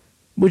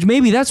 which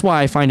maybe that's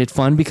why I find it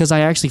fun because I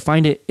actually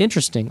find it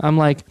interesting. I'm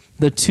like,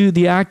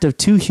 the act of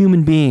two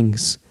human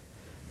beings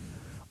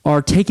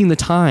are taking the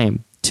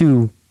time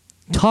to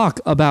talk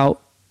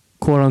about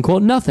quote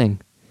unquote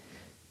nothing.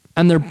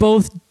 And they're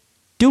both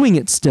doing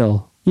it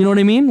still. You know what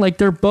I mean? Like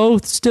they're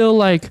both still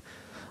like,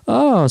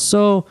 oh,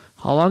 so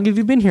how long have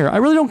you been here? I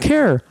really don't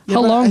care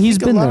how long he's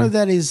been there. A lot of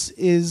that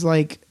is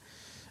like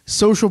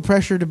social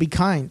pressure to be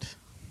kind.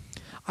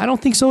 I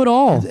don't think so at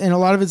all. And a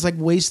lot of it's like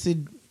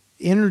wasted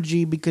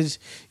energy because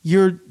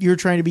you're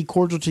trying to be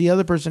cordial to the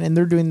other person and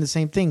they're doing the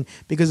same thing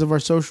because of our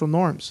social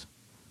norms.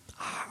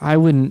 I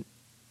would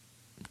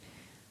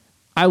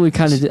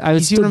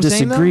still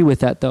disagree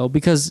with that though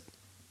because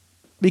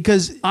they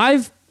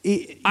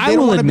I don't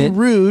will want to admit be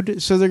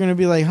rude, so they're going to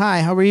be like,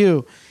 "Hi, how are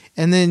you?"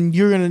 And then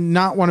you're going to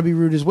not want to be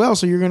rude as well,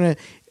 so you're going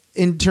to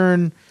in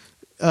turn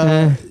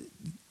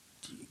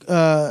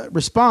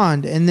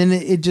respond, and then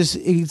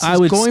it's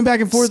going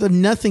back and forth of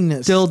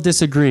nothingness. Still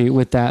disagree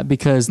with that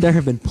because there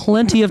have been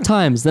plenty of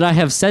times that I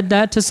have said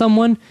that to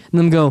someone and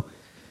them go,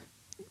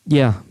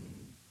 "Yeah,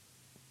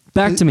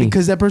 back to me,"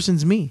 because that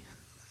person's me.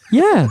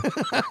 Yeah,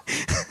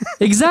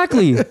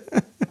 exactly.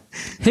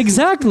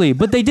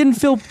 But they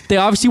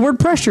obviously weren't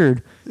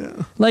pressured.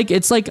 Yeah. Like,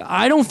 it's like,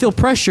 I don't feel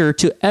pressure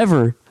to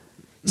ever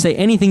say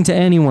anything to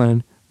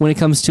anyone when it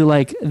comes to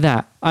like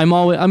that.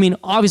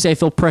 Obviously I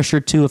feel pressure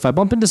to, if I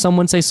bump into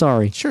someone, say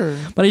sorry. Sure.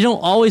 But I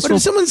don't always But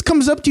if someone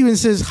comes up to you and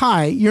says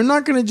hi, you're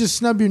not going to just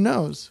snub your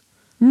nose.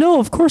 No,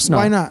 of course not.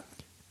 Why not?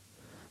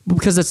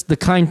 because it's the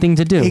kind thing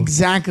to do.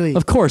 Exactly.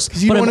 Of course.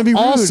 'Cause you but don't wanna I've be rude.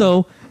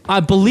 also,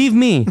 believe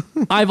me,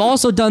 I've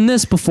also done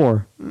this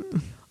before.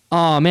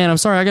 Oh man, I'm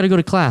sorry, I got to go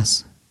to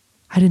class.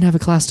 I didn't have a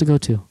class to go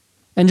to,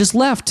 and just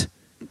left.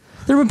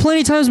 There have been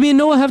plenty of times me and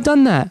Noah have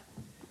done that.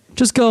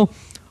 Just go,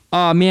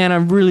 oh man, I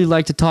really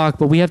like to talk,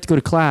 but we have to go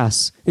to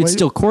class. It's Why-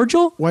 still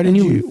cordial. Why and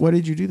did you leave. Why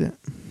did you do that?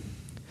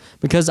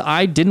 Because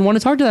I didn't want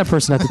to talk to that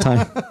person at the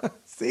time.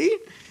 See,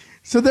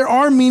 so there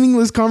are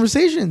meaningless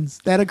conversations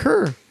that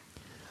occur.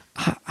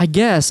 I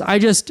guess I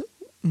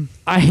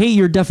hate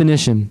your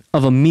definition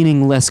of a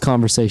meaningless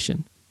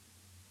conversation.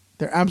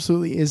 There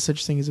absolutely is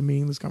such thing as a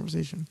meaningless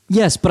conversation.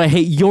 Yes, but I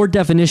hate your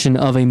definition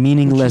of a Which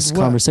meaningless is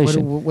what?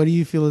 conversation. What do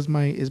you feel is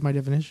my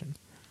definition?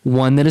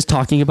 One that is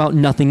talking about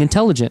nothing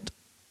intelligent.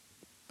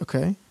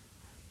 Okay,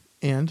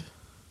 and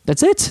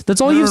That's it.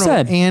 That's all No, you no, no.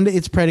 said. And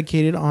it's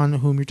predicated on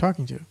whom you're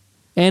talking to.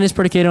 And it's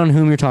predicated on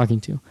whom you're talking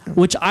to,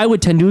 which I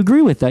would tend to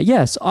agree with that.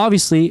 Yes,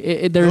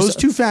 obviously, there's Those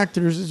two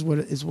factors is what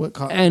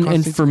and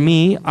constitutes for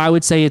me, I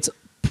would say it's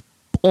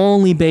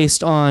only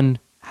based on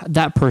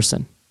that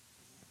person.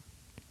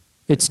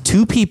 It's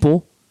two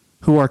people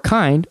who are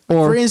kind,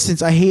 For or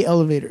instance, I hate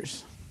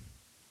elevators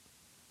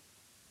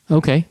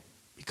okay,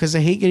 because I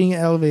hate getting an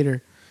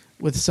elevator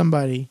with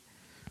somebody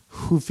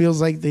who feels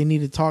like they need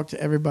to talk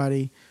to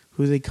everybody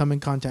who they come in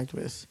contact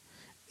with.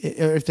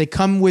 If they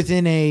come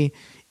within a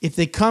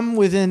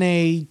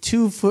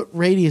 2-foot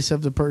radius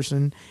of the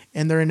person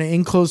and they're in an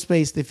enclosed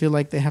space, they feel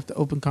like they have to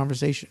open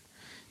conversation.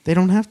 They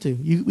don't have to.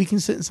 We can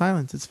sit in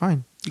silence. It's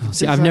fine. You can sit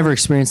see, in I've never silence.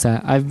 experienced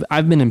that.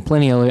 I've been in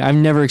plenty of. I've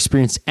never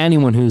experienced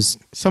anyone who's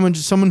someone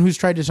who's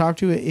tried to talk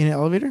to you in an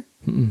elevator.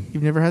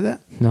 You've never had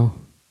that? no.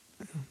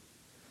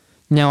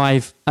 Now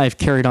I've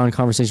carried on a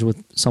conversation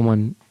with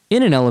someone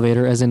in an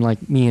elevator, as in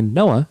like me and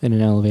Noah in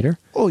an elevator.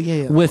 Oh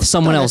yeah. With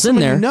someone else in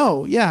there.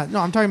 No, yeah, no.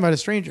 I'm talking about a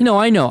stranger. No,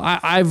 I know.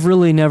 I've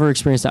really never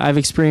experienced that. I've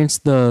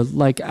experienced the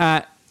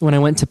when I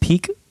went to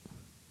Peak,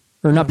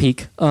 or not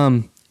Peak,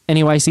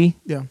 NEYC.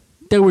 Yeah.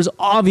 There was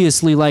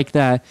obviously like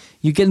that.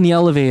 You get in the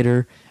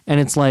elevator and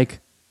it's like,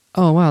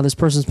 oh wow, this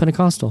person's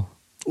Pentecostal.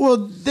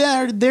 Well,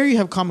 there you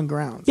have common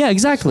ground. Yeah,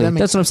 exactly. So that makes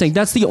That's what I'm saying.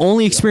 That's the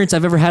only experience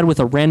I've ever had with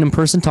a random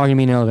person talking to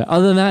me in an elevator.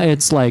 Other than that,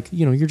 it's like,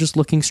 you're just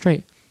looking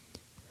straight.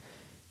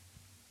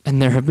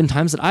 And there have been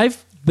times that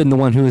I've been the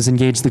one who has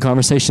engaged the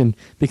conversation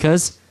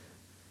because,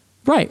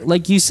 right,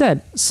 like you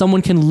said,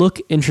 someone can look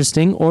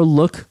interesting or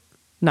look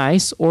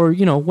nice or,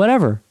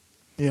 whatever.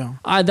 Yeah.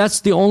 That's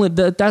the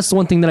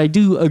one thing that I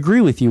do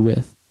agree with you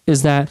with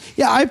is that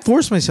Yeah, I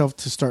force myself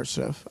to start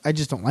stuff. I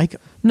just don't like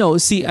it. no,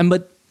 see, and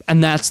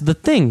that's the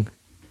thing.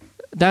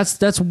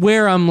 That's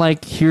where I'm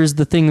like, here's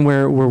the thing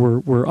where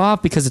we're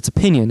off because it's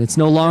opinion. It's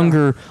no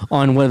longer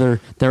on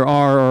whether there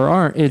are or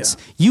aren't. It's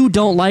you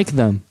don't like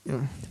them.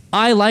 Yeah.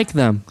 I like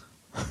them.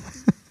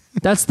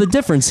 That's the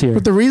difference here.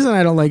 But the reason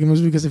I don't like them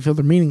is because I feel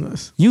they're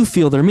meaningless. You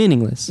feel they're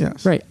meaningless.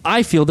 Yes. Right.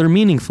 I feel they're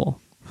meaningful.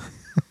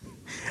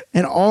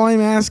 And all I'm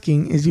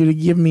asking is you to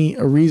give me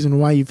a reason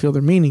why you feel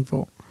they're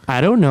meaningful. I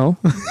don't know.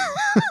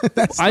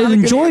 That's I not a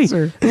good enjoy.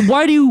 answer.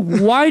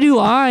 Why do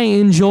I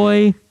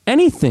enjoy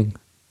anything?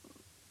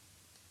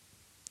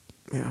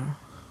 Yeah.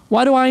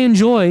 Why do I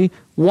enjoy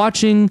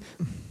watching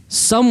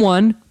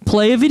someone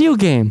play a video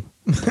game?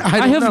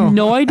 I have know.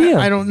 no idea.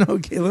 I don't know,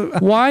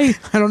 Caleb. Why?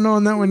 I don't know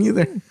on that one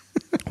either.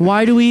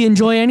 Why do we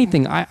enjoy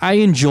anything? I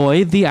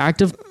enjoy the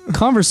act of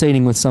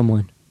conversating with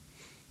someone.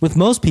 With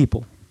most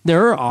people.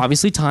 There are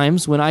obviously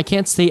times when I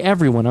can't say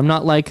everyone. I'm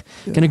not like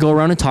going to go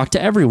around and talk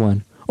to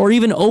everyone or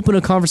even open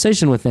a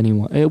conversation with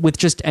anyone, with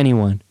just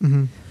anyone.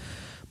 Mm-hmm.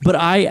 But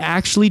I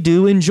actually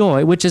do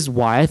enjoy, which is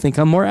why I think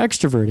I'm more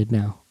extroverted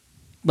now.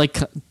 Like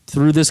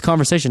through this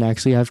conversation,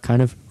 actually, I've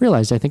kind of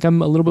realized I think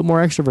I'm a little bit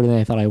more extroverted than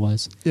I thought I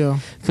was. Yeah.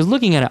 Because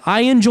looking at it,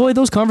 I enjoy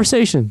those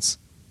conversations.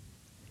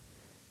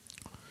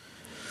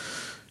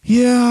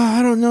 Yeah,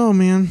 I don't know,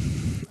 man.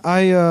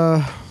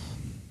 Yeah,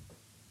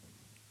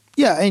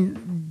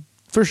 and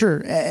for sure,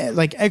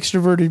 like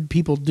extroverted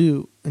people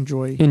do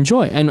enjoy. And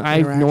I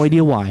have no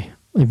idea why.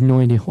 I have no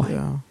idea why.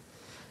 Yeah.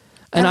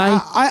 And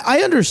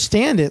I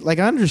understand it. Like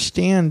I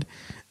understand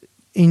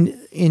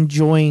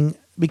enjoying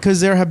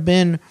because there have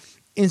been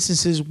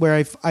instances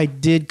where I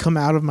did come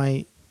out of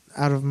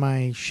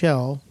my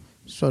shell,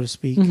 so to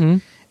speak. Mm-hmm.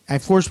 I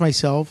forced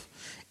myself,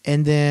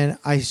 and then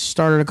I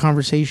started a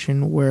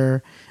conversation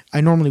where I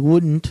normally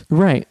wouldn't.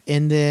 Right.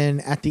 And then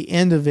at the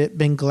end of it,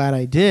 been glad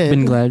I did.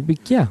 Been glad.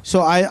 Yeah.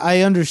 So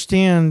I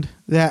understand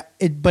that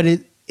but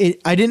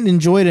I didn't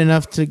enjoy it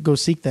enough to go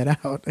seek that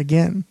out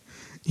again.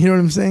 You know what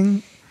I'm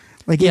saying?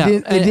 Like Yeah,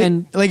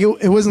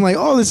 it wasn't like,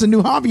 oh, this is a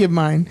new hobby of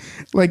mine.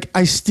 Like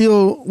I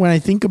still, when I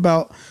think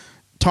about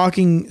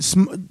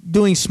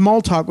doing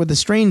small talk with a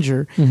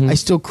stranger, Mhm. I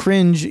still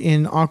cringe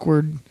in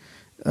awkwardness.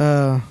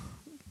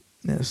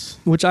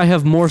 Which I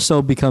have more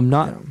so become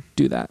not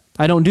do that.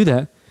 I don't do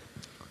that.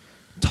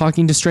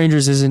 Talking to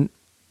strangers isn't.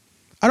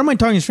 I don't mind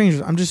talking to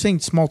strangers. I'm just saying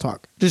small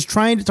talk. Just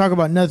trying to talk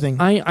about nothing.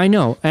 I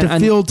know. To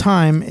fill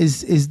time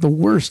is the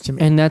worst to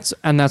me. And that's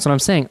what I'm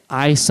saying.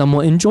 I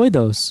somewhat enjoy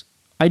those.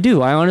 I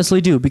do. I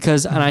honestly do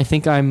because, and I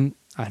think I'm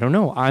I don't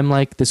know. I'm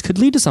like, this could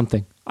lead to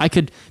something. I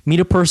could meet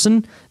a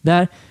person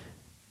that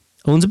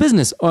owns a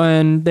business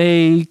and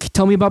they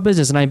tell me about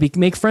business and I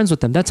make friends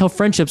with them. That's how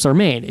friendships are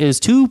made, is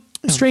two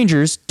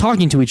strangers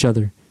talking to each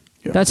other.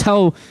 Yeah. That's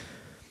how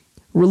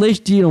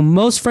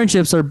most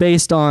friendships are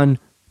based on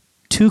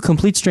two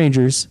complete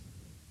strangers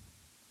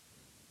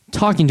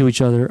talking to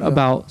each other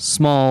about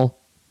small,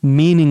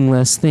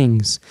 meaningless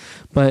things.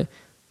 But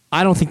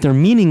I don't think they're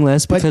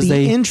meaningless because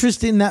the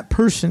interest in that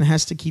person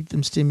has to keep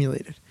them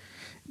stimulated,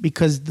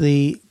 because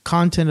the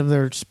content of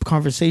their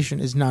conversation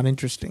is not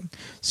interesting.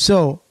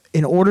 So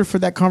in order for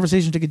that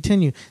conversation to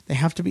continue, they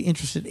have to be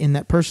interested in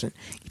that person.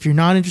 If you're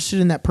not interested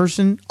in that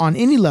person on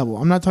any level,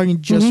 I'm not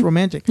talking just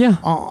romantic. Yeah.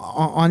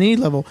 On any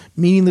level,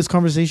 meaningless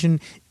conversation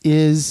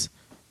it's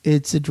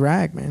a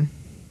drag, man.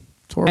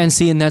 It's horrible.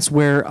 And that's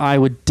where I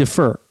would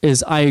differ,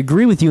 is I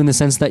agree with you in the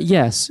sense that,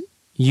 yes,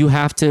 you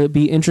have to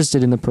be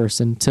interested in the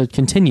person to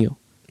continue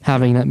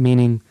having that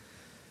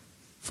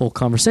meaningful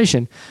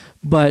conversation.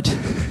 But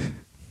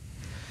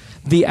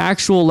the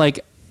actual,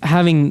 like,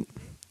 having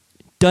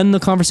done the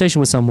conversation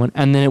with someone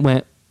and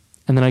then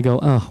I go,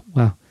 oh,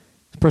 wow,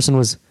 this person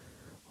was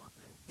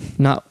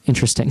not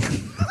interesting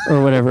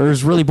or whatever. It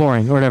was really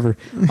boring or whatever.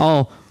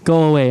 I'll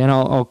go away and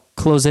I'll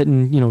close it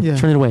and,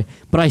 turn it away.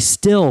 But I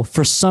still,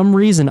 for some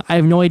reason, I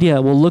have no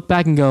idea, will look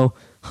back and go,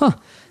 huh,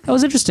 that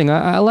was interesting.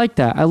 I like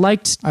that. I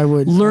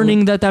would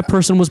learning that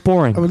person was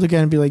boring. I would look at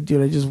it and be like,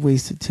 dude, I just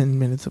wasted 10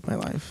 minutes of my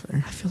life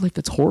there. I feel like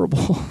that's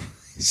horrible.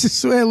 It's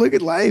just the way I look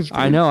at life, dude.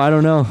 I know. I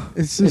don't know.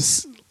 It's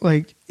just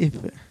like,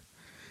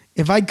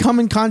 if I come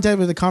in contact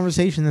with a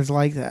conversation that's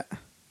like that,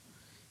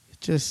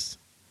 it just...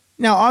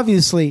 Now,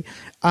 obviously,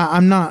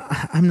 I'm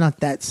not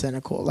that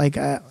cynical. Like,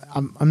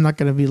 I'm not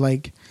going to be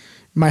like,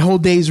 my whole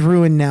day's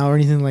ruined now or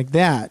anything like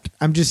that.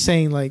 I'm just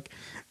saying, like,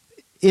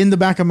 in the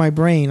back of my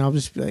brain, I'll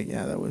just be like,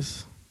 yeah, that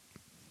was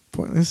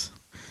pointless.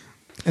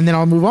 And then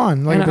I'll move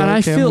on. Like, and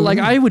I feel like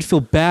I would feel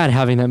bad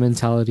having that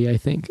mentality, I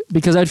think.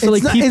 Because I'd feel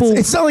people...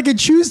 It's not like I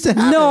choose to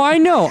have No,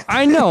 it.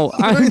 I know.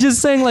 I'm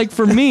just saying, like,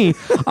 for me,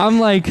 I'm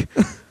like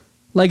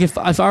if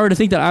I were to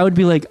think that, I would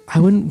be like, I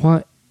wouldn't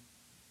want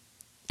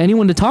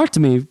anyone to talk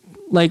to me.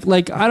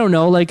 Like I don't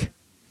know, like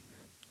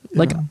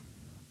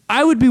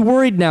I would be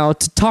worried now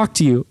to talk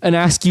to you and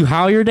ask you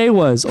how your day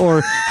was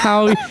or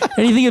how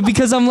anything,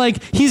 because I'm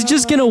like, he's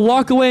just going to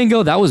walk away and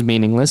go, that was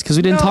meaningless because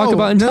we didn't talk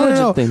about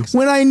intelligent things.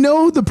 When I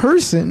know the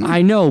person.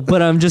 I know,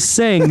 but I'm just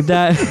saying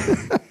that.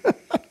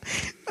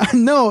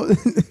 No,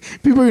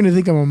 people are going to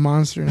think I'm a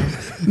monster now.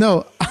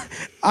 No,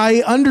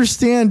 I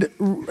understand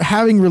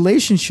having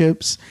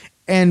relationships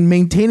and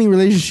maintaining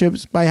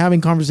relationships by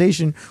having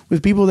conversation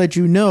with people that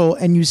you know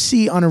and you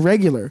see on a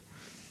regular.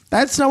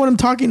 That's not what I'm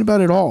talking about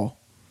at all.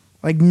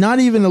 Like, not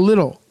even a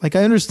little. Like,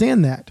 I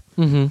understand that.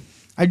 Mm-hmm.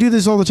 I do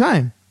this all the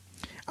time.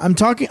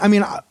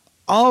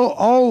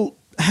 I'll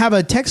have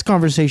a text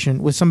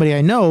conversation with somebody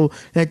I know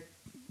that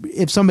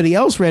if somebody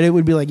else read it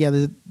would be like, yeah,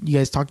 you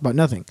guys talked about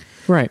nothing.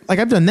 Right. Like,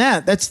 I've done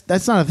that.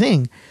 That's not a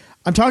thing.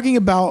 I'm talking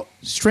about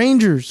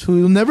strangers who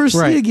you'll never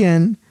see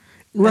again.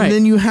 Right. And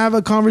then you have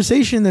a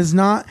conversation that's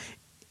not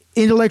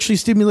intellectually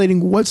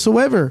stimulating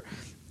whatsoever.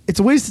 It's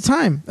a waste of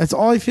time. That's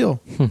all I feel.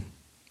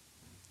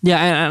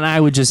 Yeah, and I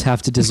would just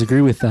have to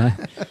disagree with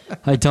that.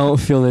 I don't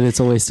feel that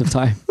it's a waste of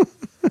time.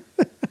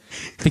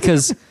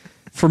 Because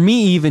for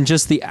me, even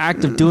just the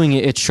act of doing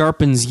it, it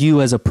sharpens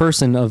you as a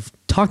person of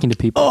talking to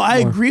people. Oh, I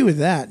agree with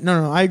that.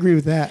 No, I agree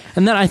with that.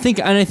 And then I think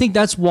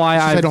that's why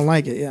I don't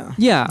like it, yeah.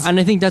 Yeah, and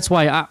I think that's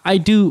why I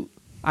don't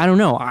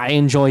know. I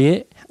enjoy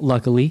it,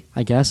 luckily,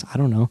 I guess. I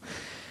don't know.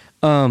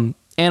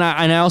 And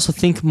I also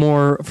think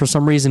more, for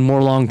some reason,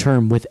 more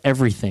long-term with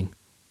everything.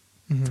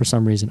 Mm-hmm. For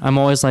some reason. I'm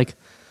always like,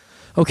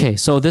 okay,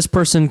 so this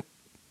person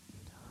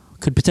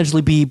could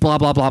potentially be blah,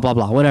 blah, blah, blah,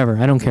 blah, whatever.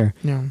 I don't care.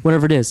 Yeah.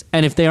 Whatever it is.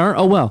 And if they aren't,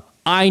 oh, well,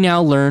 I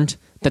now learned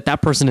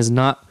that person is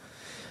not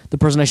the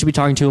person I should be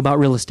talking to about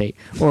real estate.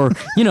 Or,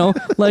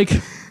 like,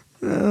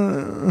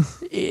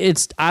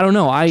 it's, I don't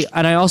know.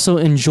 I also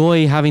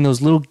enjoy having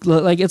those little,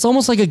 like, it's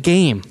almost like a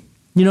game,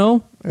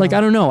 Like,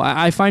 I don't know.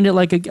 I find it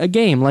like a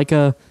game, like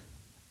I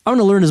want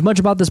to learn as much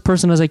about this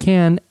person as I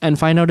can and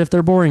find out if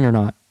they're boring or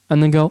not.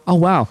 And then go, oh,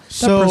 wow,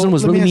 that person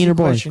was really mean or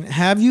boring.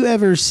 Have you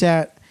ever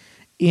sat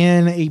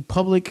in a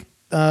public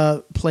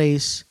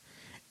place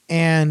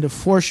and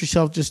forced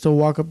yourself just to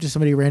walk up to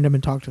somebody random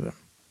and talk to them?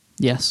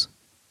 Yes.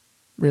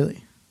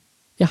 Really?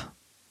 Yeah.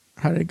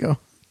 How did it go?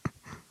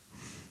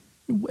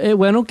 It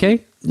went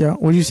okay. Yeah.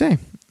 What did you say?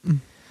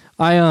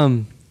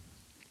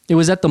 It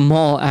was at the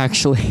mall,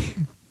 actually.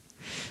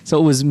 So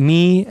it was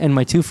me and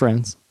my two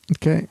friends.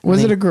 Okay.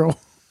 Was it a girl?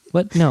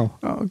 What? No.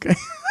 Oh, okay.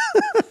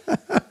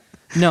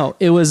 No,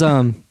 it was,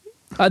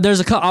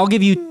 I'll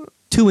give you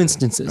two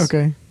instances.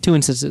 Okay. 2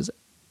 instances.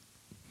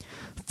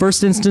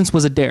 First instance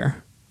was a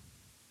dare.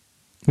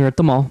 We were at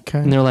the mall. Okay.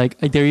 And they're like,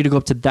 I dare you to go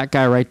up to that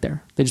guy right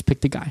there. They just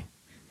picked a guy.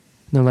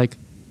 And they're like,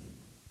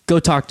 go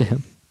talk to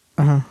him.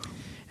 Uh-huh.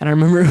 And I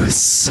remember it was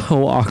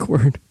so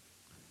awkward.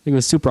 It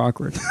was super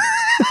awkward.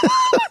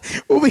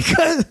 Well,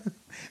 because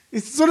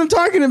it's what I'm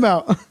talking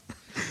about.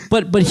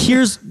 But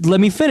let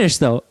me finish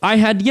though.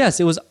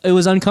 It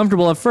was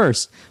uncomfortable at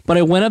first, but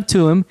I went up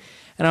to him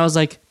and I was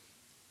like,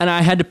 and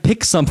I had to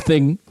pick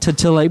something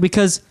to like,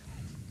 because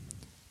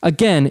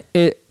again,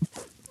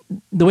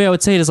 the way I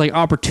would say it is like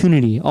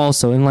opportunity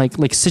also, and like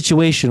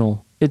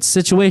situational. It's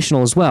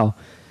situational as well.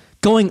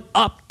 Going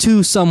up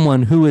to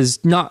someone who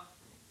is not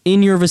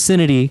in your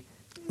vicinity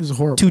It's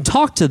horrible. to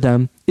talk to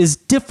them is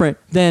different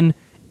than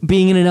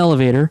being in an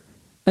elevator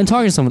and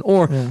talking to someone,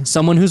 or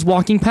someone who's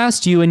walking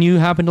past you and you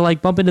happen to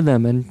like bump into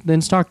them and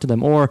then talk to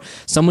them, or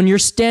someone you're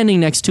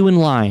standing next to in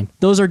line.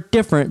 Those are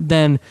different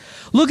than,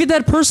 look at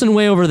that person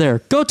way over there,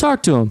 go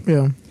talk to him.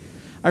 Yeah.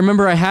 I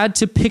remember I had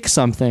to pick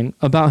something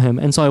about him,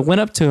 and so I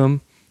went up to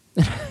him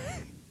and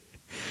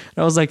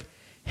I was like,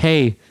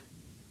 hey,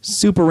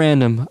 super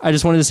random, I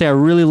just wanted to say I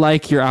really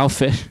like your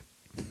outfit.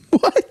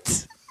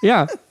 What?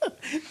 Yeah.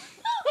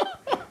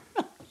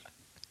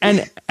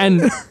 And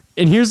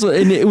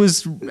it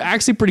was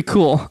actually pretty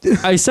cool.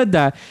 I said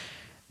that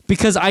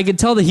because I could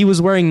tell that he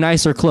was wearing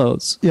nicer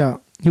clothes. Yeah.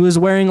 He was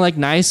wearing like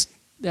nice.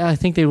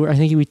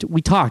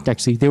 We talked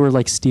actually. They were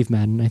like Steve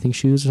Madden, I think,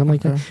 shoes or something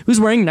like that. He was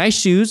wearing nice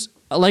shoes,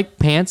 like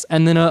pants,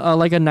 and then a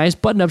nice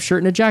button-up shirt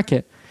and a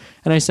jacket.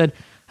 And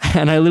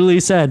I literally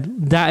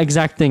said that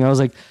exact thing. I was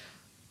like,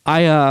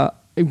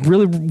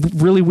 really,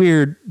 really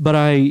weird, but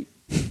I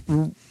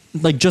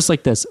like just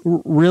like this.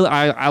 Really,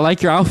 I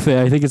like your outfit.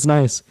 I think it's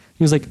nice.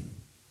 He was like,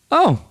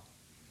 oh,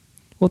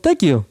 well,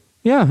 thank you.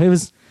 Yeah, it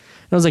was.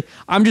 And I was like,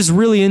 I'm just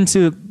really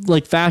into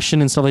like fashion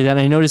and stuff like that. And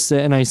I noticed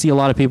it, and I see a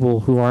lot of people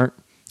who aren't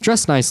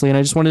dressed nicely, and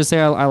I just wanted to say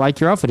I like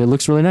your outfit. It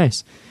looks really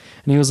nice.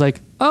 And he was like,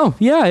 oh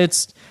yeah,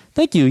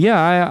 thank you. Yeah,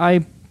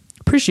 I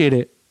appreciate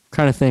it,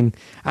 kind of thing.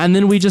 And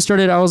then we just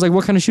started. I was like,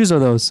 what kind of shoes are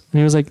those? And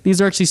he was like, these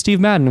are actually Steve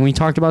Madden. And we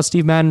talked about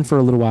Steve Madden for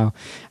a little while.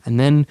 And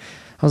then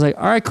I was like,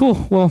 all right,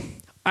 cool. Well,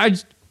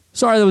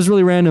 sorry, that was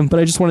really random,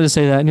 but I just wanted to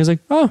say that. And he was like,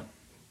 oh,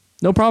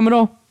 no problem at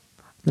all.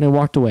 Then I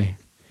walked away.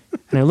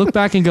 And I look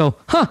back and go,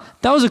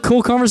 that was a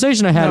cool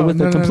conversation I had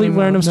with a complete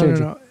random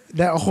stranger. No.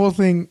 That whole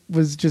thing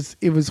was just,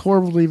 it was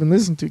horrible to even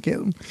listen to,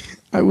 Caleb.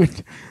 I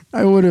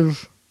would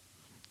have,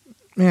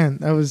 man,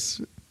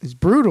 it's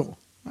brutal.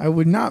 I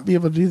would not be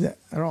able to do that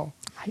at all.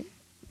 I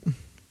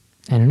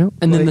don't know.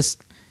 And then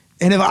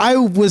and if I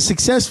was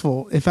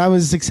successful at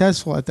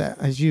that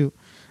as you,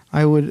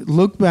 I would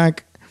look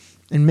back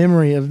in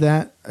memory of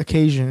that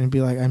occasion and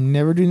be like, I'm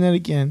never doing that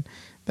again.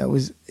 That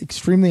was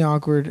extremely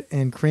awkward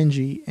and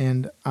cringy,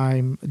 and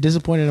I'm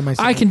disappointed in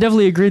myself. I can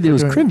definitely agree that it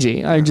was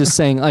cringy. I'm just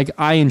saying, like,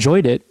 I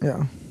enjoyed it.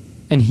 Yeah.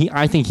 And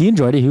I think he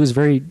enjoyed it. He was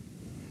it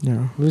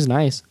was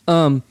nice.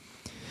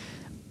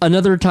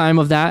 Another time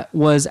of that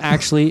was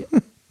actually,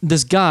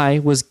 this guy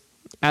was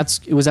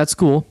at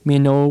school. Me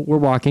and Noah were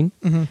walking,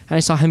 and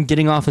I saw him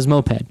getting off his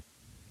moped.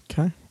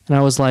 Okay. And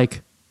I was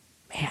like,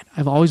 man,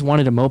 I've always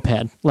wanted a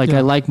moped. Like, I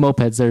like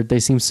mopeds.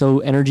 They seem so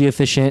energy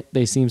efficient.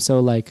 They seem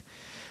so like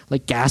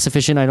gas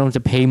efficient. I don't have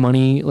to pay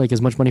money, like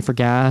as much money for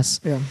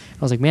gas. Yeah.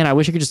 I was like, man, I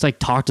wish I could just like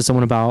talk to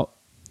someone about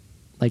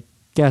like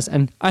gas.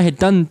 And I had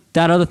done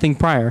that other thing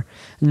prior.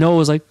 Noah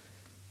was like,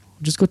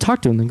 just go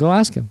talk to him and go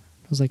ask him.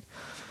 I was like,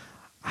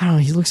 I don't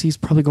know. He's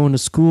probably going to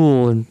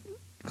school and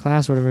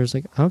class or whatever. I was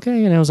like,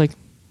 okay. And I was like,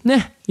 nah,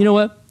 you know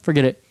what?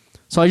 Forget it.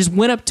 So I just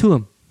went up to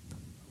him,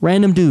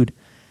 random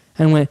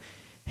and went,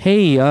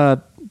 hey,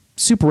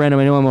 super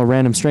random. I know I'm a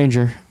random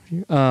stranger.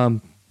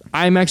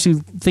 I'm actually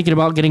thinking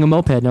about getting a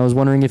moped, and I was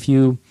wondering if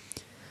you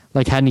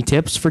like had any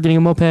tips for getting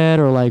a moped,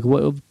 or like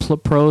what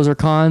pros or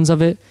cons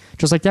of it,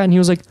 just like that. And he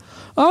was like,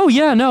 oh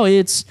yeah, no,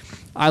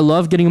 I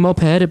love getting a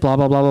moped, blah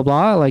blah blah blah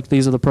blah, like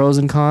these are the pros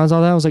and cons,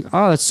 all that. I was like,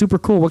 oh, that's super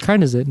cool. What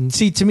kind is it? And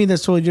see, to me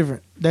that's totally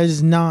different. That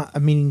is not a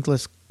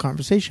meaningless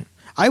conversation.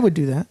 I would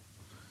do that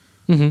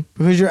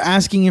because you're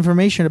asking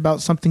information about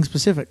something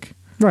specific,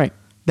 right?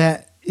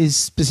 That is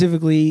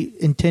specifically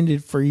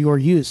intended for your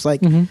use.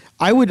 Like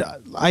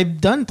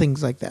I've done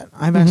things like that.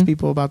 I've asked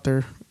people about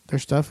their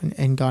stuff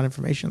and got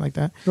information like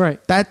that.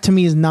 Right. That to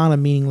me is not a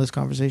meaningless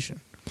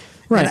conversation.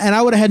 Right. And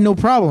I would have had no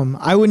problem.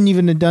 I wouldn't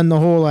even have done the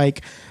whole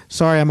like,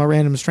 sorry, I'm a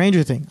random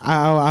stranger thing.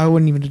 I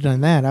wouldn't even have done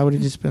that. I would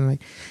have just been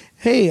like,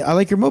 hey, I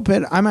like your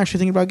moped. I'm actually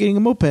thinking about getting a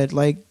moped.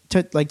 Like,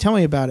 tell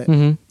me about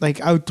it. Like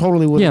I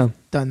totally would have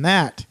done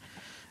that.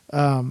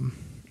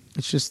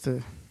 It's just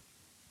the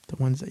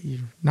ones that you're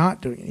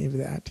not doing any of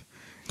that.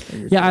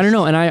 Yeah, I don't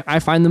know. And I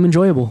find them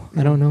enjoyable.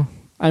 I don't know.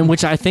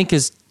 Which I think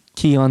is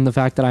key on the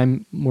fact that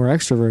I'm more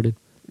extroverted.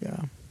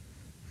 Yeah.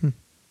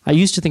 I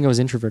used to think I was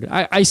introverted.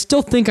 I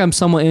still think I'm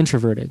somewhat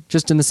introverted,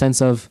 just in the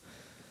sense of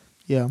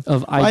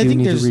I do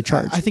need to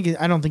recharge.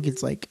 I don't think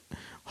it's like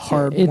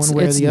hard one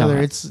way or the other.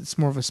 It's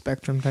more of a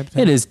spectrum type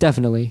thing. It is,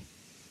 definitely.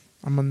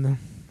 I'm on the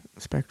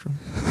spectrum.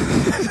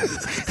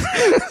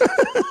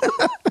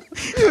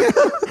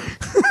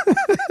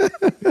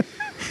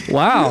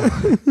 Wow.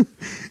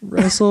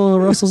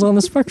 Russell's on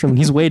the spectrum.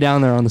 He's way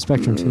down there on the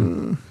spectrum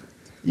too.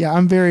 Yeah,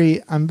 I'm very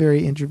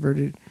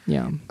introverted.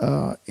 Yeah.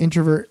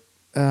 Introvert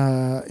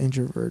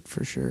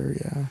for sure,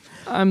 yeah.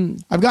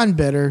 I've gotten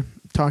better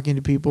talking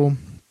to people.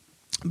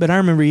 But I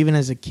remember even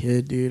as a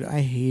kid, dude,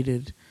 I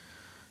hated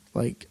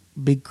like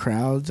big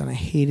crowds, and I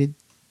hated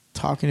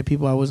talking to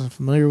people I wasn't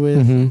familiar with.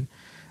 Mm-hmm. And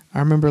I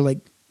remember like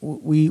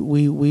we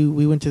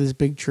went to this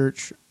big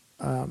church,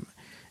 and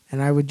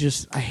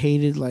I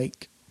hated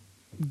like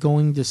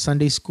going to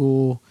Sunday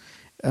school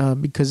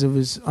because it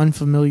was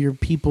unfamiliar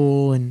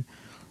people and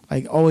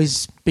like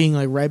always being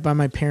like right by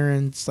my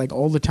parents like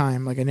all the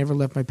time. Like I never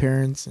left my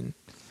parents, and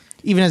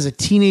even as a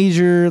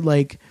teenager,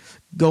 like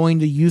going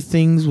to youth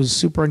things was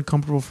super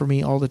uncomfortable for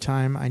me all the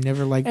time. I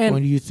never liked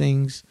going to youth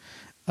things.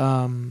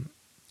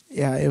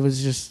 Yeah, it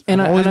was just I've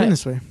always been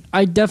this way.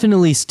 I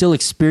definitely still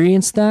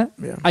experience that.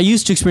 Yeah. I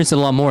used to experience it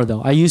a lot more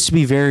though. I used to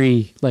be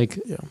very like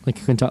I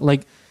couldn't talk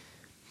like.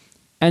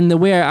 And the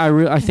way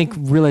I think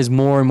realize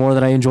more and more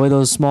that I enjoy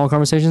those small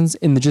conversations,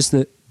 and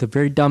the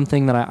very dumb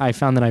thing that I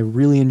found that I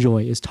really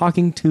enjoy is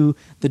talking to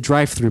the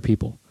drive-through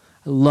people.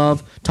 I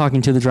love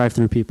talking to the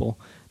drive-through people.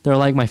 They're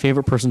like my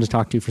favorite person to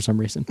talk to for some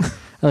reason.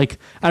 Like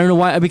I don't know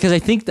why, because I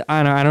think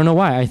I don't know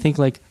why. I think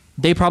like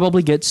they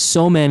probably get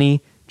so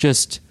many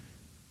just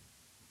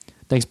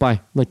thanks, bye,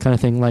 like kind of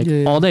thing, like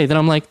all day. Then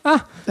I'm like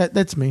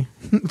that's me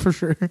for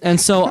sure. And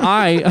so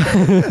I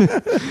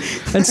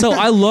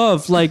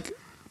love like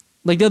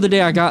the other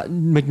day I got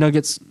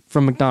McNuggets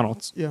from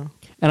McDonald's. Yeah.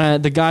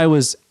 And it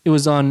was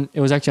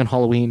actually on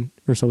Halloween,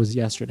 or so it was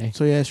yesterday.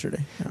 So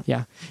yesterday.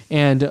 Yeah.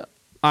 And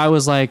I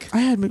was like, I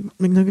had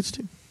McNuggets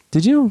too.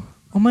 Did you?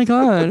 Oh my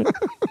God.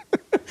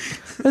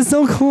 That's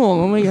so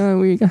cool. Oh my God.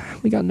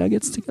 We got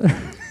nuggets together.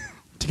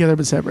 Together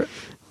but separate.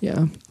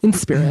 Yeah. In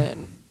spirit.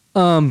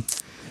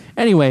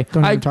 Anyway.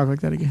 Don't ever talk like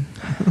that again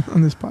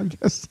on this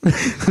podcast.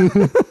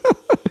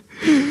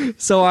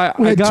 So I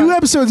had got 2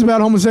 episodes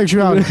about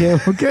homosexuality,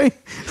 Caleb, okay?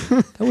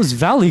 That was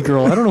Valley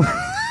Girl. I don't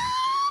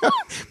know.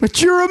 But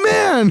you're a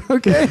man,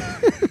 okay?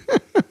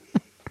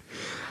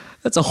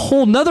 That's a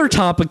whole nother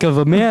topic of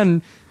a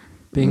man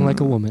being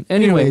like a woman.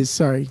 Anyways,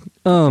 sorry.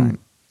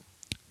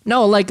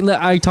 No, like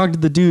I talked to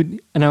the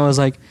dude and I was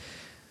like,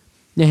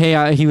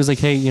 hey, he was like,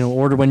 hey,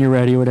 order when you're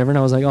ready or whatever. And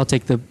I was like, I'll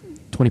take the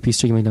 20-piece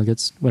chicken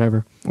McNuggets,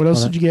 whatever. What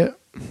else did you get?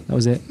 That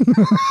was it.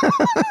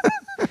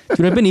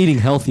 Dude, I've been eating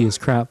healthy as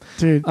crap.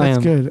 Dude, that's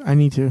good. I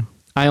need to.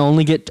 I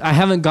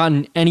haven't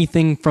gotten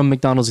anything from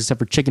McDonald's except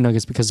for chicken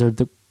nuggets because they're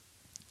the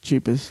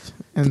cheapest.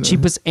 And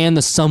cheapest and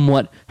the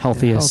somewhat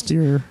healthiest.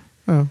 Healthier.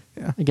 Oh,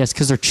 yeah. I guess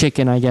because they're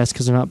chicken,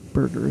 because they're not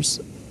burgers.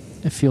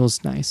 It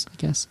feels nice, I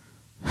guess.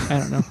 I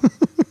don't know.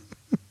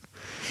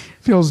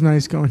 Feels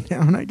nice going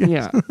down, I guess.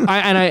 Yeah.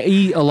 I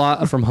eat a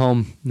lot from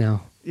home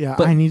now. Yeah,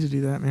 but I need to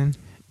do that, man.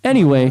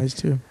 Anyway,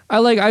 too. I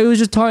was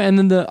just talking,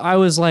 and then I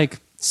was like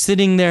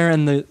sitting there,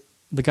 and the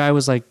guy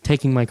was like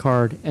taking my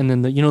card, and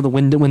then the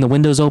window when the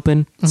window's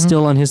open,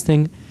 still on his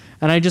thing,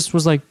 and I just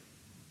was like,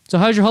 "So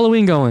how's your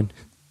Halloween going?"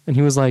 And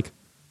he was like,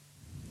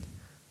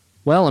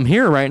 "Well, I'm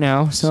here right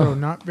now, so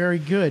not very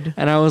good."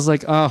 And I was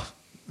like, "Oh,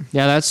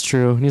 yeah, that's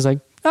true." And he's like,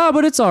 "Oh,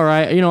 but it's all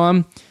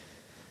right,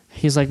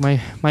 He's like,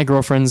 my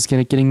girlfriend's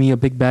getting me a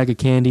big bag of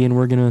candy, and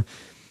we're gonna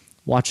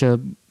watch a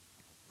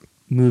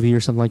movie or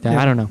something like that.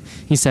 Yeah. I don't know."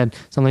 He said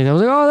something like that. I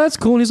was like, "Oh, that's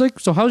cool." And he's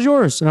like, "So how's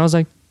yours?" And I was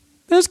like,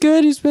 "That's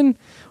good. He's been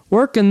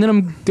working, and then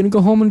I'm gonna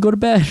go home and go to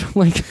bed."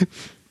 Like,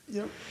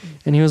 yep.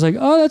 And he was like,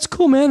 "Oh, that's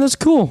cool, man. That's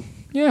cool.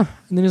 Yeah."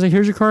 And then he's like,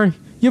 "Here's your card.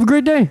 You have a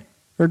great day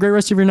or a great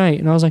rest of your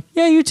night." And I was like,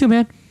 "Yeah, you too,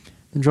 man."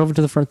 And drove it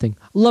to the front thing.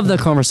 Love that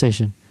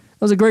conversation.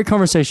 That was a great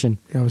conversation.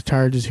 Yeah, I was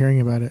tired just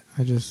hearing about it.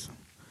 I just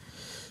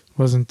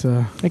wasn't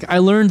like I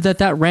learned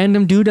that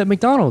random dude at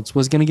McDonald's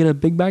was gonna get a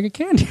big bag of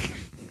candy.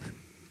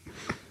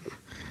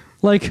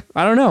 Like,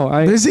 I don't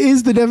know. This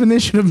is the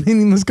definition of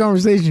meaningless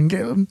conversation,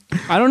 Caleb.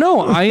 I don't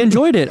know. I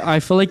enjoyed it. I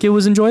feel like it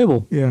was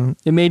enjoyable. Yeah.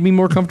 It made me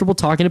more comfortable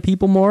talking to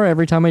people more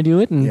every time I do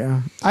it. And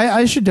yeah.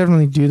 I should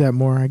definitely do that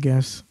more, I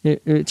guess.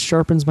 It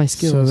sharpens my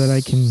skills. So that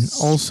I can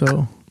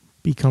also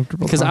be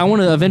comfortable. Because I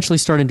want to eventually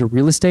start into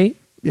real estate.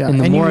 Yeah. And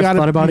the more I've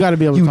thought about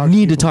it, you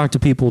need to talk to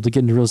people to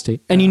get into real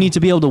estate. And you need to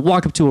be able to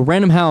walk up to a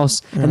random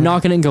house and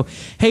knock on it and go,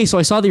 "Hey, so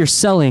I saw that you're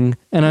selling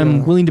and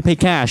I'm willing to pay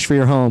cash for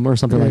your home," or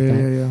something like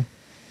that. Yeah.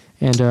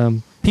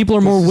 And people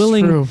are more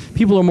willing.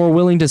 People are more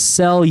willing to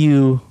sell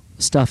you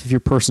stuff if you're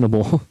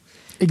personable.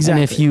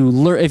 Exactly.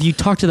 And if you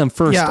talk to them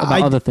first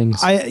about other things.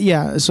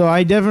 So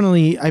I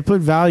definitely put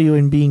value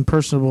in being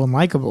personable and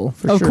likable.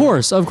 Of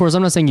course. I'm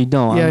not saying you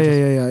don't.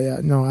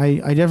 Yeah. No,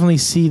 I definitely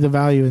see the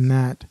value in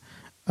that.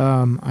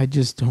 I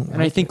just don't.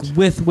 And I think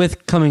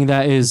with coming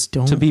that is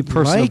to be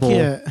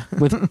personable.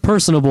 With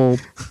personable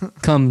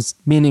comes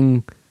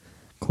meaning,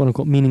 quote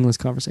unquote, meaningless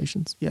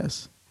conversations.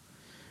 Yes.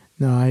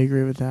 No, I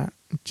agree with that.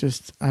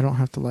 Just I don't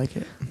have to like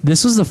it.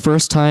 This was the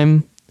first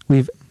time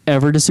we've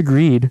ever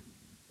disagreed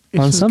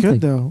on something.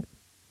 Good though.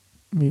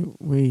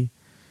 We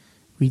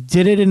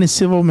did it in a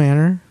civil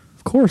manner.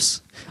 Of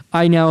course.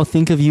 I now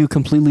think of you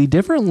completely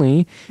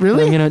differently.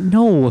 Really?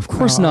 No, of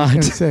course not. I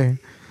was gonna say.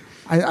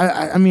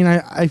 I mean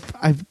I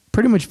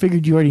pretty much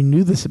figured you already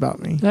knew this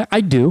about me.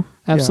 I do.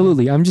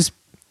 Absolutely. Yeah. I'm just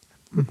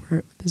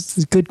this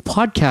is a good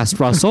podcast,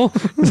 Russell.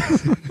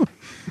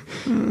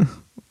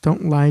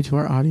 Don't lie to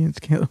our audience,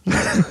 Caleb.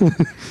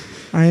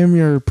 I am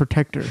your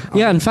protector.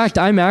 Yeah, in fact,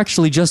 I'm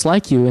actually just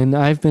like you, and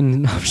I've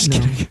been... No, I'm just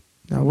kidding.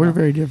 No, we're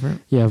very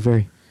different. Yeah,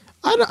 very.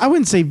 I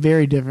wouldn't say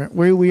very different.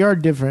 We are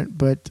different,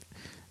 but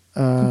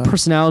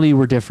Personality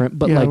were different,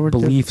 but yeah, like we're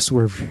beliefs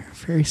were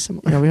very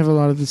similar. we have a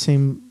lot of the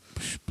same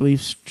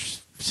beliefs,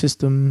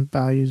 system,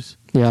 values.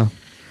 Yeah.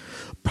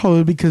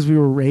 Probably because we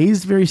were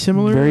raised very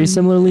similar. Very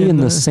similarly in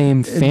the same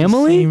in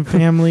family. the same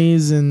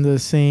families and the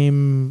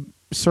same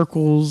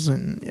circles,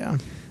 and yeah.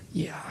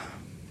 Yeah.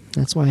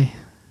 That's why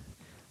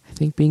I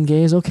think being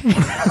gay is okay.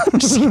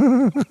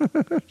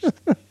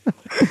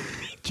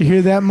 Did you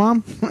hear that,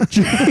 Mom?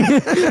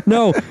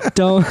 No,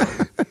 don't.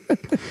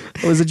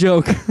 It was a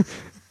joke.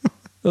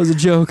 That was a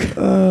joke.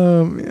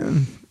 Oh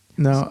man,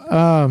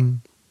 no.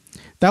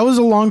 That was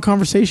a long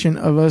conversation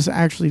of us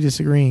actually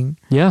disagreeing.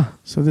 Yeah,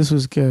 So this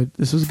was good.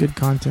 This was good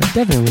content.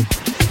 definitely.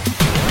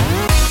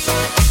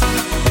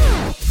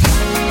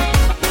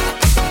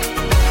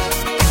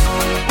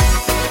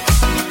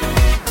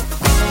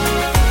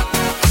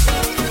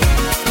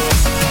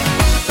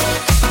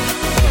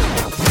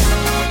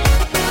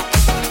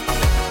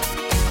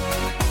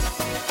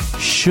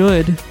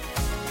 Should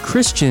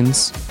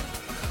Christians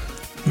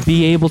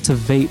be able to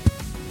vape?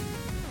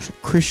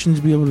 Should Christians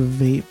be able to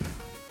vape?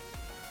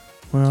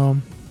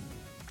 Well,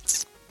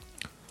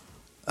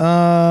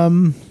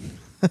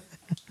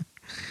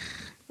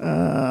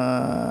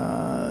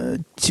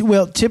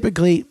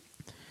 typically,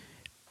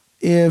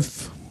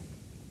 let's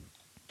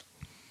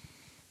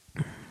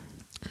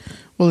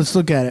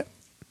look at it.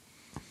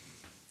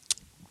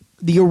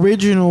 The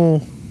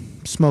original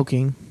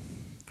smoking.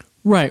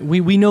 Right.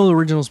 We know the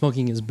original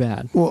smoking is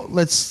bad. Well,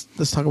 let's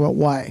talk about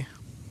why.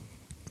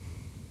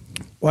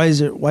 Why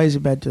is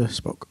it bad to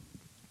smoke?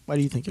 Why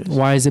do you think it is?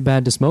 Why is it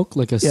bad to smoke?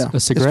 Like a cigarette?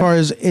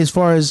 As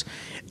far as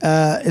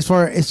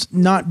it's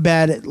not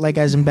bad like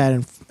as in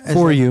bad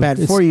For you. bad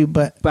It's for you,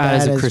 but bad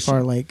as a as Christian.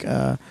 far like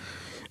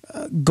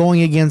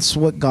going against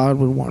what God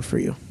would want for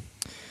you.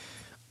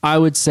 I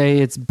would say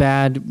it's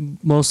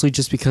bad mostly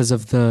just because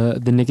of the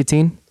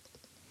nicotine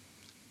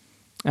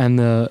and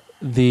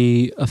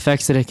the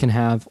effects that it can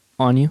have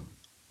on you,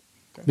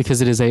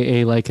 because it is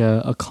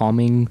a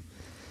calming.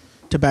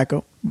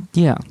 Tobacco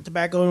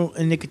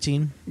and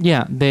nicotine.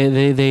 Yeah,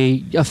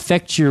 they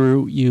affect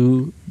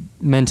you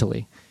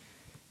mentally.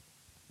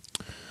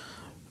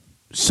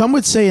 Some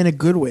would say in a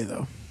good way,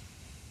 though.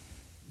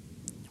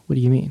 What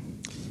do you mean?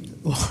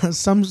 Well,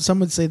 some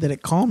would say that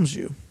it calms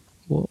you.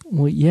 Well,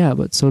 yeah,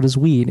 but so does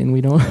weed, and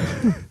we don't.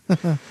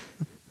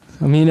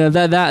 I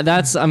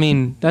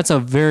mean that's a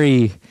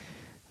very,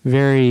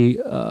 very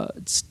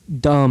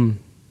dumb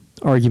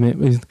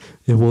argument.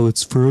 Yeah, well,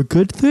 it's for a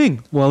good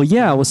thing. Well,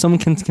 yeah. Well, someone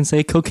can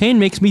say cocaine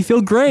makes me feel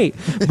great,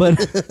 but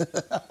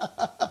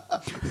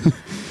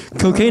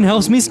cocaine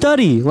helps me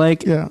study.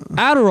 Like Yeah.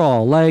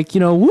 Adderall. Like,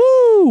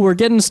 woo, we're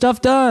getting stuff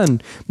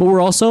done, but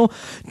we're also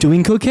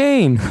doing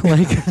cocaine.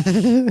 Like,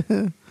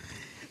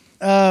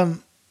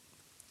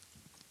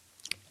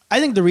 I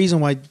think the reason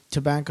why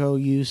tobacco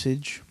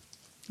usage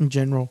in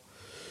general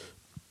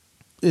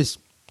is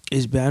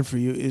bad for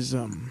you is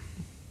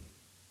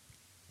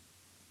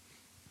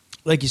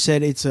like you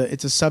said, it's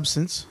a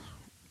substance.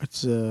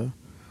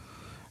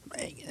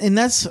 And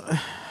that's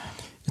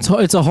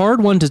it's a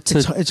hard one to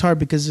it's hard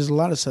because there's a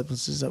lot of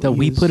substances that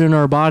we use. put in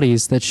our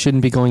bodies that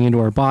shouldn't be going into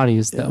our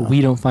bodies that Yeah.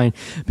 we don't find.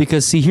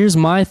 Because see, here's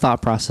my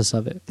thought process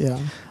of it. Yeah.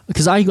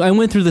 Because I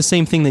went through the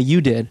same thing that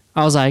you did.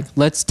 I was like,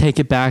 let's take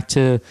it back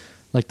to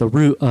like the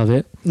root of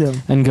it Yeah.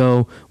 and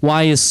go,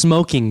 why is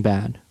smoking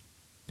bad?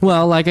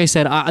 Well, like I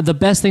said, the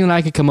best thing that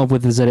I could come up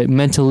with is that it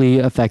mentally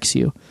affects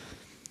you.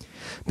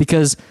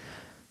 Because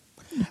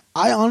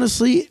I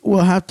honestly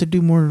will have to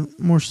do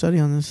more study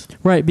on this.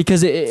 right,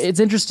 because it's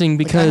interesting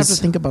Like, I have to because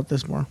think about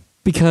this more.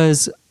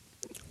 because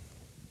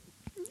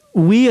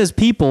we as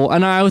people,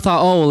 and I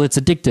thought, oh, well, it's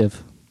addictive.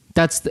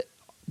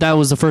 That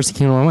was the first thing that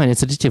came to my mind.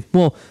 It's addictive.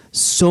 Well,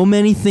 so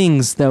many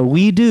things that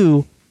we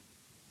do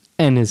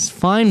and is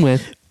fine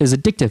with is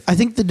addictive. I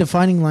think the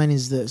defining line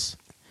is this.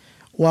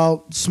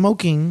 While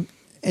smoking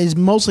is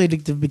mostly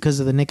addictive because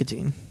of the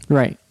nicotine,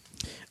 Right.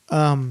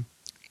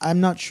 I'm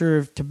not sure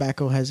if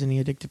tobacco has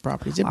any addictive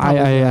properties. It I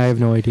probably does. have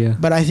no idea.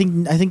 But I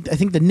think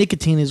the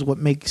nicotine is what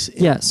makes it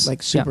Yes.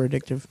 like super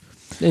addictive.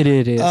 It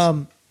is.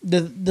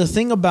 The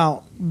thing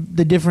about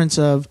the difference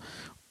of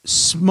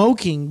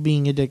smoking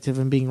being addictive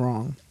and being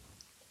wrong,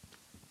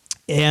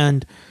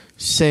 and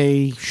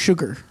say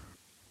sugar,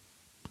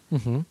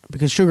 Mm-hmm.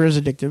 because sugar is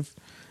addictive,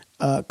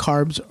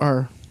 carbs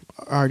are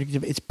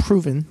addictive. It's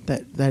proven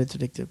that it's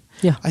addictive.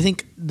 Yeah. I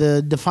think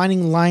the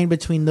defining line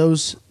between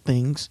those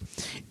things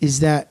is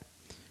that,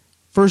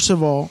 first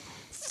of all,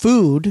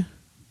 food,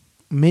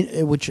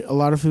 which a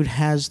lot of food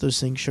has those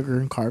things, sugar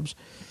and carbs,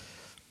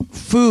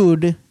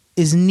 food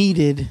is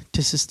needed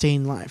to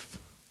sustain life.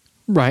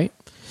 Right.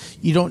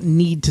 You don't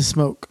need to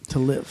smoke to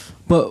live.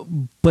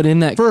 But in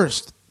that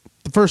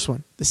The first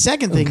one. The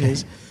second thing Okay.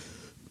 is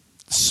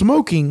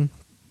smoking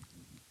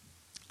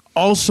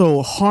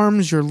also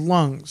harms your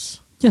lungs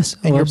yes,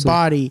 and your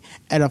absolutely. body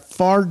at a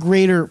far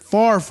greater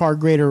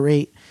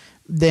rate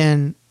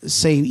than,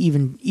 say,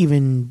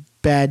 even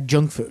bad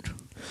junk food.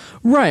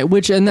 Right,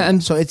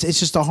 and So it's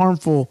just a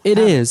harmful. it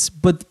habit. is,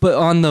 but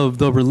on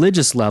the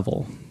religious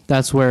level,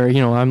 that's where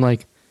I'm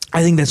like,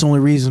 I think that's the only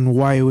reason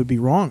why it would be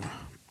wrong,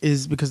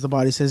 is because the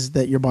body says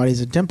that your body is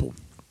a temple.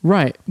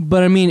 right.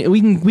 But I mean,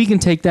 we can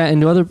take that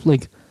into other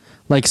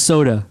like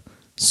soda.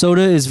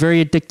 Soda is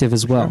very addictive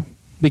as well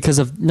because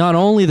of not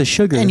only the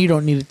sugar, And you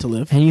don't need it to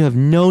live. and you have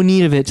no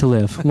need of it to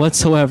live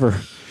whatsoever.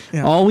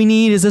 Yeah. All we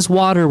need is this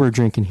water we're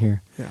drinking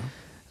here. Yeah.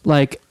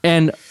 Like,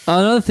 and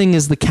another thing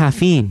is the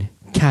caffeine.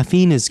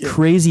 Caffeine is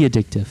crazy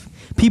addictive.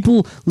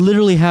 People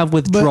literally have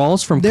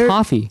withdrawals from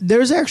coffee.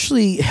 There's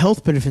actually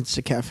health benefits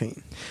to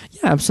caffeine.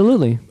 Yeah,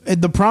 absolutely.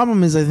 And the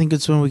problem is, I think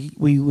it's when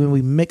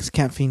we mix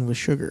caffeine with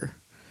sugar.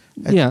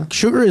 Yeah.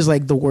 Sugar is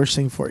like the worst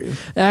thing for you.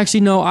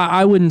 Actually, no,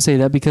 I wouldn't say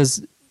that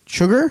because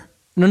Sugar?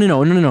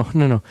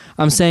 no.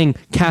 I'm saying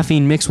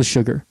caffeine mixed with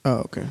sugar Oh,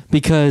 okay.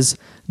 because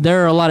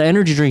there are a lot of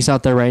energy drinks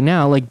out there right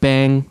now, like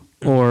Bang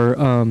or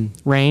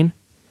Rain.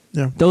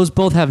 Yeah. Those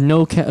both have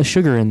no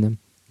sugar in them,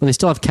 but they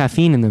still have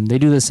caffeine in them. They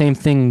do the same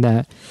thing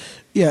that.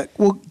 Yeah.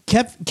 Well,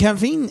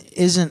 caffeine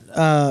isn't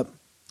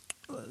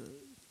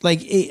like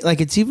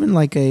it's even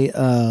like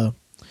a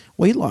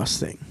weight loss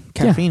thing.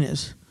 Caffeine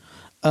is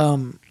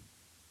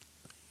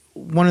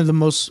one of the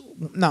most,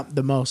 not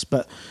the most,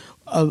 but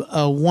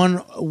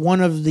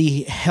one of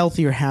the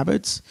healthier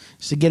habits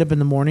is to get up in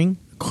the morning.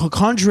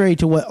 Contrary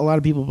to what a lot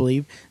of people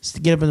believe, is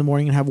to get up in the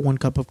morning and have 1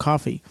 cup of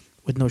coffee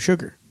with no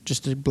sugar,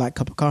 just a black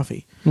cup of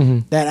coffee.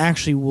 Mhm. That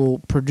actually will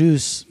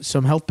produce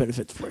some health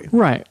benefits for you.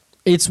 Right.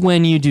 It's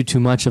when you do too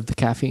much of the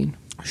caffeine.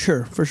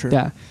 Sure, for sure.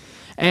 Yeah.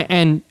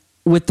 And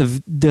with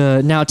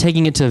the now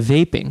taking it to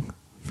vaping,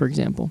 for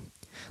example.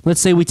 Let's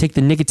say we take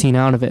the nicotine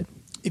out of it.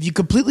 If you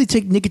completely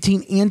take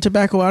nicotine and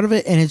tobacco out of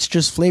it, and it's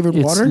just flavored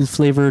water, It's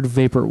flavored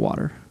vapor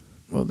water.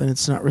 well, then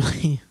it's not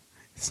really,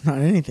 it's not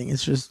anything.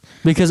 It's just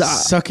Because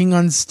sucking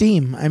on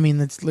steam. I mean,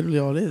 that's literally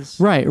all it is.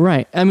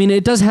 right. I mean,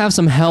 it does have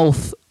some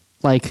health,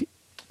 like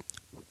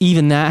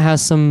even that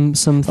has some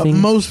But thing.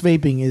 most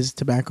vaping is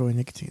tobacco and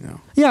nicotine,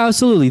 though. Yeah,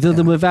 absolutely. The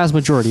vast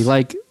majority.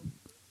 Like,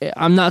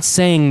 I'm not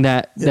saying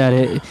that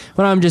it,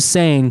 but I'm just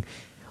saying,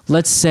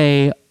 let's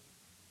say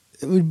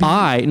It would be,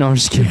 no, I'm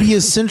just it'd kidding. be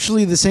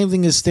essentially the same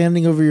thing as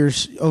standing over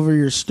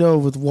your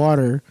stove with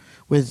water,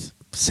 with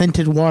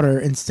scented water,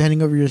 and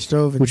standing over your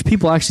stove and Which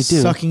people actually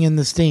do. sucking in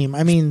the steam.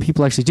 I mean,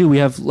 People actually do. We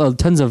have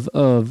tons of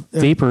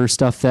vapor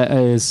stuff that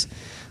is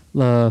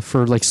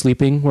for like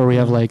sleeping, where we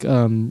have like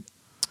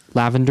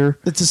lavender.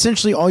 that's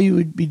essentially all you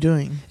would be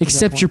doing. at that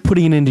Except point. you're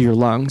putting it into your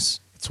lungs.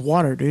 It's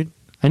water, dude.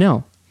 I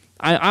know.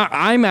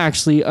 I'm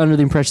actually under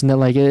the impression that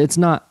like it's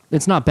not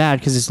bad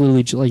because it's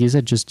literally like you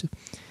said, just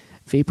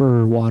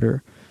vapor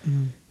water.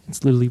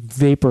 It's literally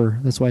vapor.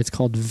 That's why it's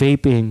called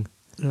vaping.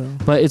 Yeah.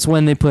 But it's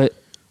when they put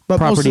But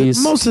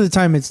properties. most of the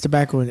time it's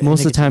tobacco. And Most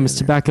of the time it's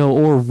nicotine in there. tobacco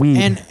or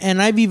weed.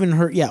 And I've even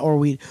heard or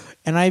weed,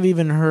 and I've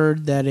even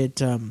heard that it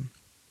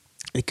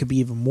could be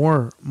even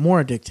more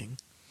addicting.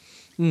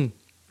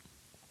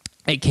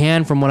 It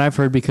can, from what I've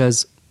heard,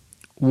 because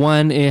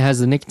one, it has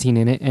the nicotine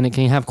in it, and it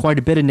can have quite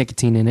a bit of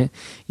nicotine in it,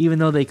 even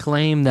though they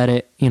claim that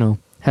it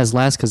has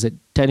less, because it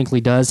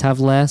technically does have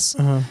less,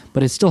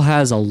 but it still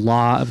has a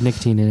lot of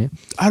nicotine in it.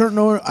 I don't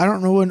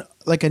know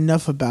like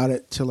enough about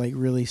it to like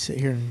really sit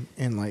here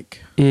and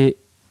like It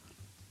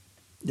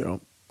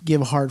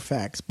give hard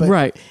facts. But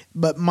Right.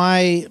 But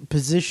my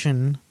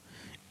position,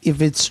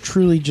 if it's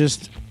truly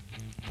just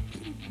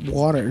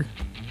water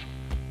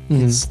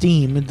and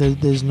steam,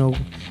 there's no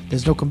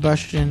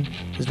combustion,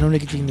 there's no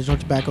nicotine, there's no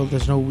tobacco,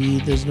 there's no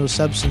weed, there's no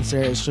substance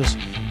there. It's just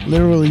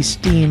literally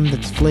steam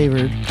that's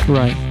flavored.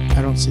 Right.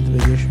 I don't see the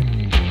big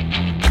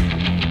issue.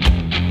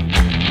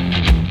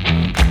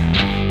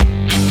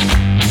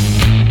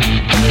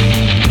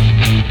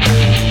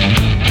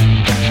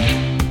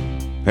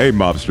 Hey,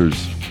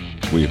 mobsters.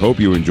 We hope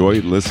you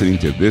enjoyed listening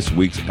to this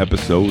week's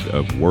episode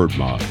of Word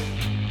Mob.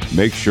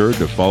 Make sure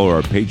to follow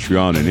our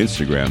Patreon and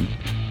Instagram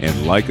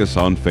and like us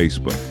on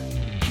Facebook.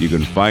 You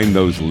can find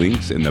those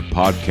links in the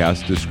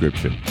podcast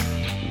description.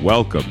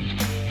 Welcome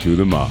to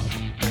the mob.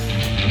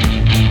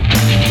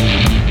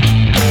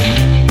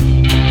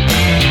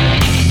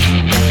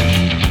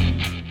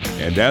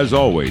 And as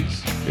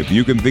always, if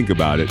you can think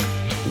about it,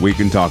 we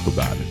can talk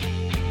about it.